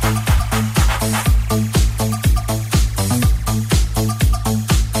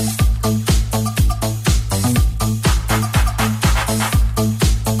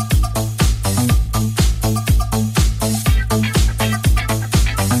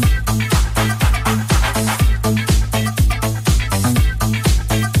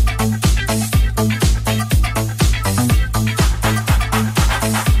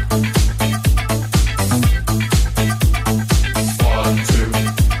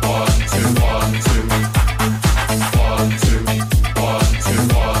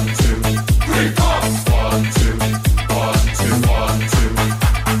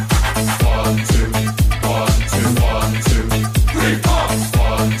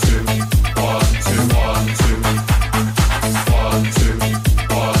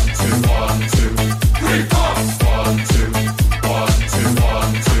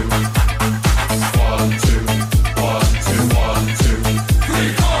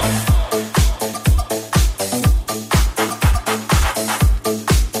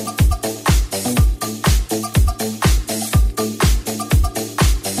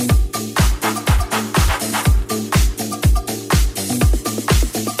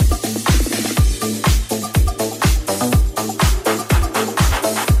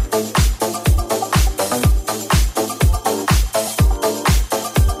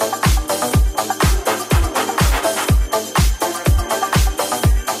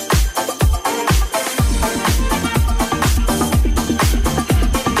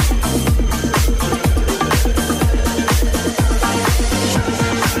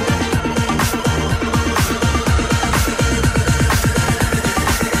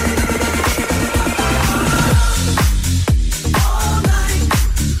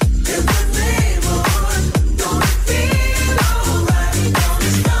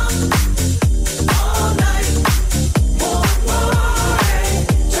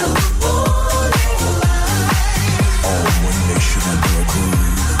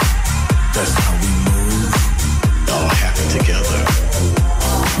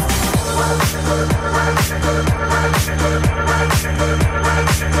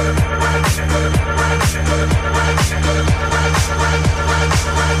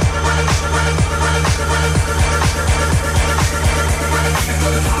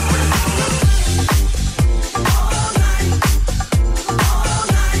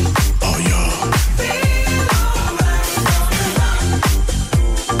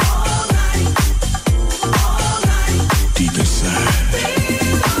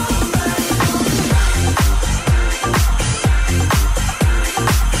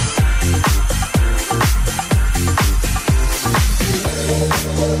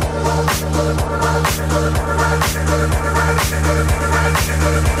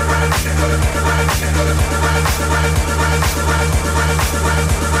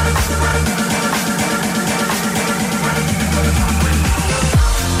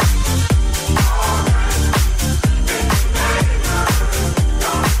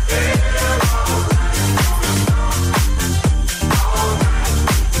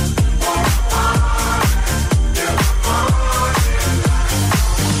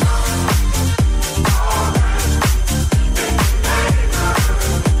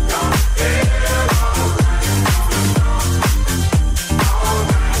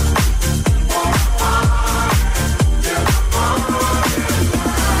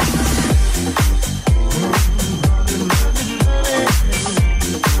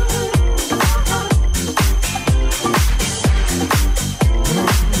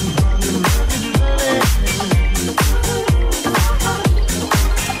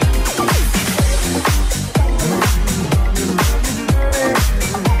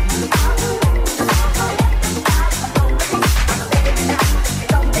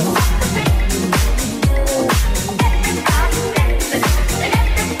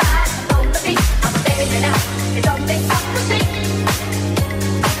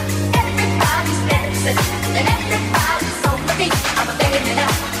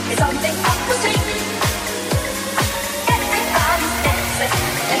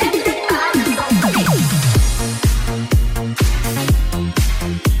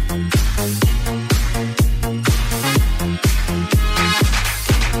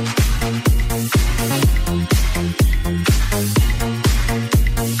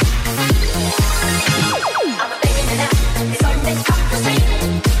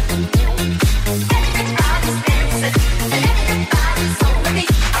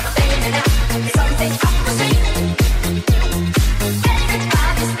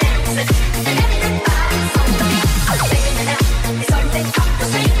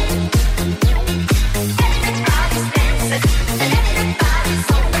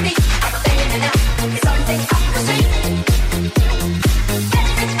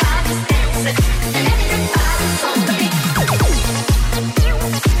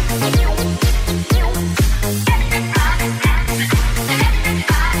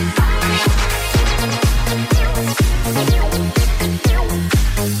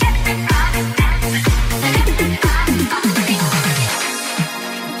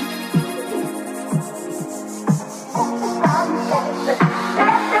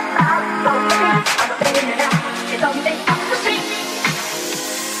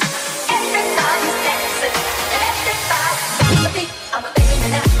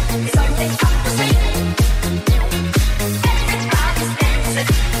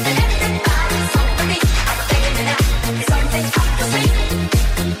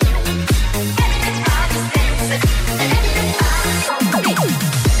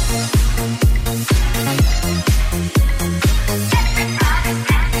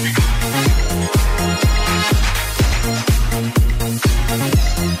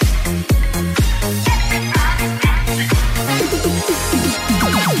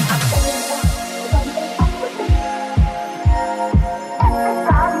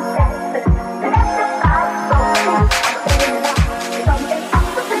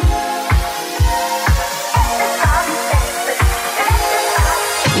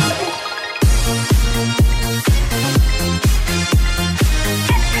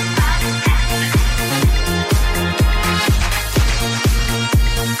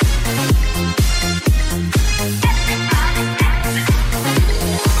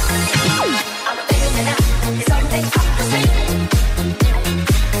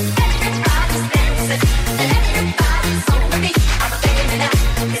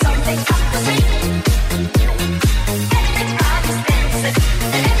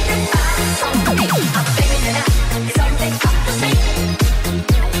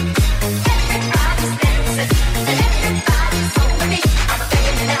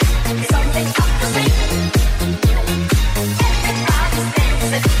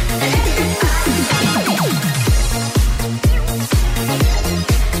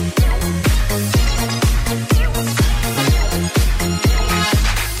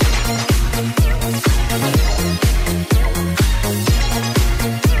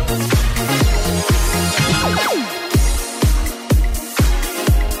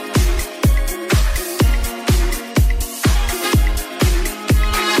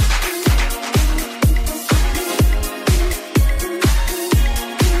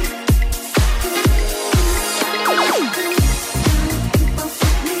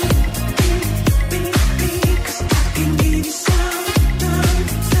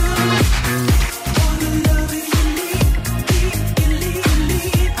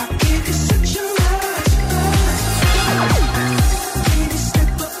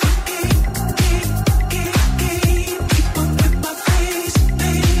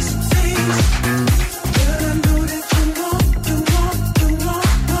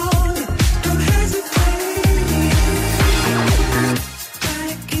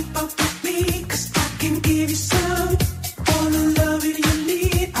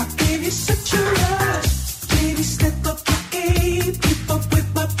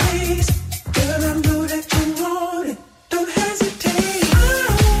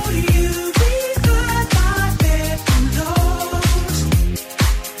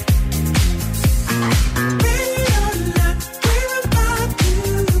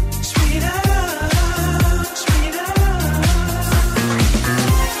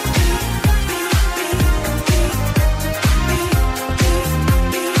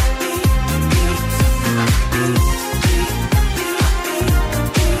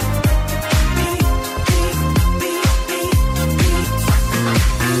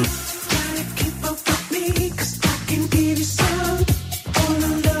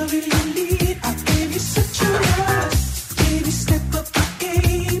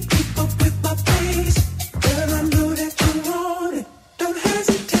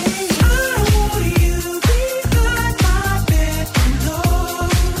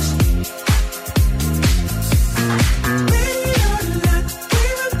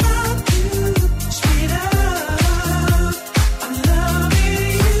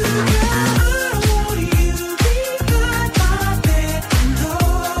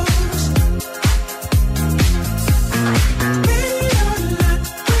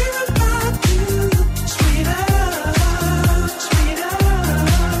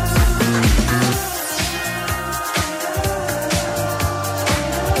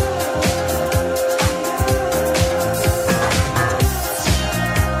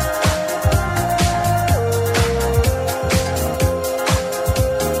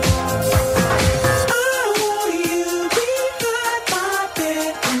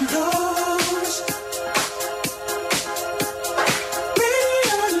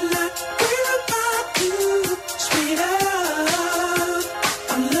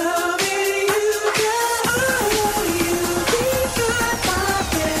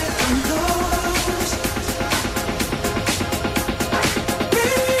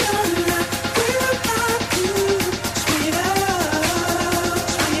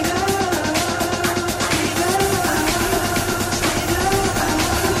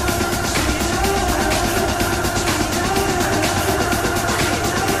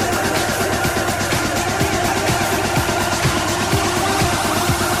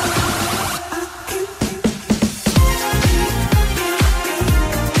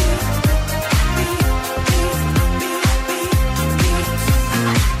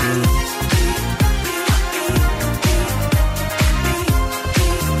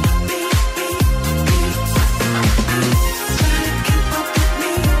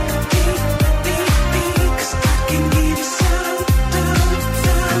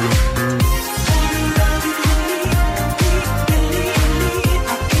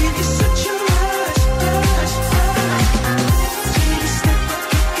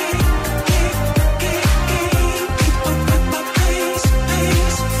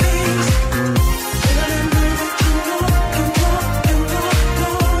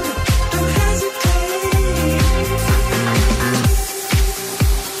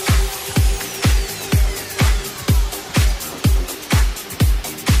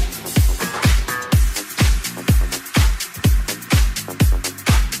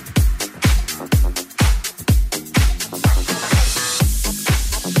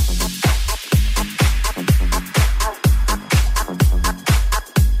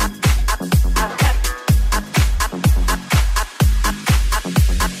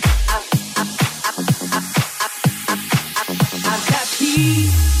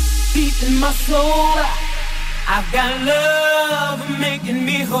 in my soul. I've got love making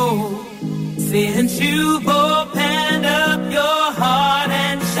me whole. Since you've opened up your heart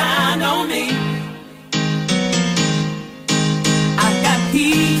and shine on me, I've got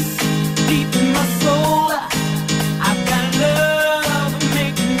peace deep in my soul. I've got love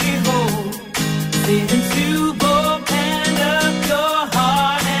making me whole. Since you've opened up your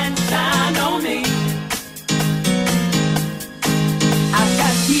heart and shine on me, I've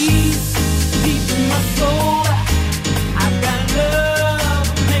got peace deep in my soul. I've got love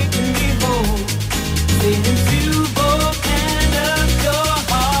making me whole. Since you've opened up your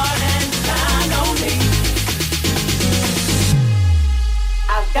heart and shine on me,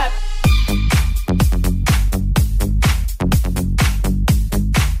 I've got.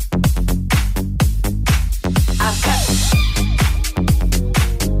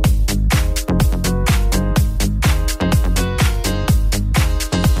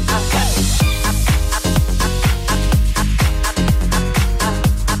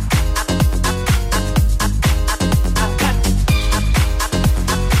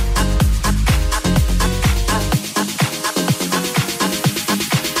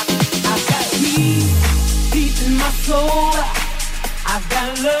 I've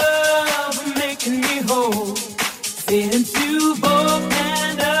got love making me whole. Since you've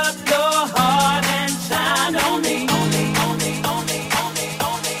opened up your heart and shine on me.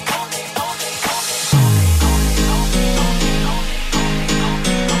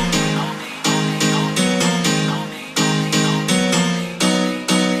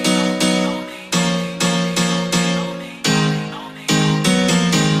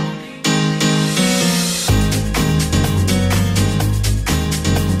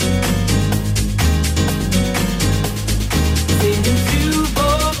 Into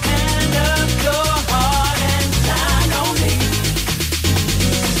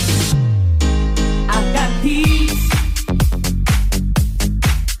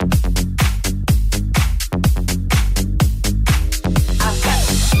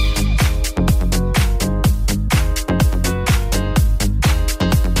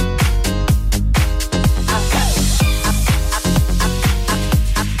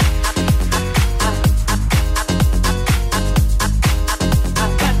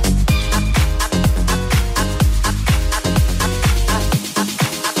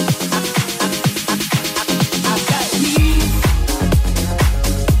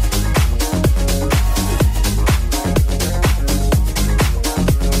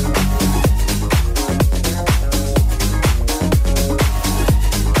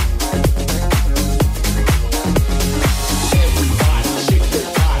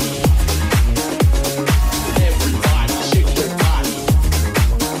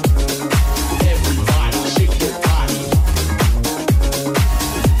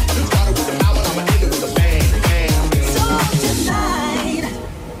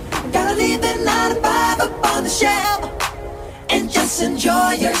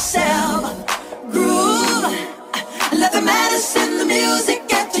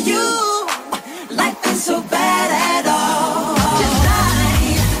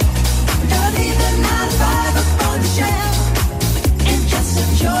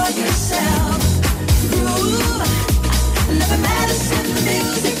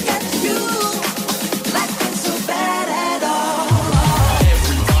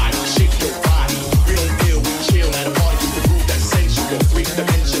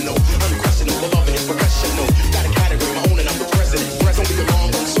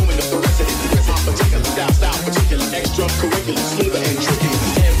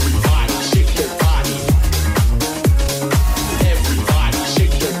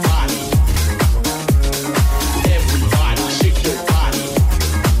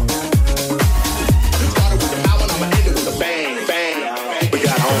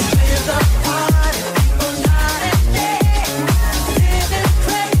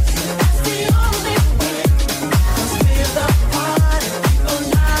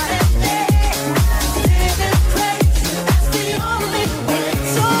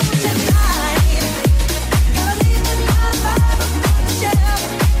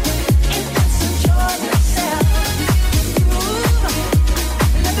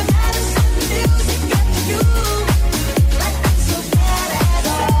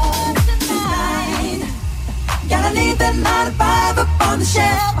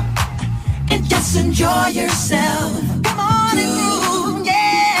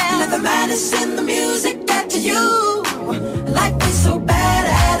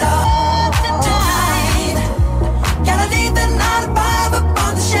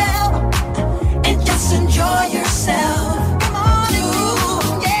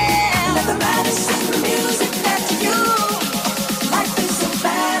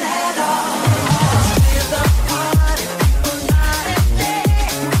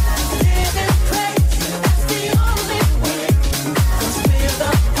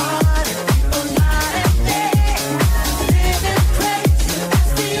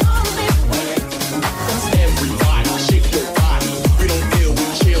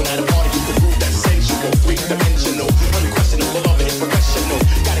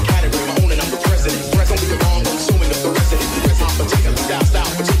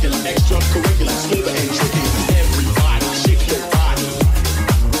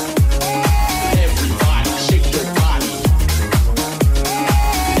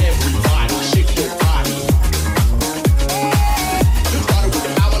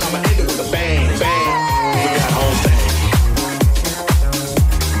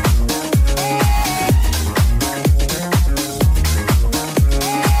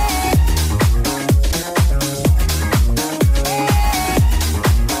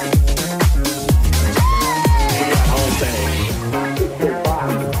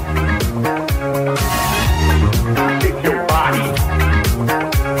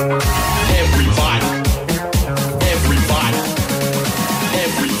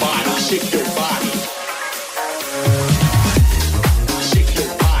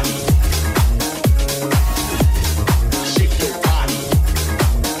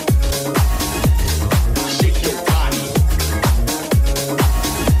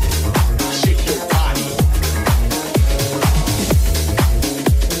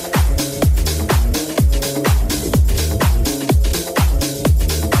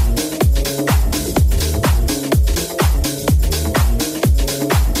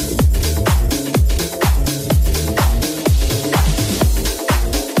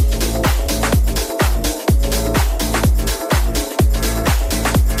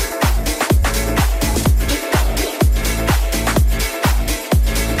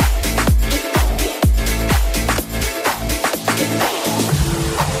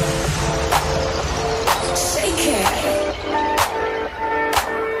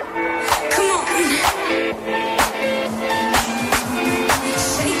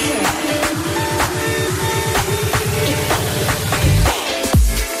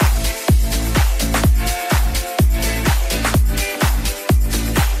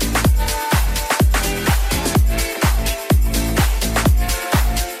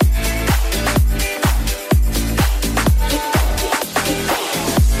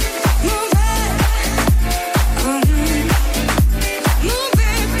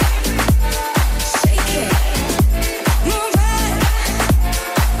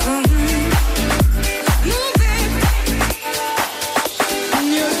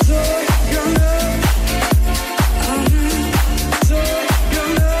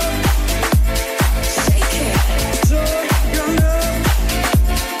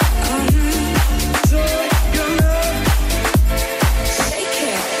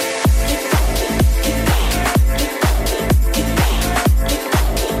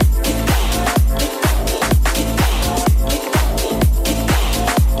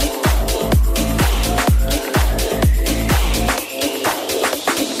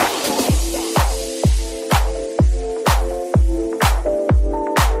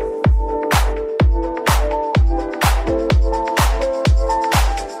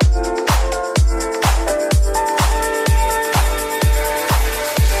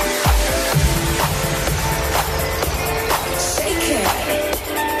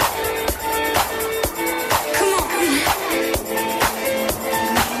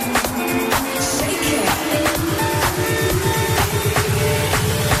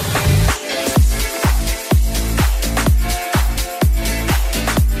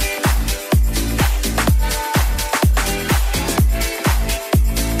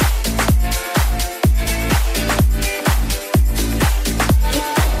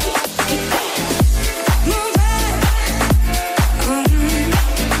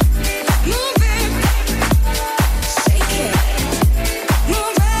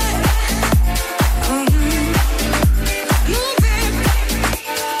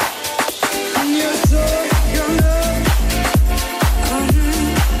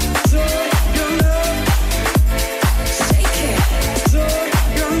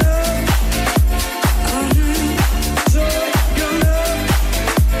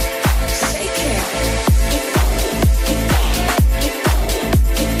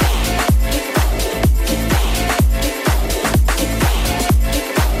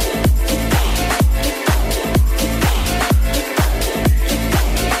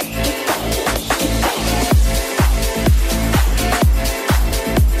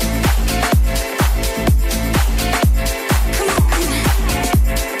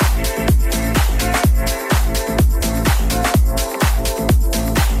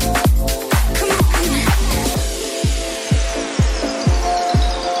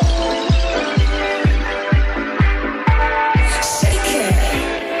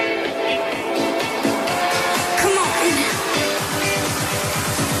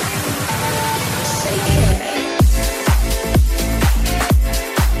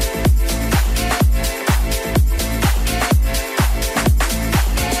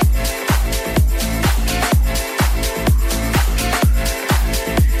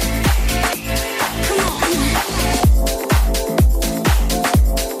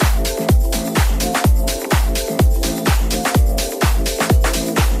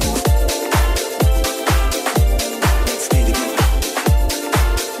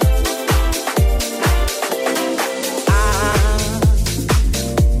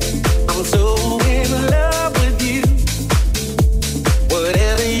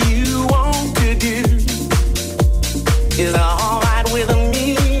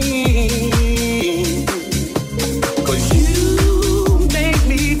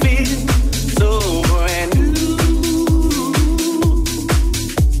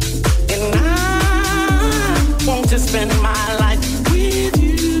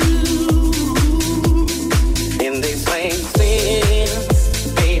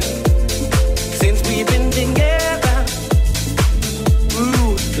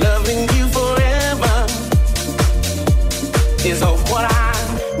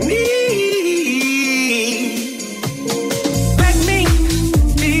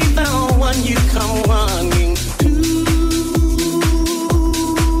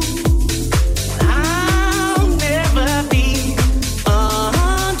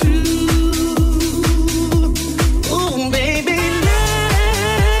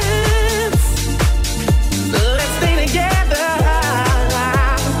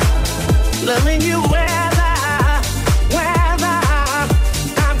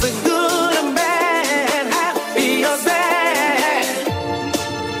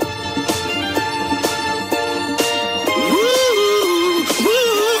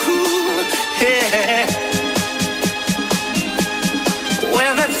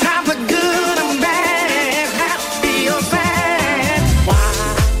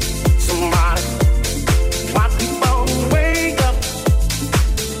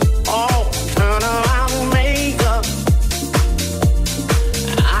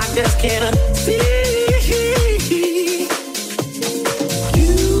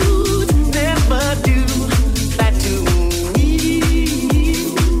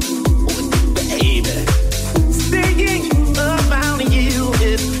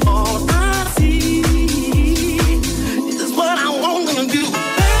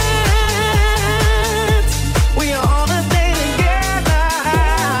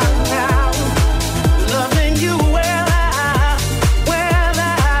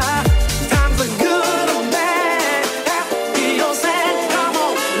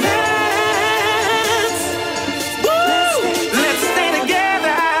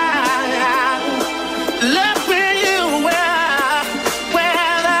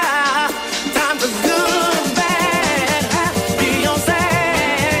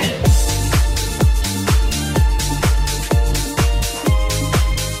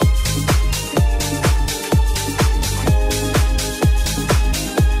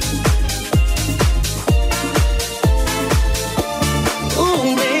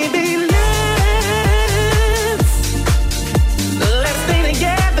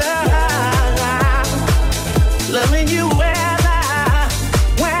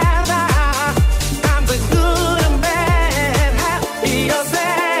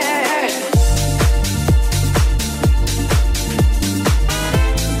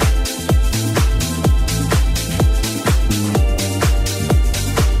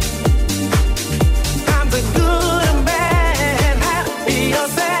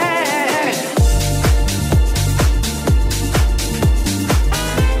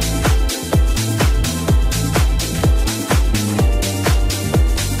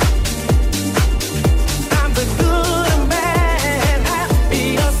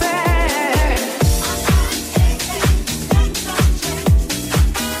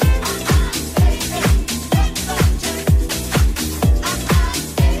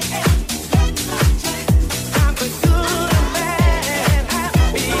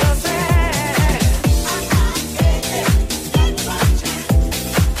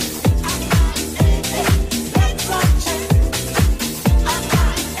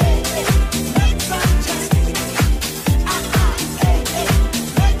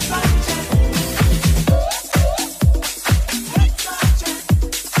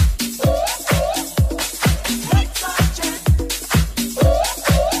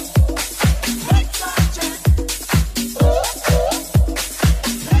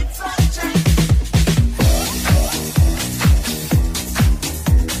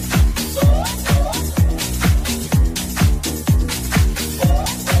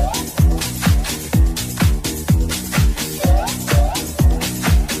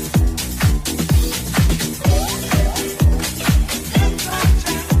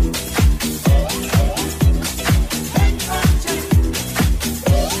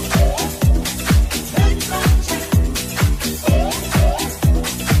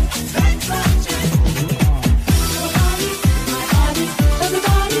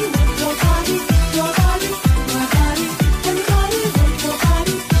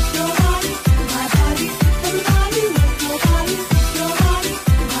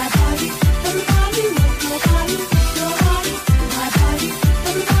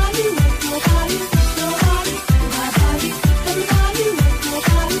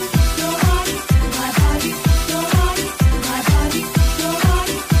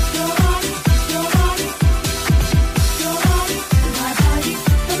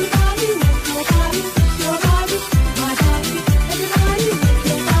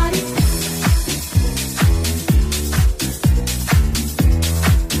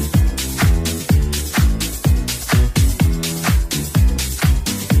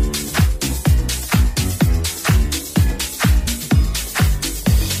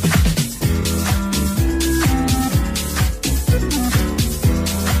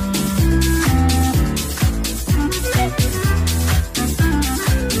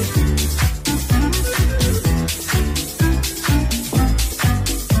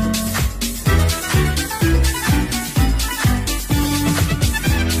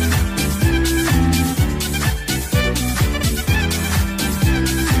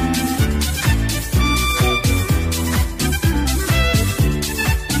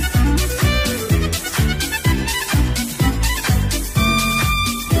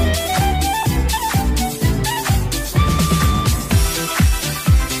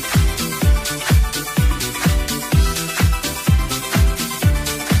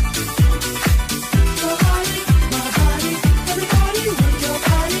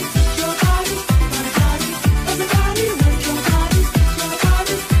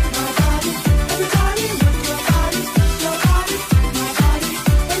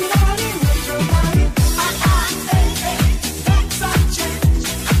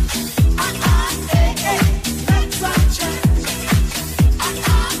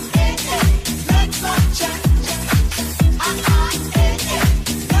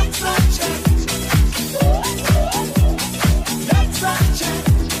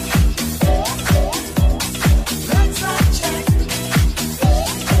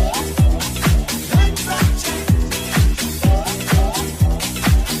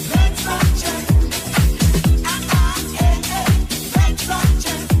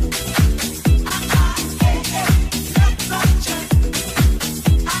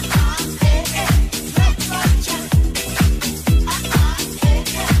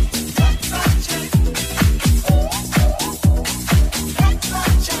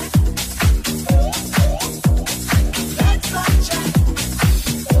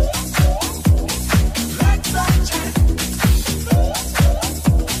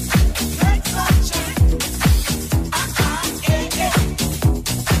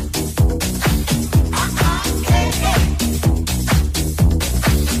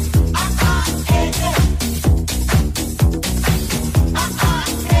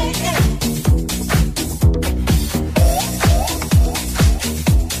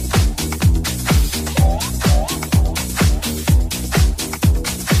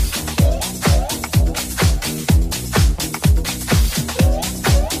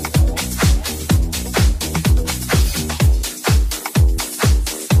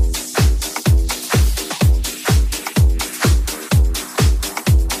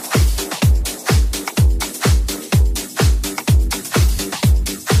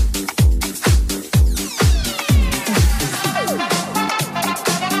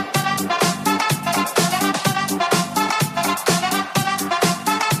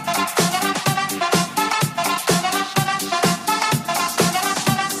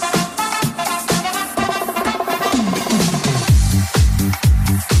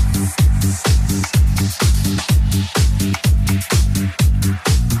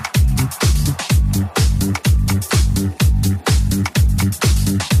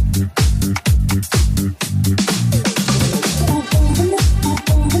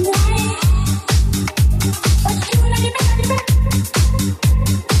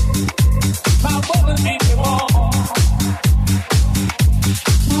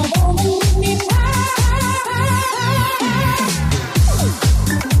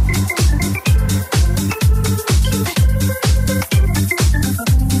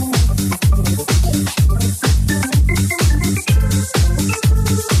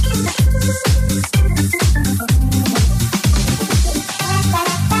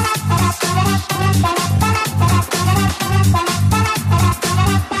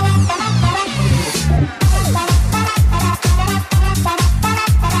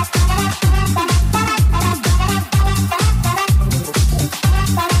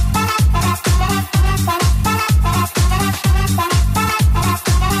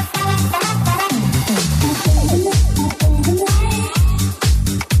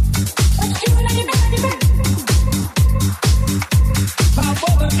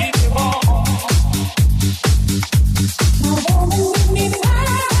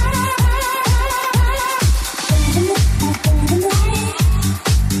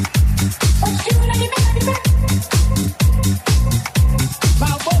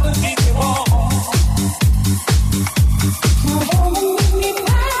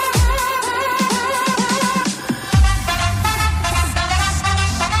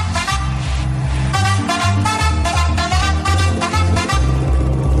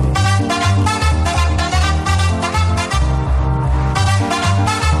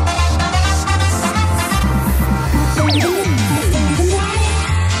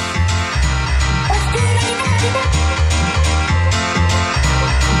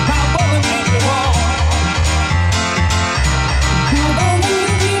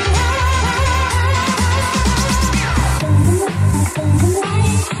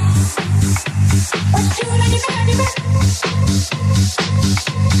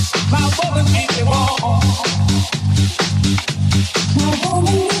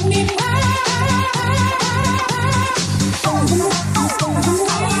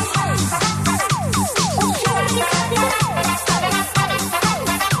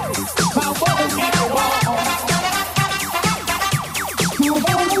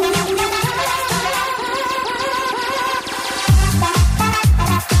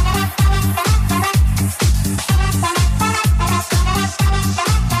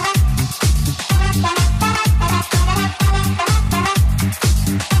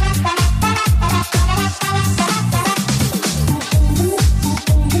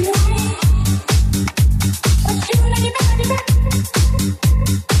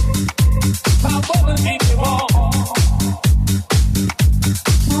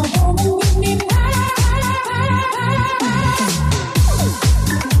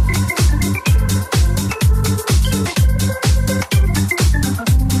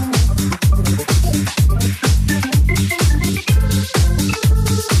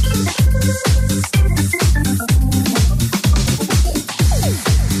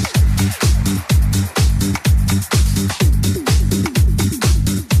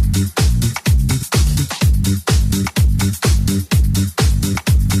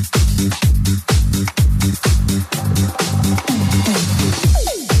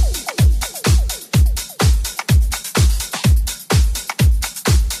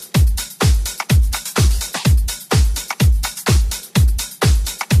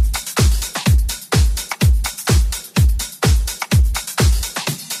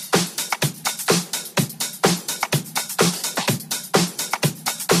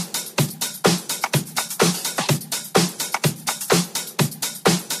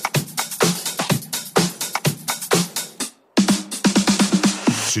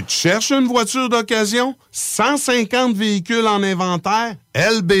Tu te cherches une voiture d'occasion? 150 véhicules en inventaire?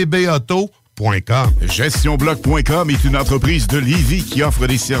 lbbauto.com. GestionBloc.com est une entreprise de Lévis qui offre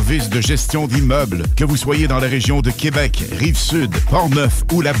des services de gestion d'immeubles. Que vous soyez dans la région de Québec, Rive-Sud, Port-Neuf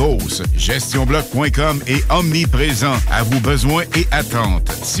ou la Beauce, GestionBloc.com est omniprésent à vos besoins et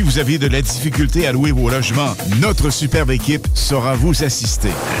attentes. Si vous avez de la difficulté à louer vos logements, notre superbe équipe saura vous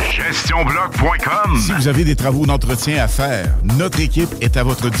assister. GestionBloc.com. Si vous avez des travaux d'entretien à faire, notre équipe est à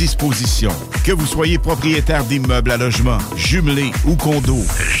votre disposition. Que vous soyez propriétaire d'immeubles à logement, jumelés ou condos,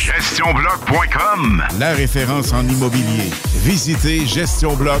 GestionBloc.com. La référence en immobilier. Visitez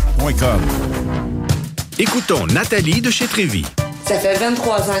gestionbloc.com. Écoutons Nathalie de chez Trévi. Ça fait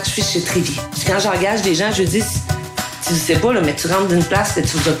 23 ans que je suis chez Trévi. Quand j'engage des gens, je dis, tu sais pas, là, mais tu rentres d'une place et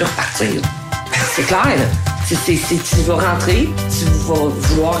tu vas plus repartir. C'est clair, là. Tu vas rentrer, tu vas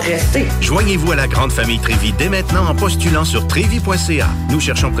vouloir rester. Joignez-vous à la grande famille Trévi dès maintenant en postulant sur trévi.ca. Nous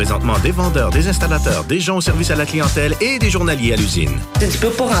cherchons présentement des vendeurs, des installateurs, des gens au service à la clientèle et des journaliers à l'usine. Tu peux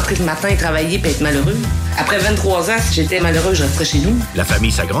pas rentrer le matin et travailler et être malheureux. Après 23 ans, si j'étais malheureux, je resterais chez nous. La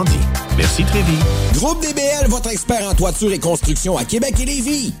famille s'agrandit. Merci Trévi. Groupe DBL, votre expert en toiture et construction à Québec et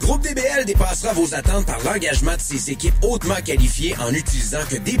Lévis. Groupe DBL dépassera vos attentes par l'engagement de ses équipes hautement qualifiées en utilisant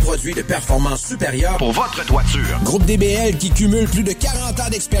que des produits de performance supérieure pour votre toiture. Groupe DBL qui cumule plus de 40 ans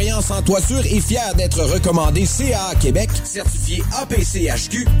d'expérience en toiture est fier d'être recommandé CA Québec, certifié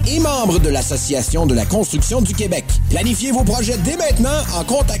APCHQ et membre de l'Association de la construction du Québec. Planifiez vos projets dès maintenant en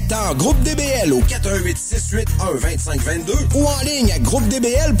contactant Groupe DBL au 418-681-2522 ou en ligne à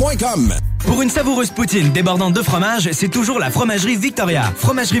groupedbl.com. Pour une savoureuse poutine débordante de fromage, c'est toujours la Fromagerie Victoria.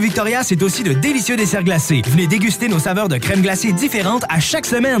 Fromagerie Victoria, c'est aussi de délicieux desserts glacés. Venez déguster nos saveurs de crème glacée différentes à chaque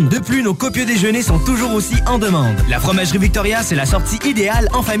semaine. De plus, nos copieux déjeuners sont toujours aussi en demande. La Fromagerie Victoria, c'est la sortie idéale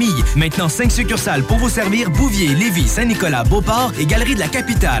en famille. Maintenant, 5 succursales pour vous servir: Bouvier, Lévis, Saint-Nicolas, Beauport et Galerie de la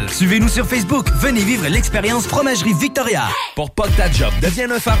Capitale. Suivez-nous sur Facebook. Venez vivre l'expérience Fromagerie Victoria. Pour pas que ta job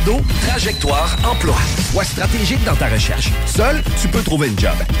devienne un fardeau, Trajectoire Emploi. Sois stratégique dans ta recherche. Seul, tu peux trouver une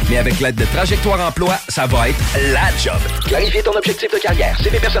job. Mais avec l'aide de Trajectoire Emploi, ça va être la job. Clarifier ton objectif de carrière,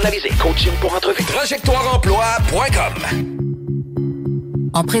 CV personnalisé, coaching pour entrevue. TrajectoireEmploi.com.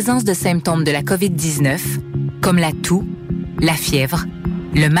 En présence de symptômes de la COVID-19, comme la toux, la fièvre,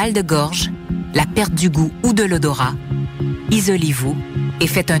 le mal de gorge, la perte du goût ou de l'odorat, isolez-vous et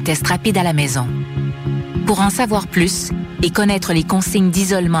faites un test rapide à la maison. Pour en savoir plus et connaître les consignes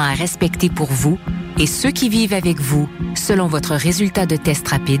d'isolement à respecter pour vous et ceux qui vivent avec vous selon votre résultat de test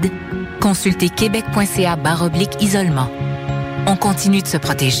rapide, consultez québec.ca/isolement. On continue de se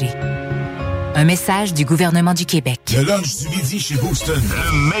protéger. Un message du gouvernement du Québec. Le lunch du midi chez Booston.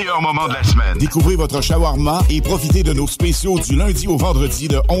 Le meilleur moment de la semaine. Découvrez votre shawarma et profitez de nos spéciaux du lundi au vendredi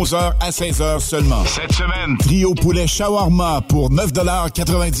de 11h à 16h seulement. Cette semaine, trio poulet shawarma pour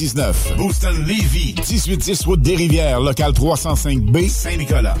 9,99 $. Booston Lévis, 1810 route des Rivières, local 305B,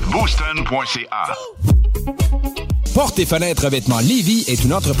 Saint-Nicolas. Booston.ca. Portes et fenêtres revêtements Lévis est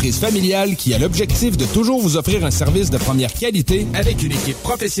une entreprise familiale qui a l'objectif de toujours vous offrir un service de première qualité avec une équipe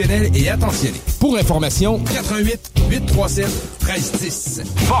professionnelle et attentionnée. Pour information, 88 837 1310.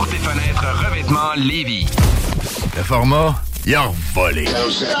 Portes et fenêtres revêtements Lévis. Le format, il a volé.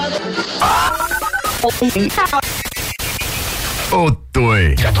 Oh,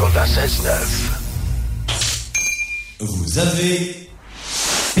 toi. 96.9. Vous avez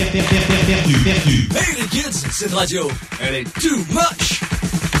perdu. Hey les kids, cette radio, elle est too much.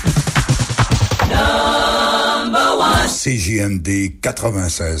 Number one. CJMD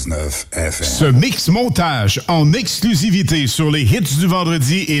 96.9 FM. Ce mix montage en exclusivité sur les hits du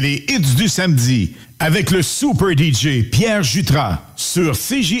vendredi et les hits du samedi avec le super DJ Pierre Jutras sur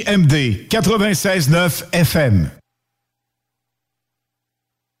CJMD 96.9 FM.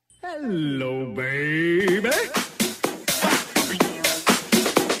 Hello, baby.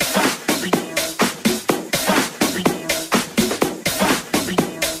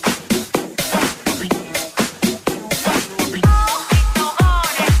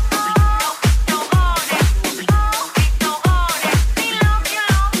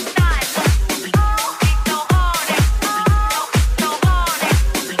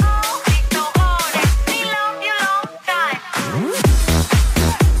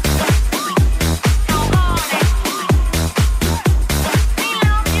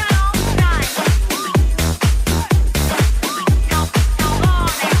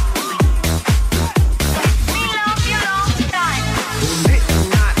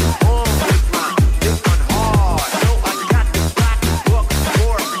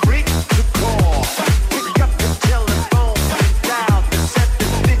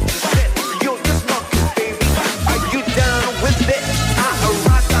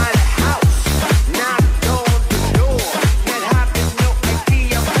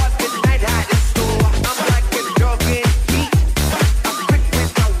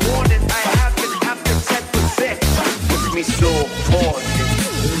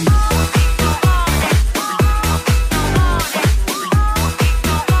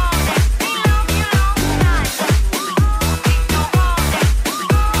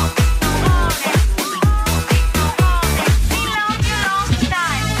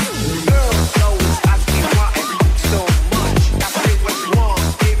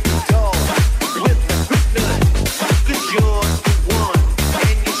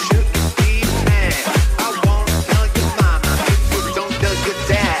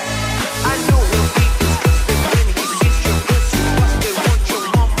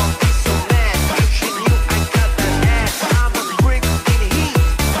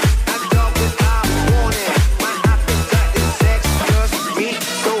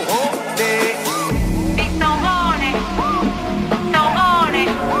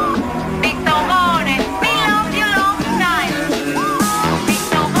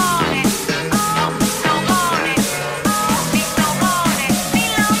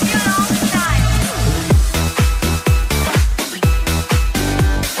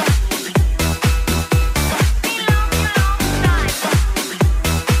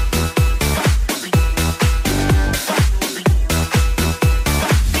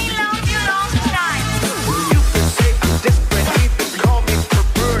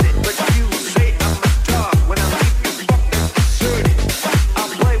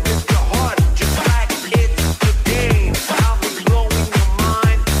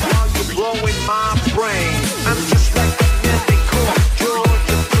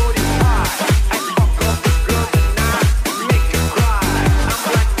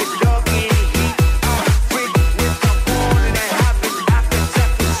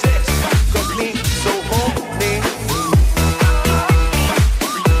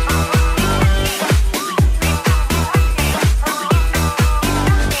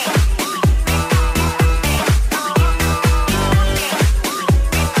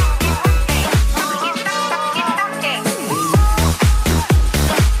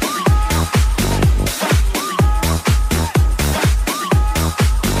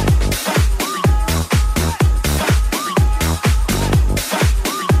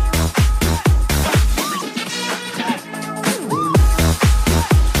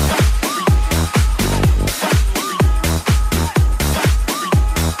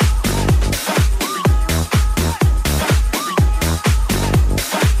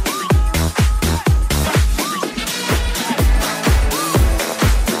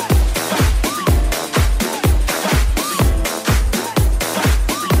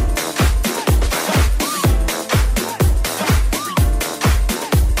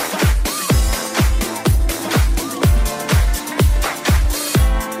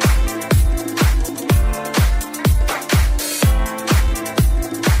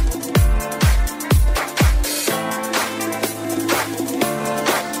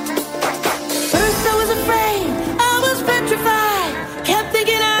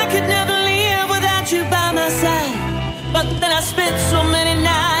 But then I spent so many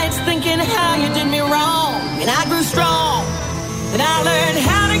nights thinking how you did me wrong. And I grew strong, and I learned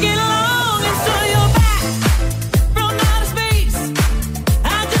how to get along. And so you're back from outer space.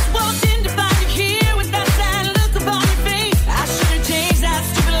 I just walked in to find you here with that sad look upon your face. I should have changed that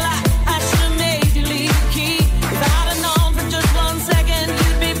stupid lie. I should have made you leave the key. If I'd have known for just 1 second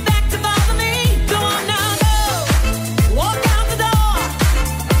you'd be back to bother me. Go on now, go. Walk out the door.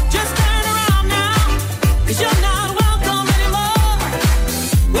 Just turn around now. 'Cause you're not welcome anymore.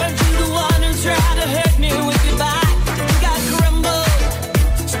 Weren't you the one who tried to hurt me with goodbye? You got crumbled.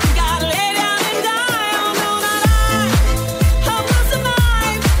 So you gotta lay down and die. Oh no, not I will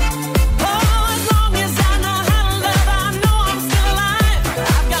survive. Oh, as long as I know how to love, I know I'm still alive.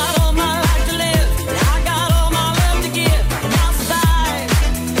 I've got all my life to live, and I got all my love to give, and I'll survive.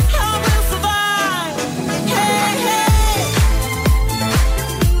 I will survive. Hey, hey.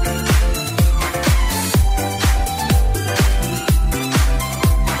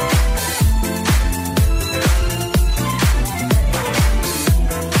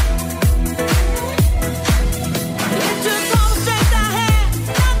 It took all the strength I had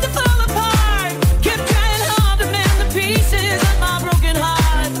not to fall apart. Kept trying hard to mend the pieces of my broken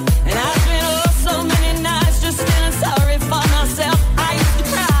heart. And I spent so many nights just feeling sorry for myself. I used to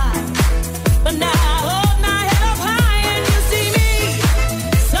cry, but now I hold my head up high and you see me,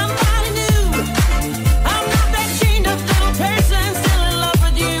 somebody new. I'm not that chained up little person still in love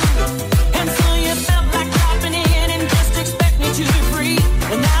with you. And so you felt like dropping in and just expect me to be free.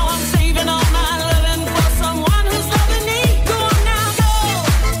 But now I'm saving all my loving for someone who's loving me. Go on now, go.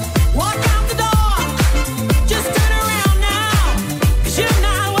 Walk out the door. Just turn around now. 'Cause you're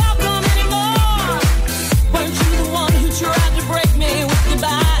not welcome anymore. Weren't you the one who tried to break me with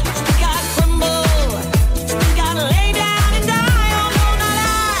goodbye? You got crumbled. You gotta lay down and die. Oh no, not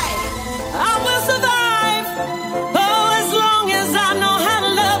I will survive. Oh, as long as I know how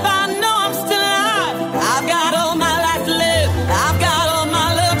to love, I know I'm still alive. I've got all my life to live. I've got all my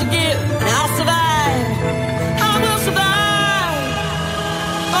love to give, and I'll survive. I will survive.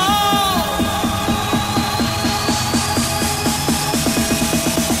 Oh.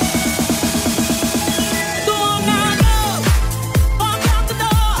 Go on now, go. Walk out the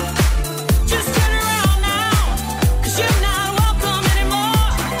door. Just turn around now. 'Cause you're not welcome anymore.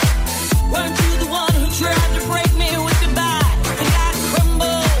 Weren't you the one who tried to break me with goodbye? You got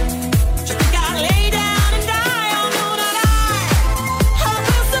crumbled. You gotta lay down and die. Oh no, not I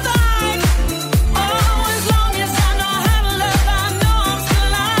will survive. Oh, as long as I know how to love, I know I'm still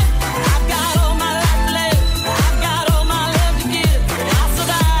alive. I've got all my life to live. I've got all my love to give, and I'll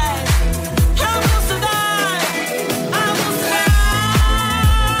survive. I will survive. I will survive.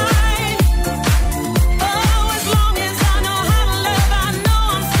 Oh, as long as I know how to love, I know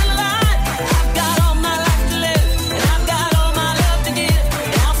I'm still alive. I've got all my life to live, and I've got all my love to give,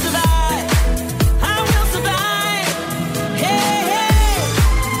 and I'll survive. I will survive. Hey, hey.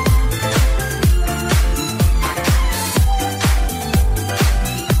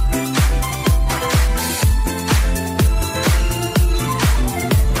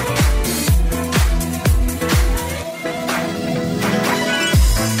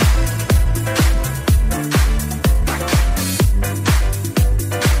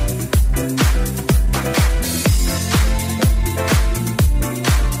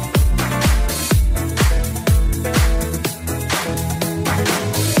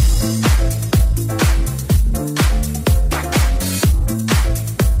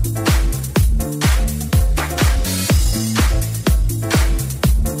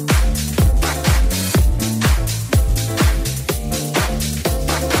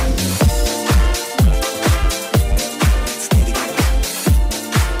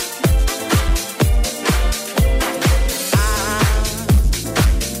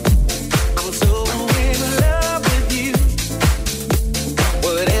 I'm so in love with you.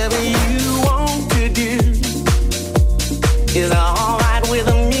 Whatever you want to do is all right with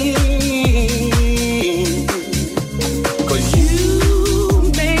me. 'Cause you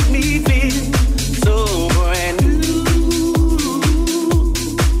make me feel so brand new.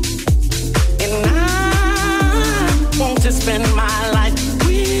 And I want to spend my life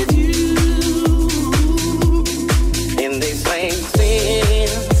with you. And they say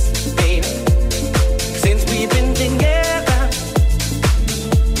since we've been together,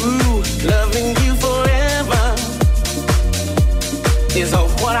 ooh, loving you forever is all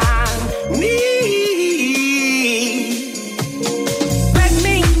what I need. Let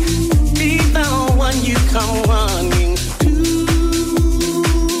me be the one you come running to.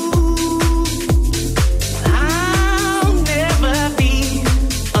 I'll never be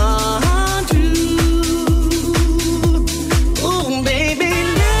untrue.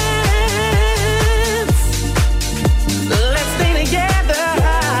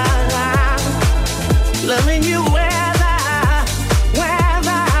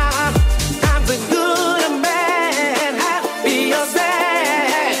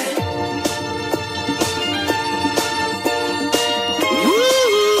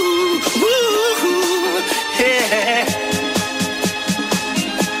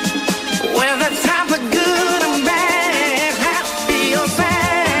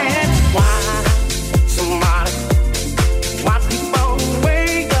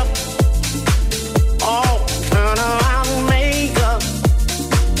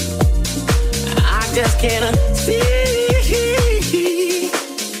 can see.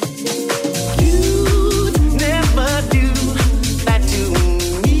 You'd never do that to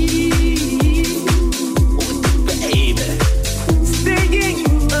me, baby. Staying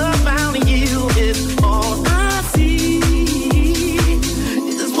around you is all I see.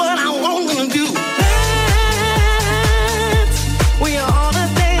 This is what I want to do. We ought to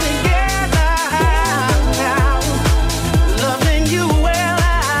stay together, loving you well,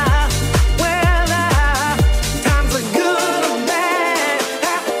 times are good or bad,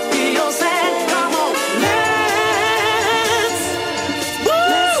 happy or sad. Come on,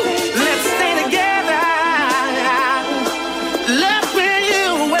 let's stay together, loving you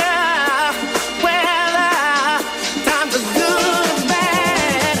well, times are good or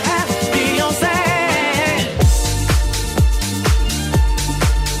bad, happy or sad.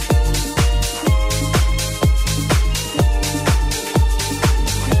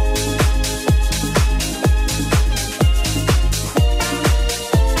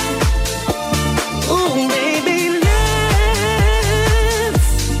 Ooh, baby,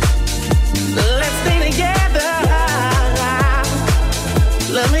 let's stay together,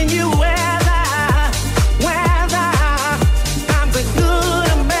 loving you weather, times are good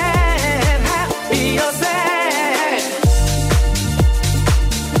and bad, happy or sad.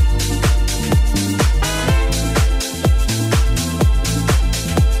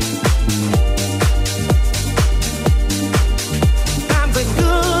 Times are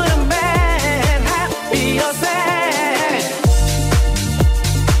good and bad, happy or sad.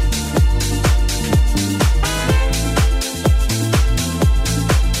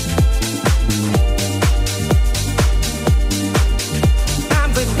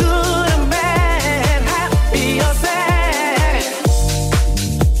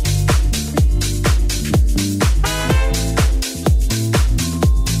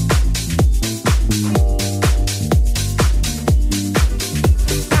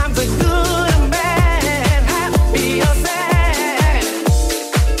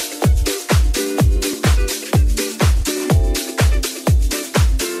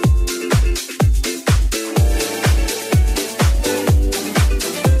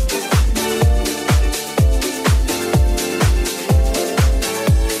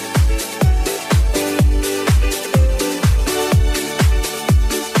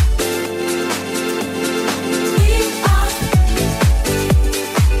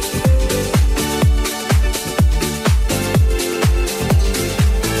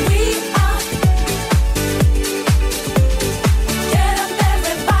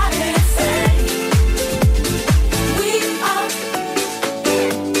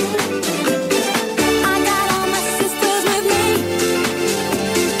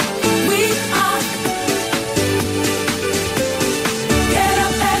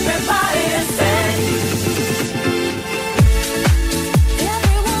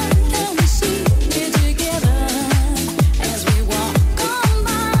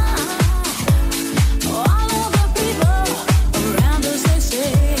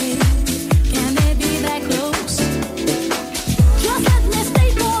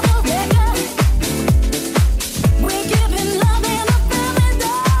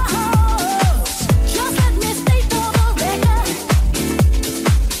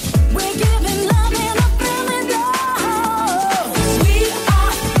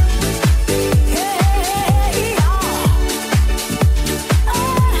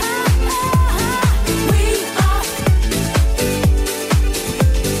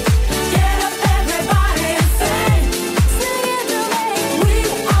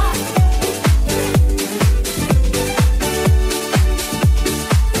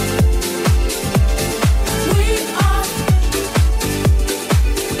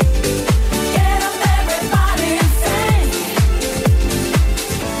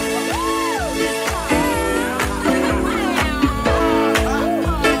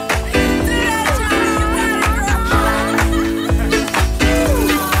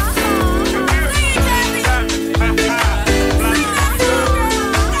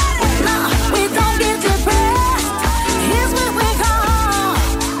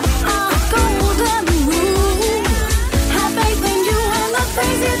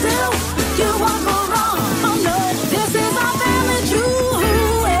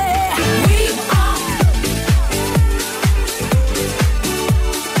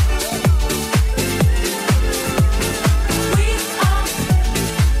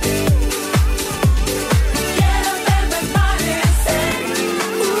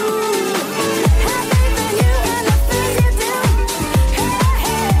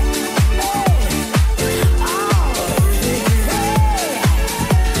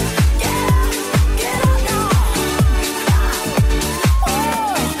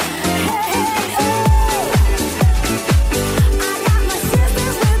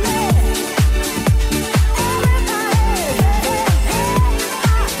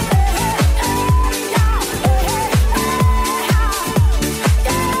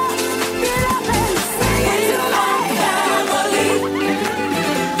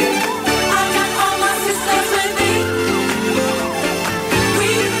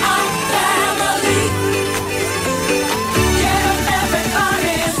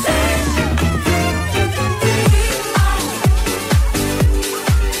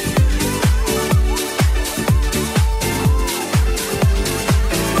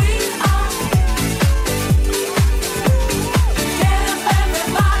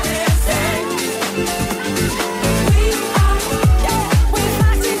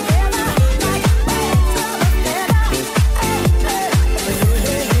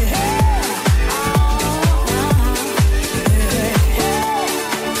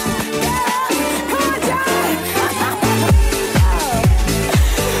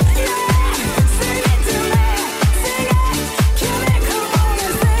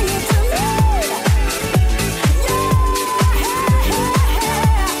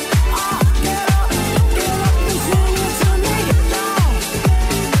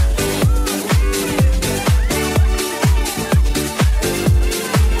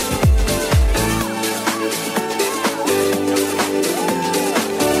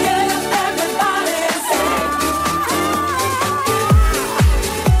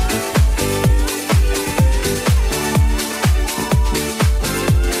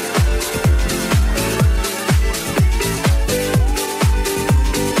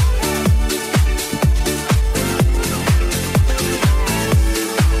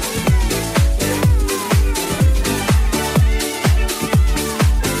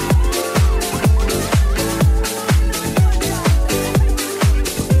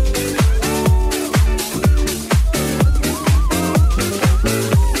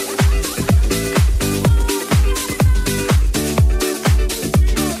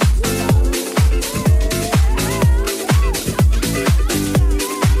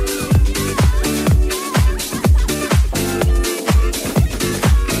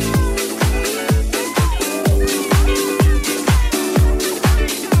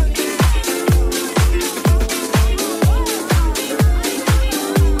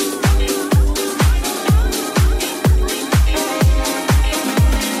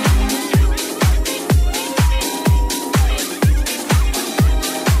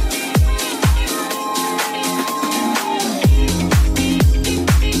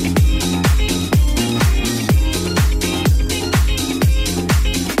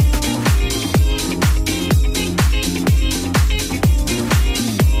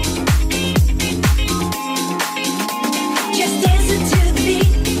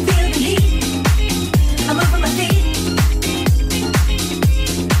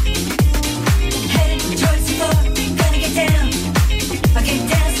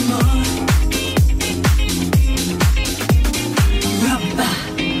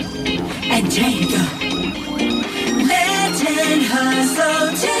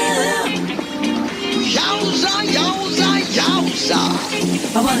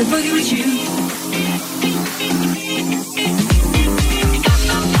 wanna boogie with you.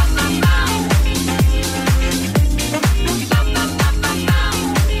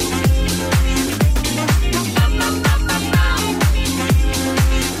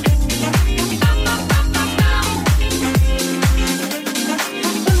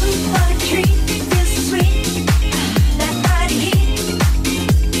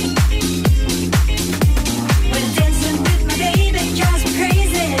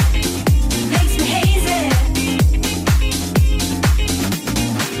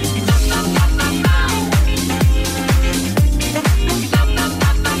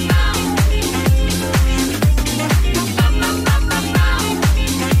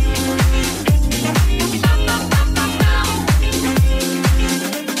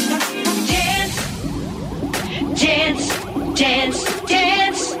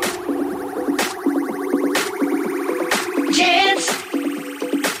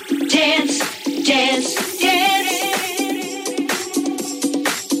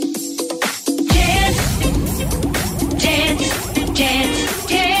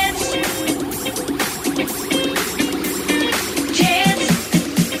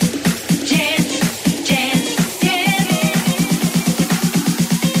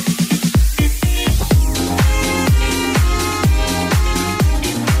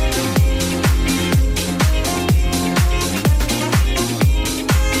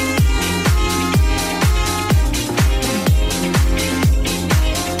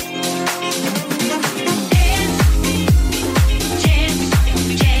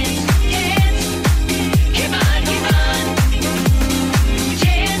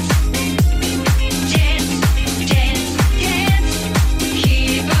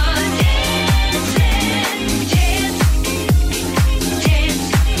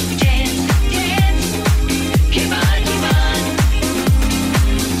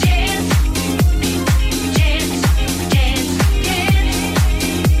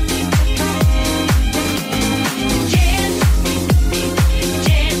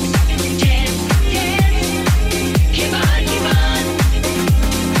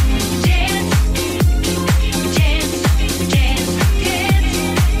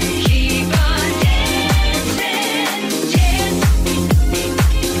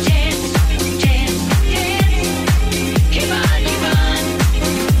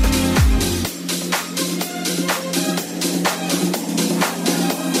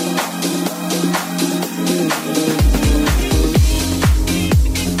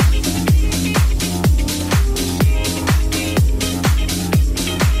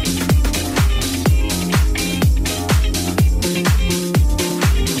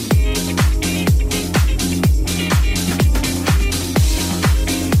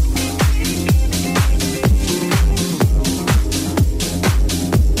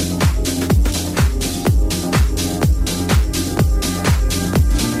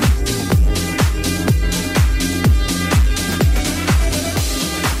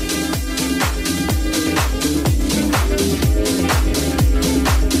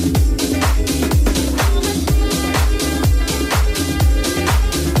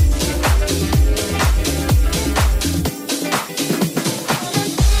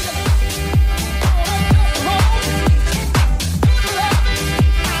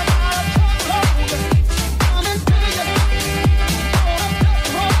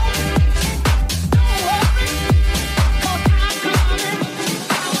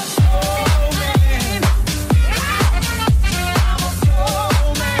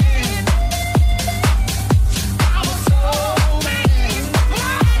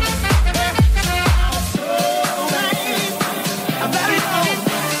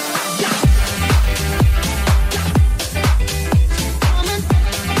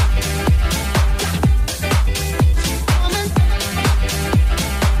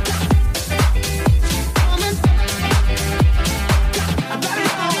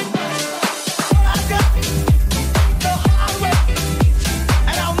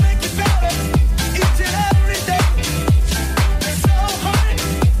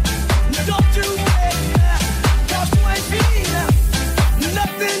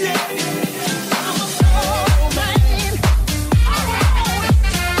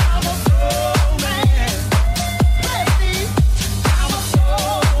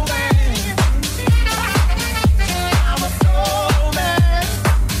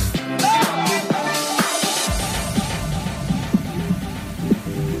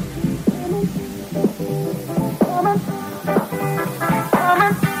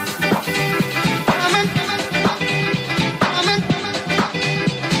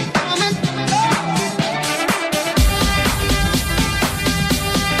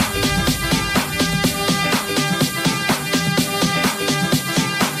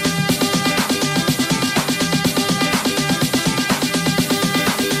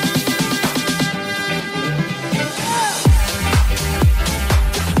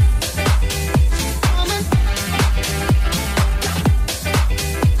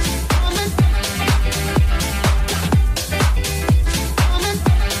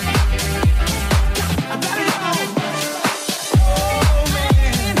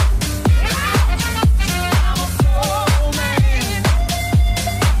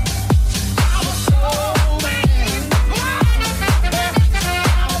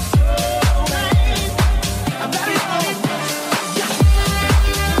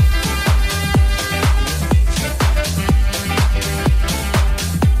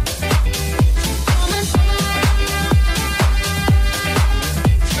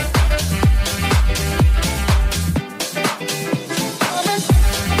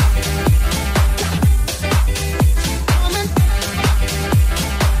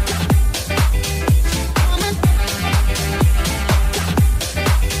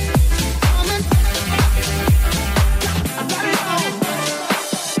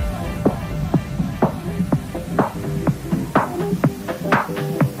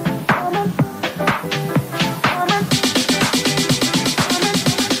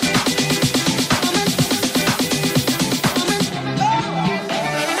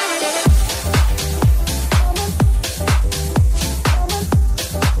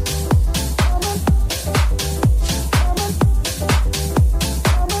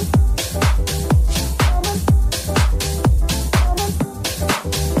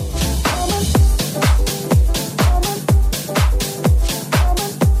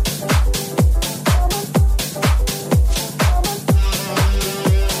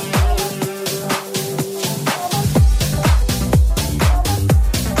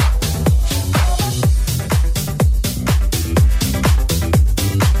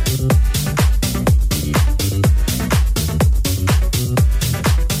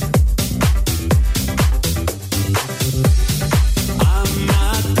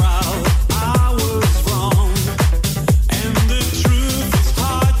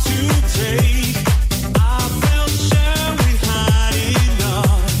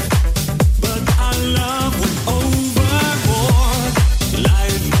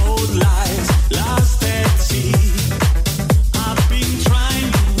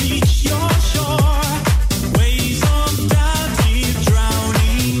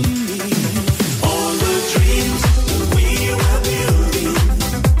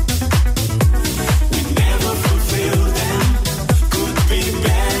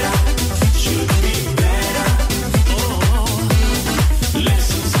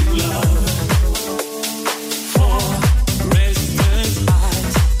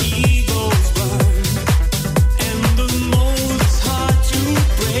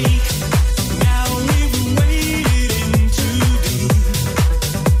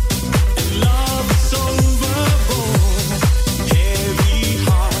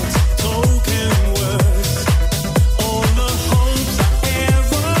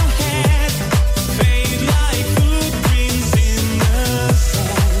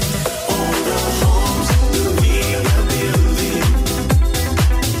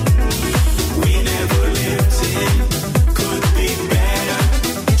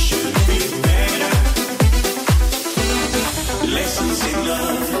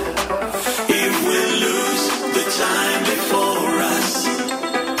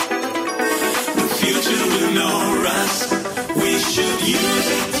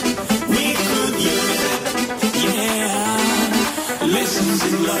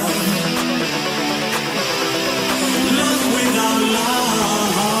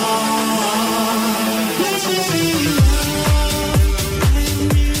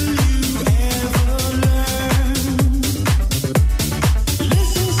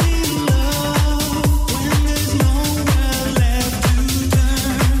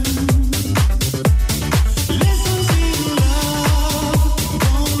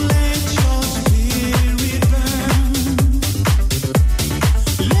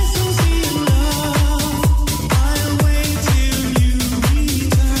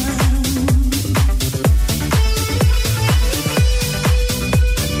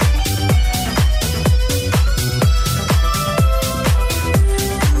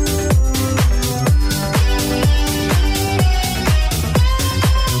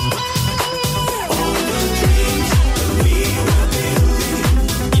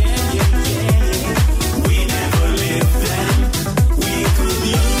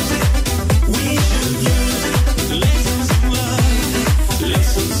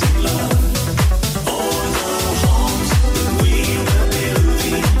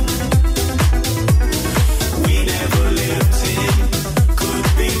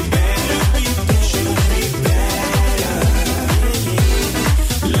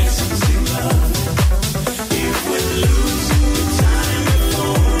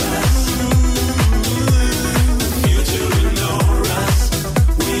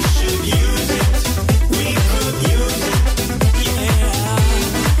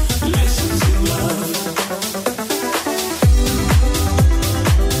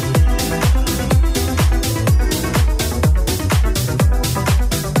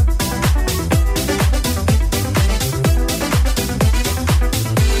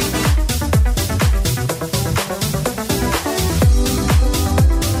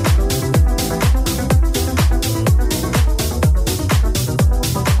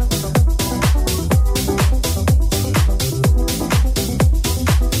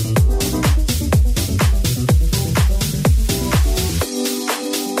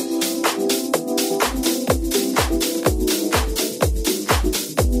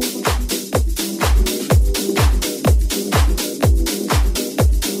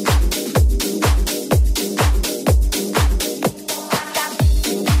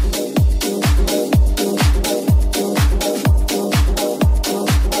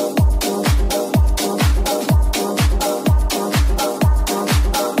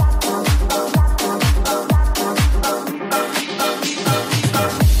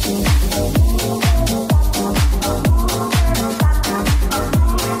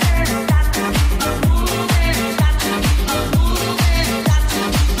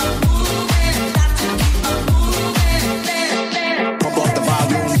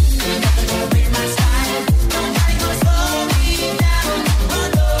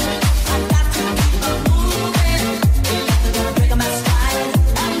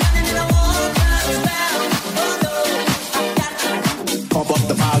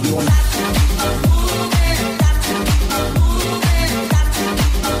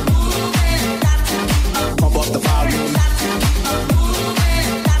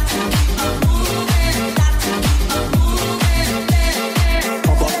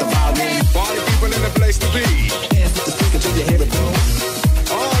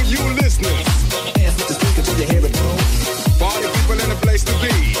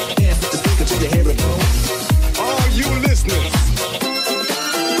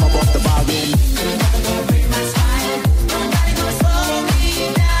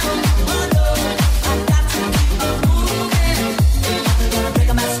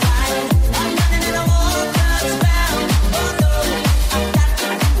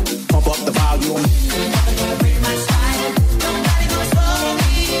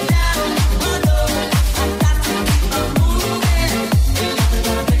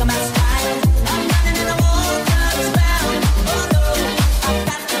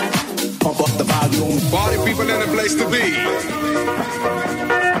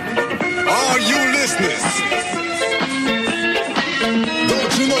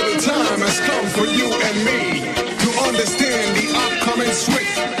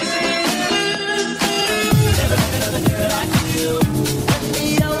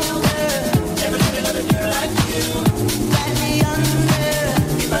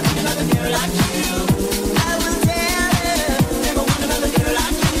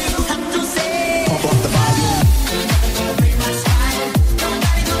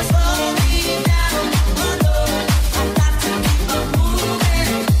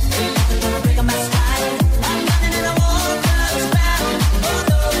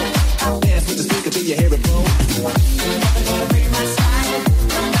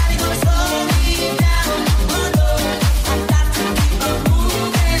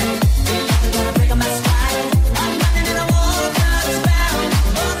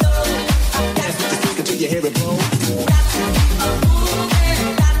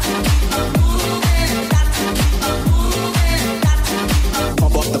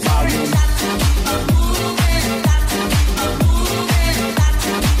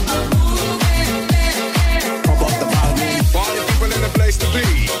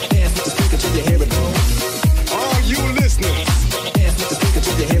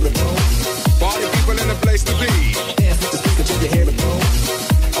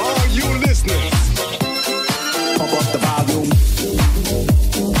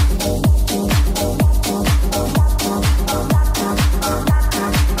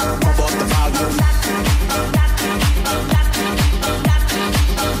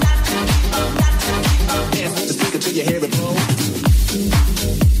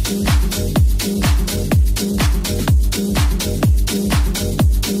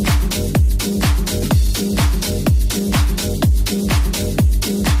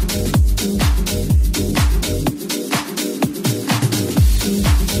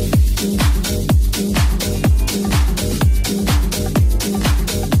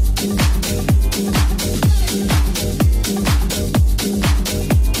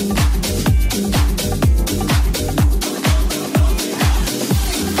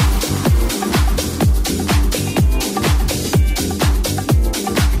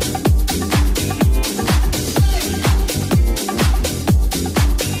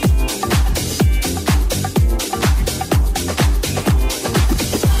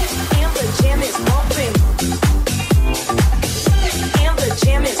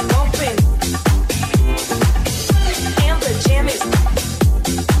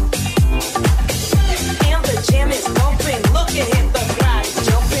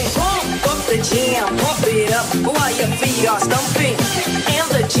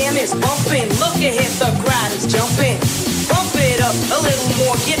 it, hit the crowd is jumping. Bump it up a little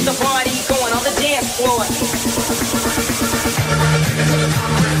more, get the party going on the dance floor.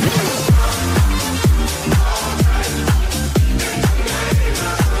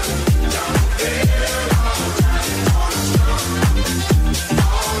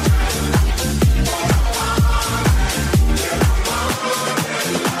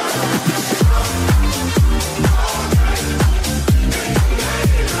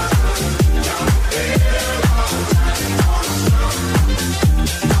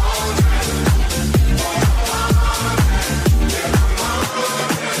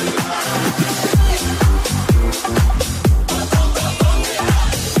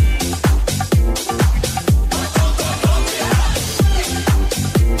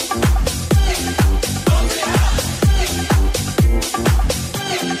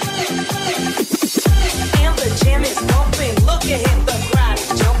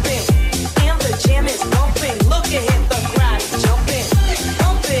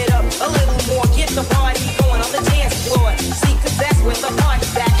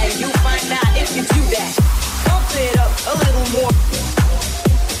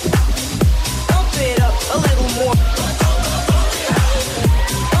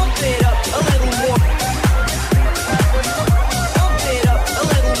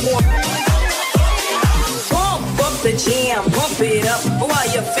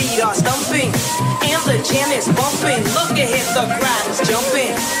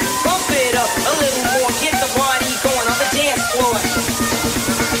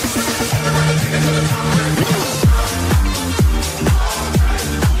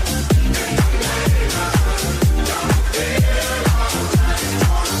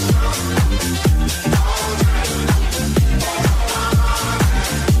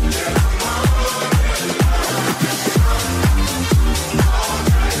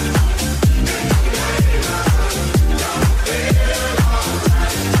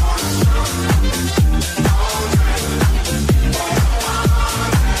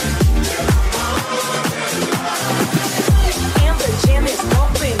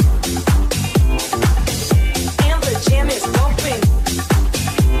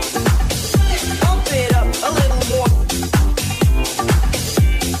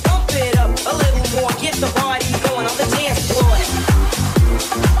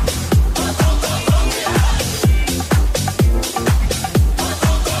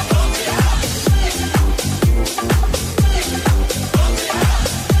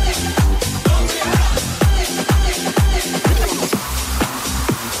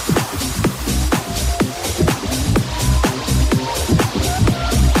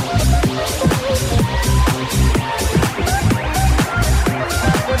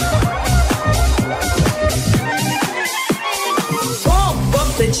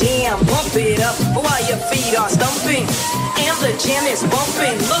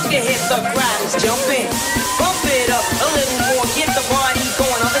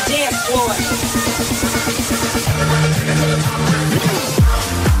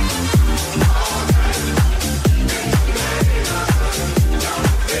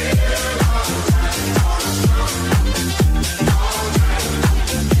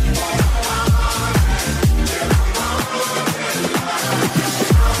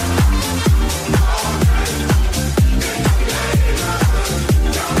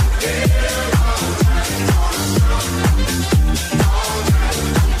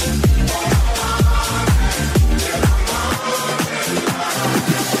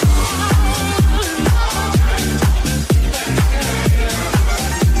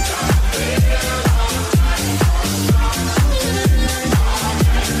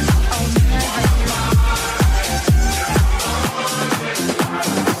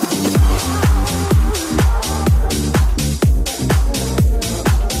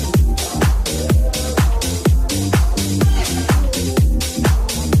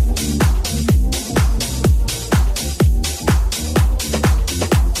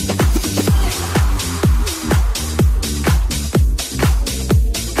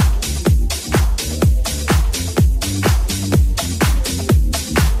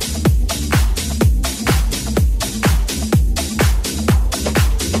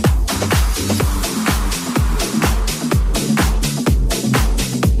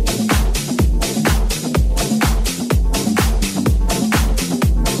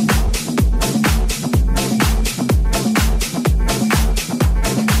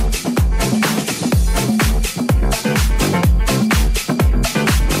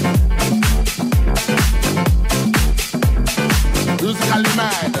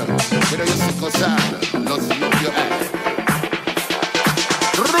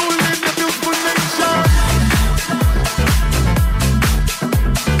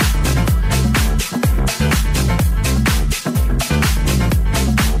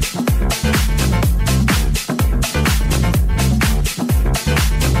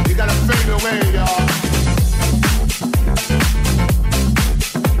 way, y'all.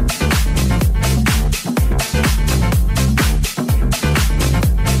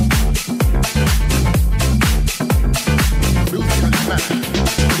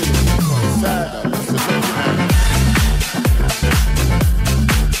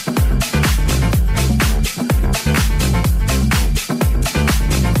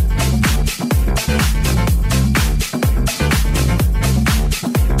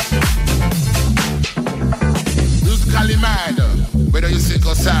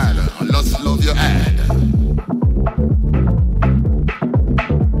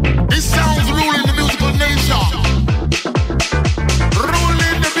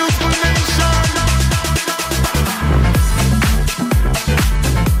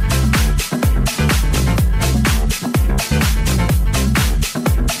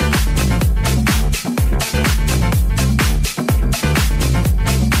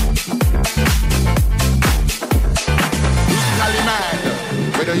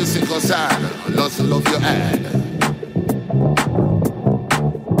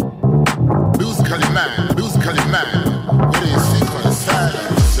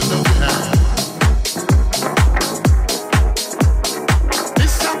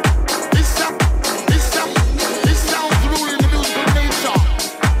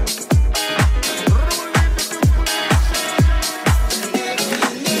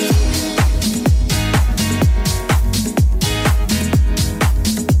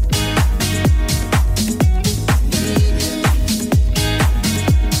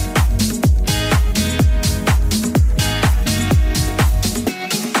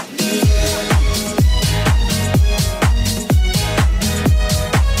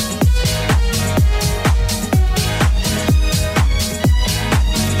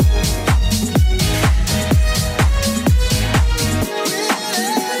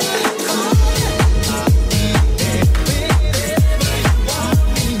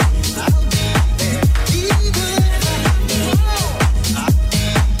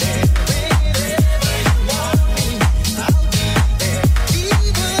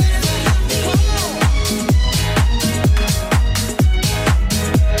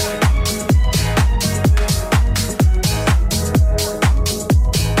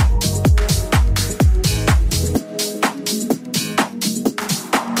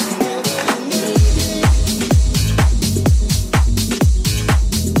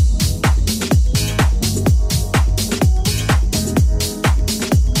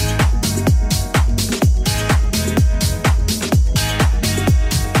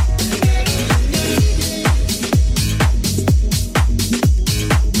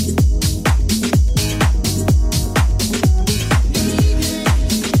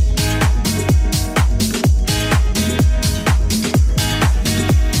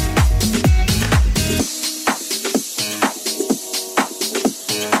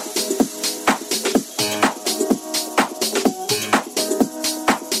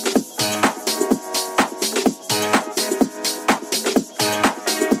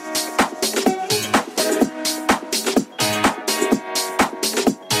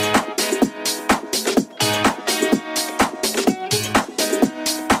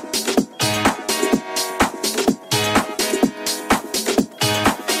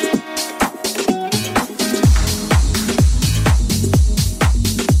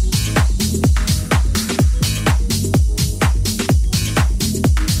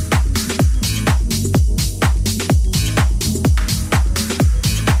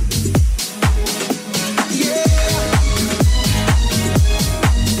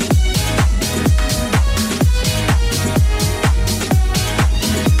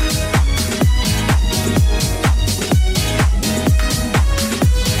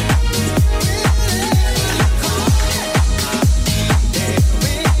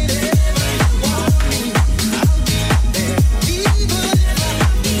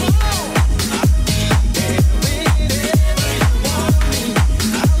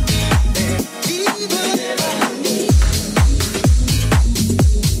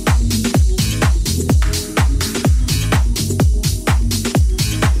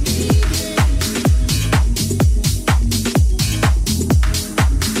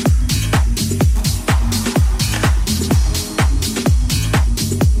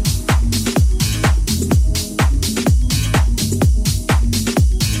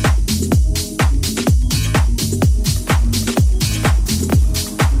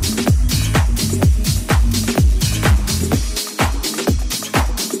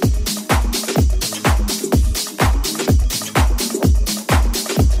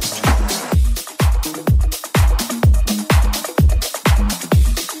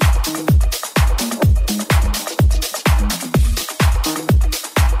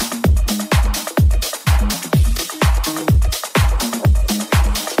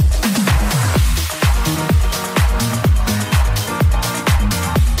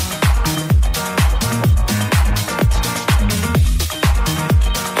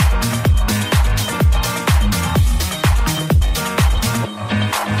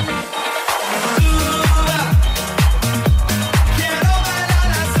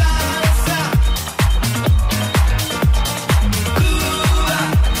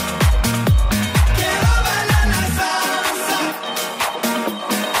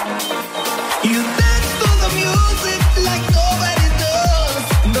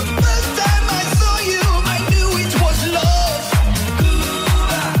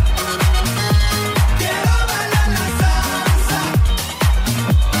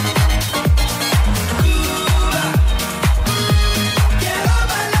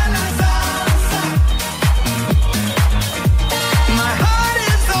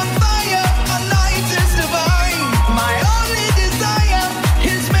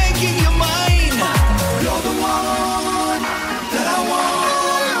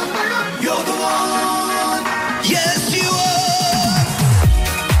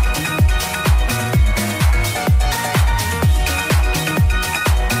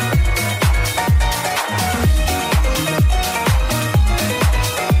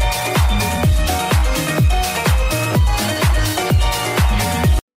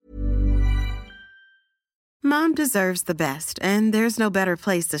 Mom deserves the best, and there's no better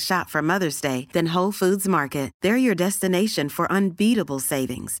place to shop for Mother's Day than Whole Foods Market. They're your destination for unbeatable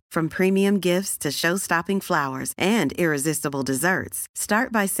savings, from premium gifts to show-stopping flowers and irresistible desserts. Start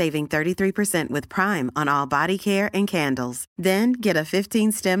by saving 33% with Prime on all body care and candles. Then get a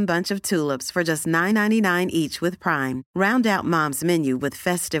 15-stem bunch of tulips for just $9.99 each with Prime. Round out Mom's menu with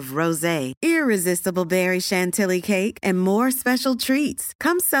festive rosé, irresistible berry chantilly cake, and more special treats.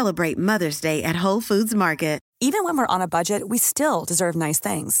 Come celebrate Mother's Day at Whole Foods Market. Even when we're on a budget, we still deserve nice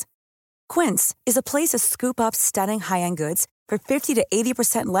things. Quince is a place to scoop up stunning high-end goods for 50 to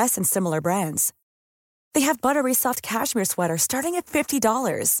 80% less than similar brands. They have buttery soft cashmere sweaters starting at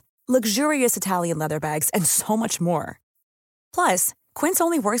 $50, luxurious Italian leather bags, and so much more. Plus, Quince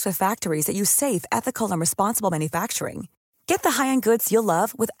only works with factories that use safe, ethical, and responsible manufacturing. Get the high-end goods you'll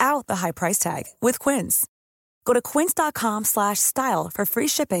love without the high price tag with Quince. Go to quince.com/style for free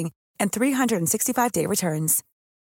shipping and 365-day returns.